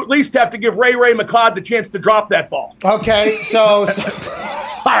 I think you at least have to give Ray McLeod the chance to drop that ball. Okay, so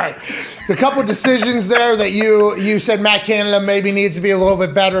all right. A couple decisions there that you said Matt Canada maybe needs to be a little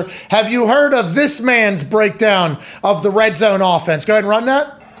bit better. Have you heard of this man's breakdown of the red zone offense? Go ahead and run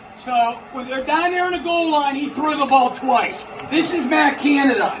that. So when they're down there on the goal line, he threw the ball twice. This is Matt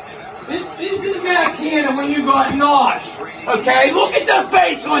Canada. This is Matt Canada when you got Nodge. Okay, look at the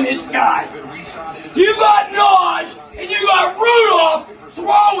face on this guy. You got Nodge and you got Rudolph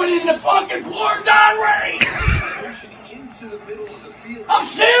throwing in the fucking floor down range. I'm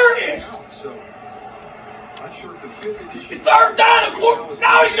serious. Third down,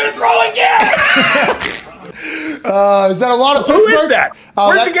 now he's going to throw again. Is that a lot of Pittsburgh? Who is that?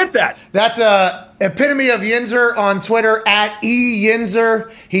 Where'd you get that? That's a epitome of Yinzer on Twitter, at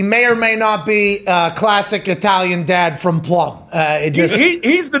 @eYinzer. He may or may not be a classic Italian dad from Plum.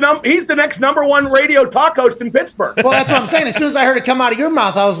 He's the next number one radio talk host in Pittsburgh. Well, that's what I'm saying. As soon as I heard it come out of your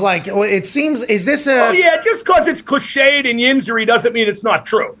mouth, I was like, well, it seems, is this a... Oh, yeah, just because it's cliched and Yinzery doesn't mean it's not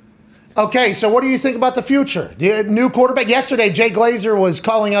true. Okay, so what do you think about the future? The new quarterback. Yesterday, Jay Glazer was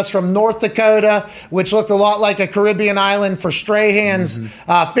calling us from North Dakota, which looked a lot like a Caribbean island for Strahan's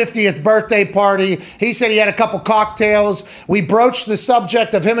 50th birthday party. He said he had a couple cocktails. We broached the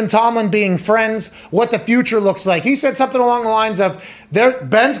subject of him and Tomlin being friends, what the future looks like. He said something along the lines of,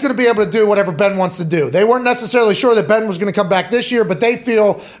 Ben's going to be able to do whatever Ben wants to do. They weren't necessarily sure that Ben was going to come back this year, but they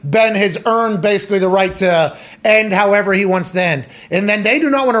feel Ben has earned basically the right to end however he wants to end. And then they do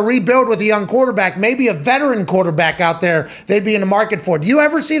not want to rebuild with a young quarterback, maybe a veteran quarterback out there they'd be in the market for. Do you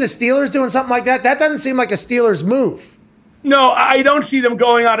ever see the Steelers doing something like that? That doesn't seem like a Steelers move. No, I don't see them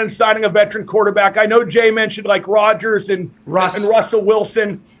going out and signing a veteran quarterback. I know Jay mentioned like Rodgers and Russell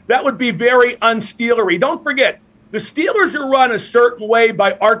Wilson. That would be very un-Steelery. Don't forget, the Steelers are run a certain way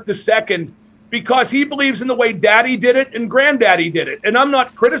by Art II because he believes in the way Daddy did it and Granddaddy did it. And I'm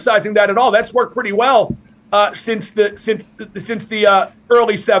not criticizing that at all. That's worked pretty well since the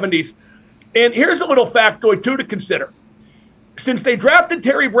early 70s. And here's a little factoid, too, to consider. Since they drafted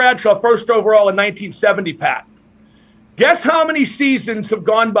Terry Bradshaw first overall in 1970, Pat, guess how many seasons have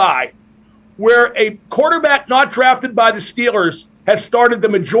gone by where a quarterback not drafted by the Steelers has started the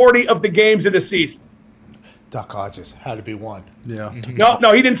majority of the games of the season? Duck Hodges had to be one. Yeah.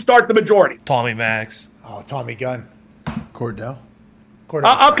 No, he didn't start the majority. Tommy Max. Oh, Tommy Gunn. Cordell.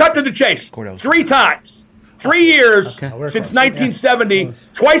 I'll cut to the chase. 3 times. 3 years since 1970.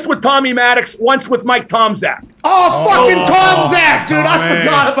 Twice with Tommy Maddox, once with Mike Tomczak. Oh, fucking Tomczak, dude. I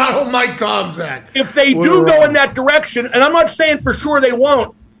forgot about old Mike Tomczak. If they do go in that direction, and I'm not saying for sure they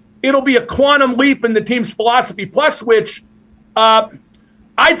won't, it'll be a quantum leap in the team's philosophy, plus which I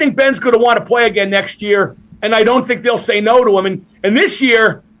think Ben's going to want to play again next year, and I don't think they'll say no to him. And this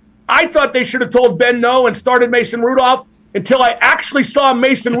year, I thought they should have told Ben no and started Mason Rudolph until I actually saw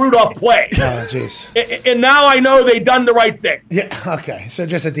Mason Rudolph play. Oh, jeez. And now I know they done the right thing. Yeah, okay. So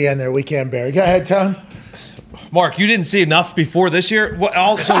just at the end there, we can bury. Go ahead, Tone. Mark, you didn't see enough before this year?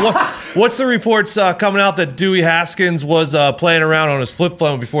 What's the reports coming out that Dewey Haskins was playing around on his flip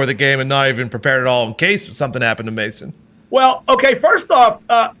phone before the game and not even prepared at all in case something happened to Mason? Well, okay, first off,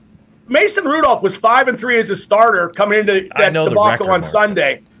 Mason Rudolph was 5-3 as a starter coming into that debacle on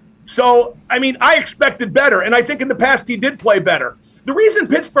Sunday. So, I mean, I expected better, and I think in the past he did play better. The reason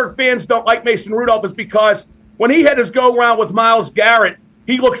Pittsburgh fans don't like Mason Rudolph is because when he had his go-around with Myles Garrett,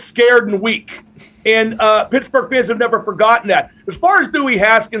 he looked scared and weak. And Pittsburgh fans have never forgotten that. As far as Dewey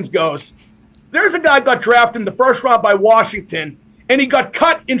Haskins goes, there's a guy got drafted in the first round by Washington, and he got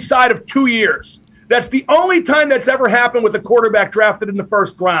cut inside of 2 years. That's the only time that's ever happened with a quarterback drafted in the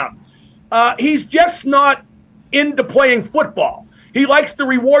first round. He's just not into playing football. He likes the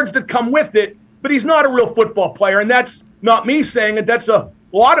rewards that come with it, but he's not a real football player, and that's not me saying it. That's a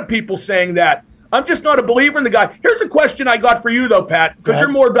lot of people saying that. I'm just not a believer in the guy. Here's a question I got for you, though, Pat, because you're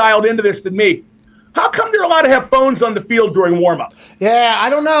more dialed into this than me. How come they're allowed to have phones on the field during warm-up? Yeah, I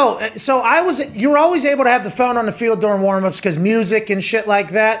don't know. So you were always able to have the phone on the field during warm-ups because music and shit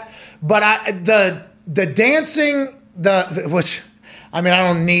like that. But the dancing, which I mean, I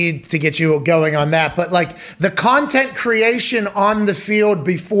don't need to get you going on that, but like the content creation on the field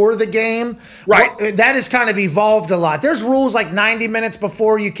before the game, right? That has kind of evolved a lot. There's rules like 90 minutes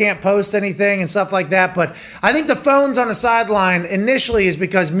before you can't post anything and stuff like that. But I think the phones on the sideline initially is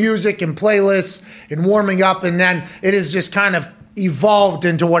because music and playlists and warming up, and then it is just kind of evolved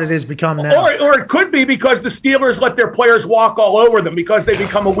into what it has become now. Or it could be because the Steelers let their players walk all over them because they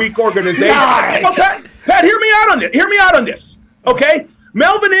become a weak organization. Right. Oh, Pat, hear me out on this. Okay?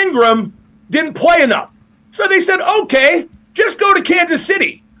 Melvin Ingram didn't play enough. So they said, okay, just go to Kansas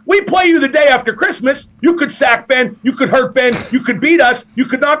City. We play you the day after Christmas. You could sack Ben. You could hurt Ben. You could beat us. You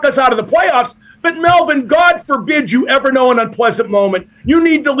could knock us out of the playoffs. But Melvin, God forbid you ever know an unpleasant moment. You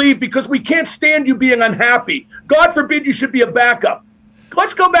need to leave because we can't stand you being unhappy. God forbid you should be a backup.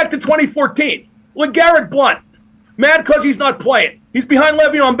 Let's go back to 2014. LeGarrette Blount, mad because he's not playing. He's behind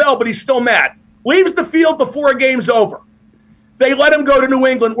Le'Veon Bell, but he's still mad. Leaves the field before a game's over. They let him go to New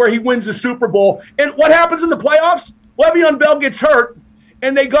England where he wins the Super Bowl. And what happens in the playoffs? Le'Veon Bell gets hurt,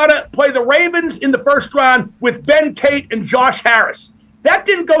 and they got to play the Ravens in the first round with Ben Tate and Josh Harris. That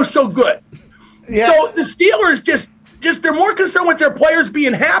didn't go so good. Yeah. So the Steelers just they're more concerned with their players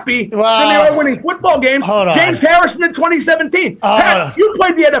being happy than they are winning football games. James Harrison in 2017. Pat, you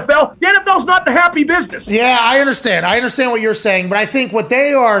played the NFL. The NFL's not the happy business. Yeah, I understand. I understand what you're saying, but I think what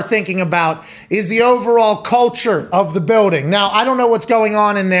they are thinking about is the overall culture of the building. Now, I don't know what's going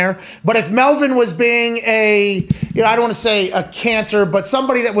on in there, but if Melvin was being I don't want to say a cancer, but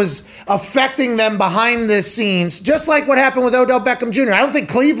somebody that was affecting them behind the scenes, just like what happened with Odell Beckham Jr. I think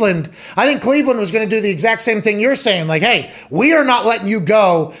Cleveland was going to do the exact same thing you're saying. Like, hey, we are not letting you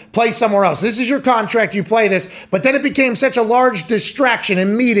go play somewhere else. This is your contract. You play this. But then it became such a large distraction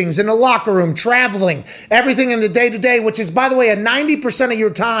in meetings, in the locker room, traveling, everything in the day-to-day, which is, by the way, a 90% of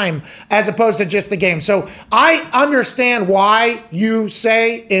your time as opposed to just the game. So I understand why you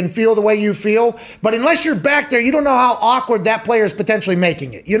say and feel the way you feel, but unless you're back there, you don't know how awkward that player is potentially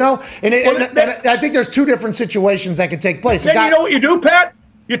making it, you know? And I think there's two different situations that could take place. Then you know what you do, Pat?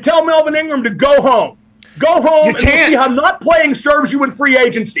 You tell Melvin Ingram to go home. Go home and we'll see how not playing serves you in free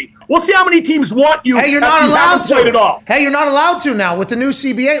agency. We'll see how many teams want you. Hey, you're not allowed to. At all. Hey, you're not allowed to now with the new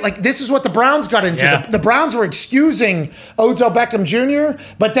CBA. Like, this is what the Browns got into. Yeah. The Browns were excusing Odell Beckham Jr.,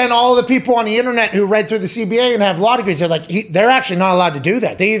 but then all the people on the internet who read through the CBA and have law degrees, they're like, they're actually not allowed to do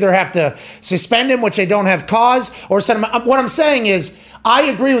that. They either have to suspend him, which they don't have cause, or send him. What I'm saying is, I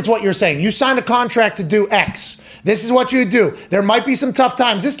agree with what you're saying. You signed a contract to do X. This is what you do. There might be some tough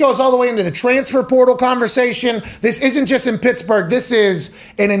times. This goes all the way into the transfer portal conversation. This isn't just in Pittsburgh. This is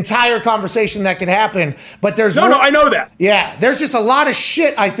an entire conversation that could happen. But there's no, I know that. Yeah, there's just a lot of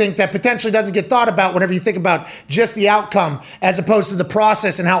shit, I think, that potentially doesn't get thought about whenever you think about just the outcome as opposed to the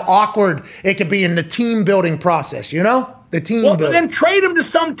process and how awkward it could be in the team building process, you know? The team building. Well, then trade him to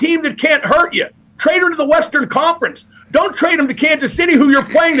some team that can't hurt you. Trade him to the Western Conference. Don't trade him to Kansas City, who you're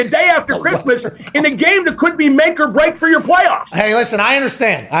playing the day after Christmas in a game that could be make or break for your playoffs. Hey, listen, I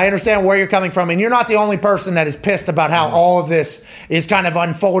understand. I understand where you're coming from, and you're not the only person that is pissed about how all of this is kind of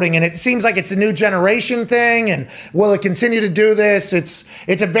unfolding, and it seems like it's a new generation thing, and will it continue to do this? It's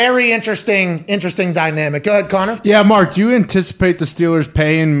a very interesting dynamic. Go ahead, Connor. Yeah, Mark, do you anticipate the Steelers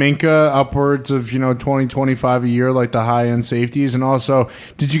paying Minka upwards of, 20, 25 a year like the high-end safeties? And also,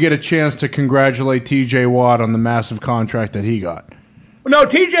 did you get a chance to congratulate TJ Watt on the massive contract that he got? No,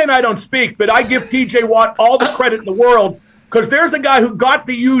 TJ and I don't speak, but I give TJ Watt all the credit in the world because there's a guy who got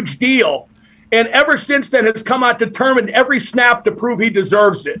the huge deal and ever since then has come out determined every snap to prove he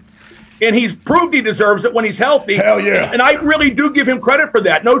deserves it. And he's proved he deserves it when he's healthy. Hell yeah. And I really do give him credit for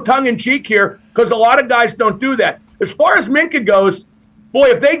that. No tongue-in-cheek here because a lot of guys don't do that. As far as Minka goes, boy,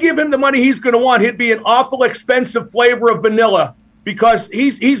 if they give him the money he's going to want, he'd be an awful expensive flavor of vanilla because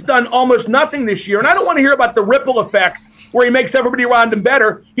he's done almost nothing this year. And I don't want to hear about the ripple effect where he makes everybody around him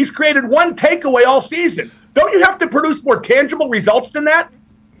better. He's created one takeaway all season. Don't you have to produce more tangible results than that?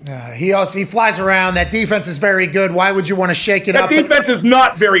 He flies around. That defense is very good. Why would you want to shake it up? That defense is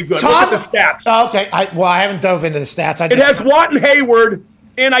not very good. Look at the stats. Oh, okay. I haven't dove into the stats. It has Watt and Hayward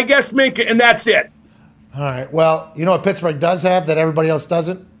and I guess Minka, and that's it. All right. Well, you know what Pittsburgh does have that everybody else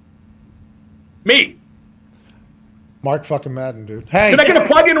doesn't? Me. Mark fucking Madden, dude. Hey. Can I get a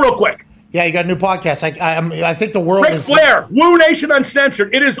plug in real quick? Yeah, you got a new podcast. I think the world Ric is... Flair, Woo Nation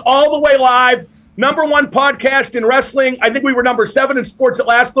Uncensored. It is all the way live. #1 podcast in wrestling. I think we were #7 in sports at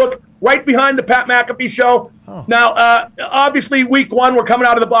last look, right behind the Pat McAfee show. Oh. Now, obviously, week 1, we're coming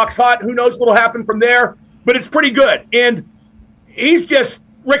out of the box hot. Who knows what will happen from there? But it's pretty good. And he's just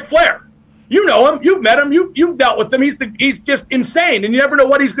Ric Flair. You know him. You've met him. You've dealt with him. He's just insane, and you never know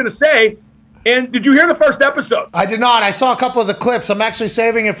what he's going to say. And did you hear the first episode? I did not. I saw a couple of the clips. I'm actually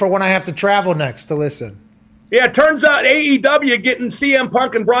saving it for when I have to travel next to listen. Yeah, it turns out AEW getting CM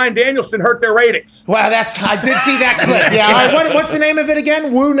Punk and Bryan Danielson hurt their ratings. Well, I did see that clip. Yeah. All right, what's the name of it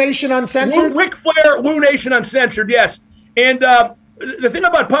again? Woo Nation Uncensored? Ric Flair, Woo Nation Uncensored, yes. And the thing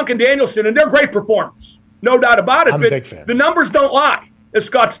about Punk and Danielson, and they're great performers, no doubt about it. I'm a big fan. The numbers don't lie, as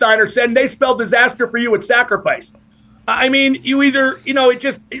Scott Steiner said, and they spell disaster for you with sacrifice. I mean, you either,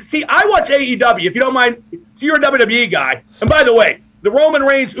 see, I watch AEW, if you don't mind. So you're a WWE guy. And by the way, the Roman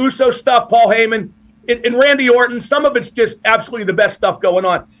Reigns, Uso stuff, Paul Heyman, and Randy Orton, some of it's just absolutely the best stuff going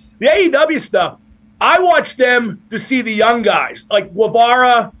on. The AEW stuff, I watch them to see the young guys, like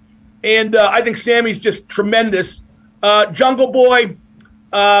Guevara, and I think Sammy's just tremendous. Jungle Boy,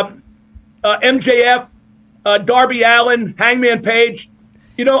 MJF, Darby Allin, Hangman Page.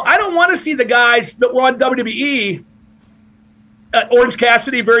 I don't want to see the guys that were on WWE. Orange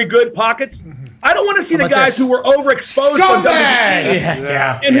Cassidy, very good pockets. I don't want to see the guys who were overexposed on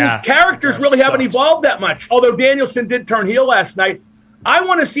WWE. And whose characters really haven't evolved that much. Although Danielson did turn heel last night. I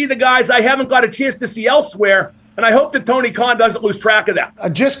want to see the guys I haven't got a chance to see elsewhere. And I hope that Tony Khan doesn't lose track of that.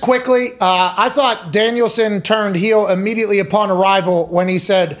 Just quickly, I thought Danielson turned heel immediately upon arrival when he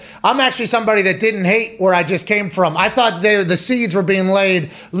said, I'm actually somebody that didn't hate where I just came from. I thought the seeds were being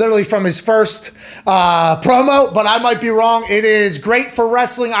laid literally from his first promo, but I might be wrong. It is great for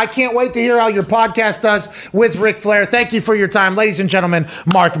wrestling. I can't wait to hear how your podcast does with Ric Flair. Thank you for your time. Ladies and gentlemen,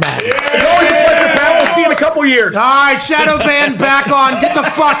 Mark Madden. It's always a pleasure, pal. We'll see you in a couple years. All right, Shadow Band back on. Get the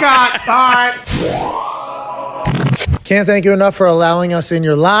fuck out. All right. Can't thank you enough for allowing us in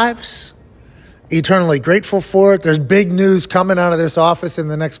your lives. Eternally grateful for it. There's big news coming out of this office in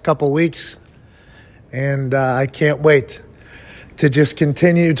the next couple weeks. And I can't wait to just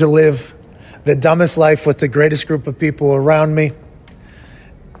continue to live the dumbest life with the greatest group of people around me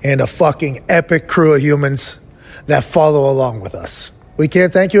and a fucking epic crew of humans that follow along with us. We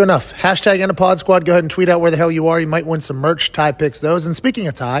can't thank you enough. Hashtag Antipod Squad. Go ahead and tweet out where the hell you are. You might win some merch. Ty picks those. And speaking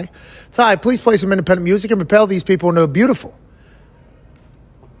of Ty, please play some independent music and propel these people into a beautiful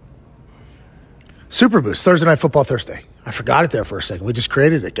Super Boost Thursday Night Football Thursday. I forgot it there for a second. We just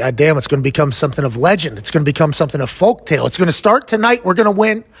created it. God damn, it's going to become something of legend. It's going to become something of folktale. It's going to start tonight. We're going to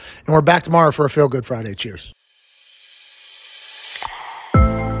win. And we're back tomorrow for a Feel Good Friday. Cheers.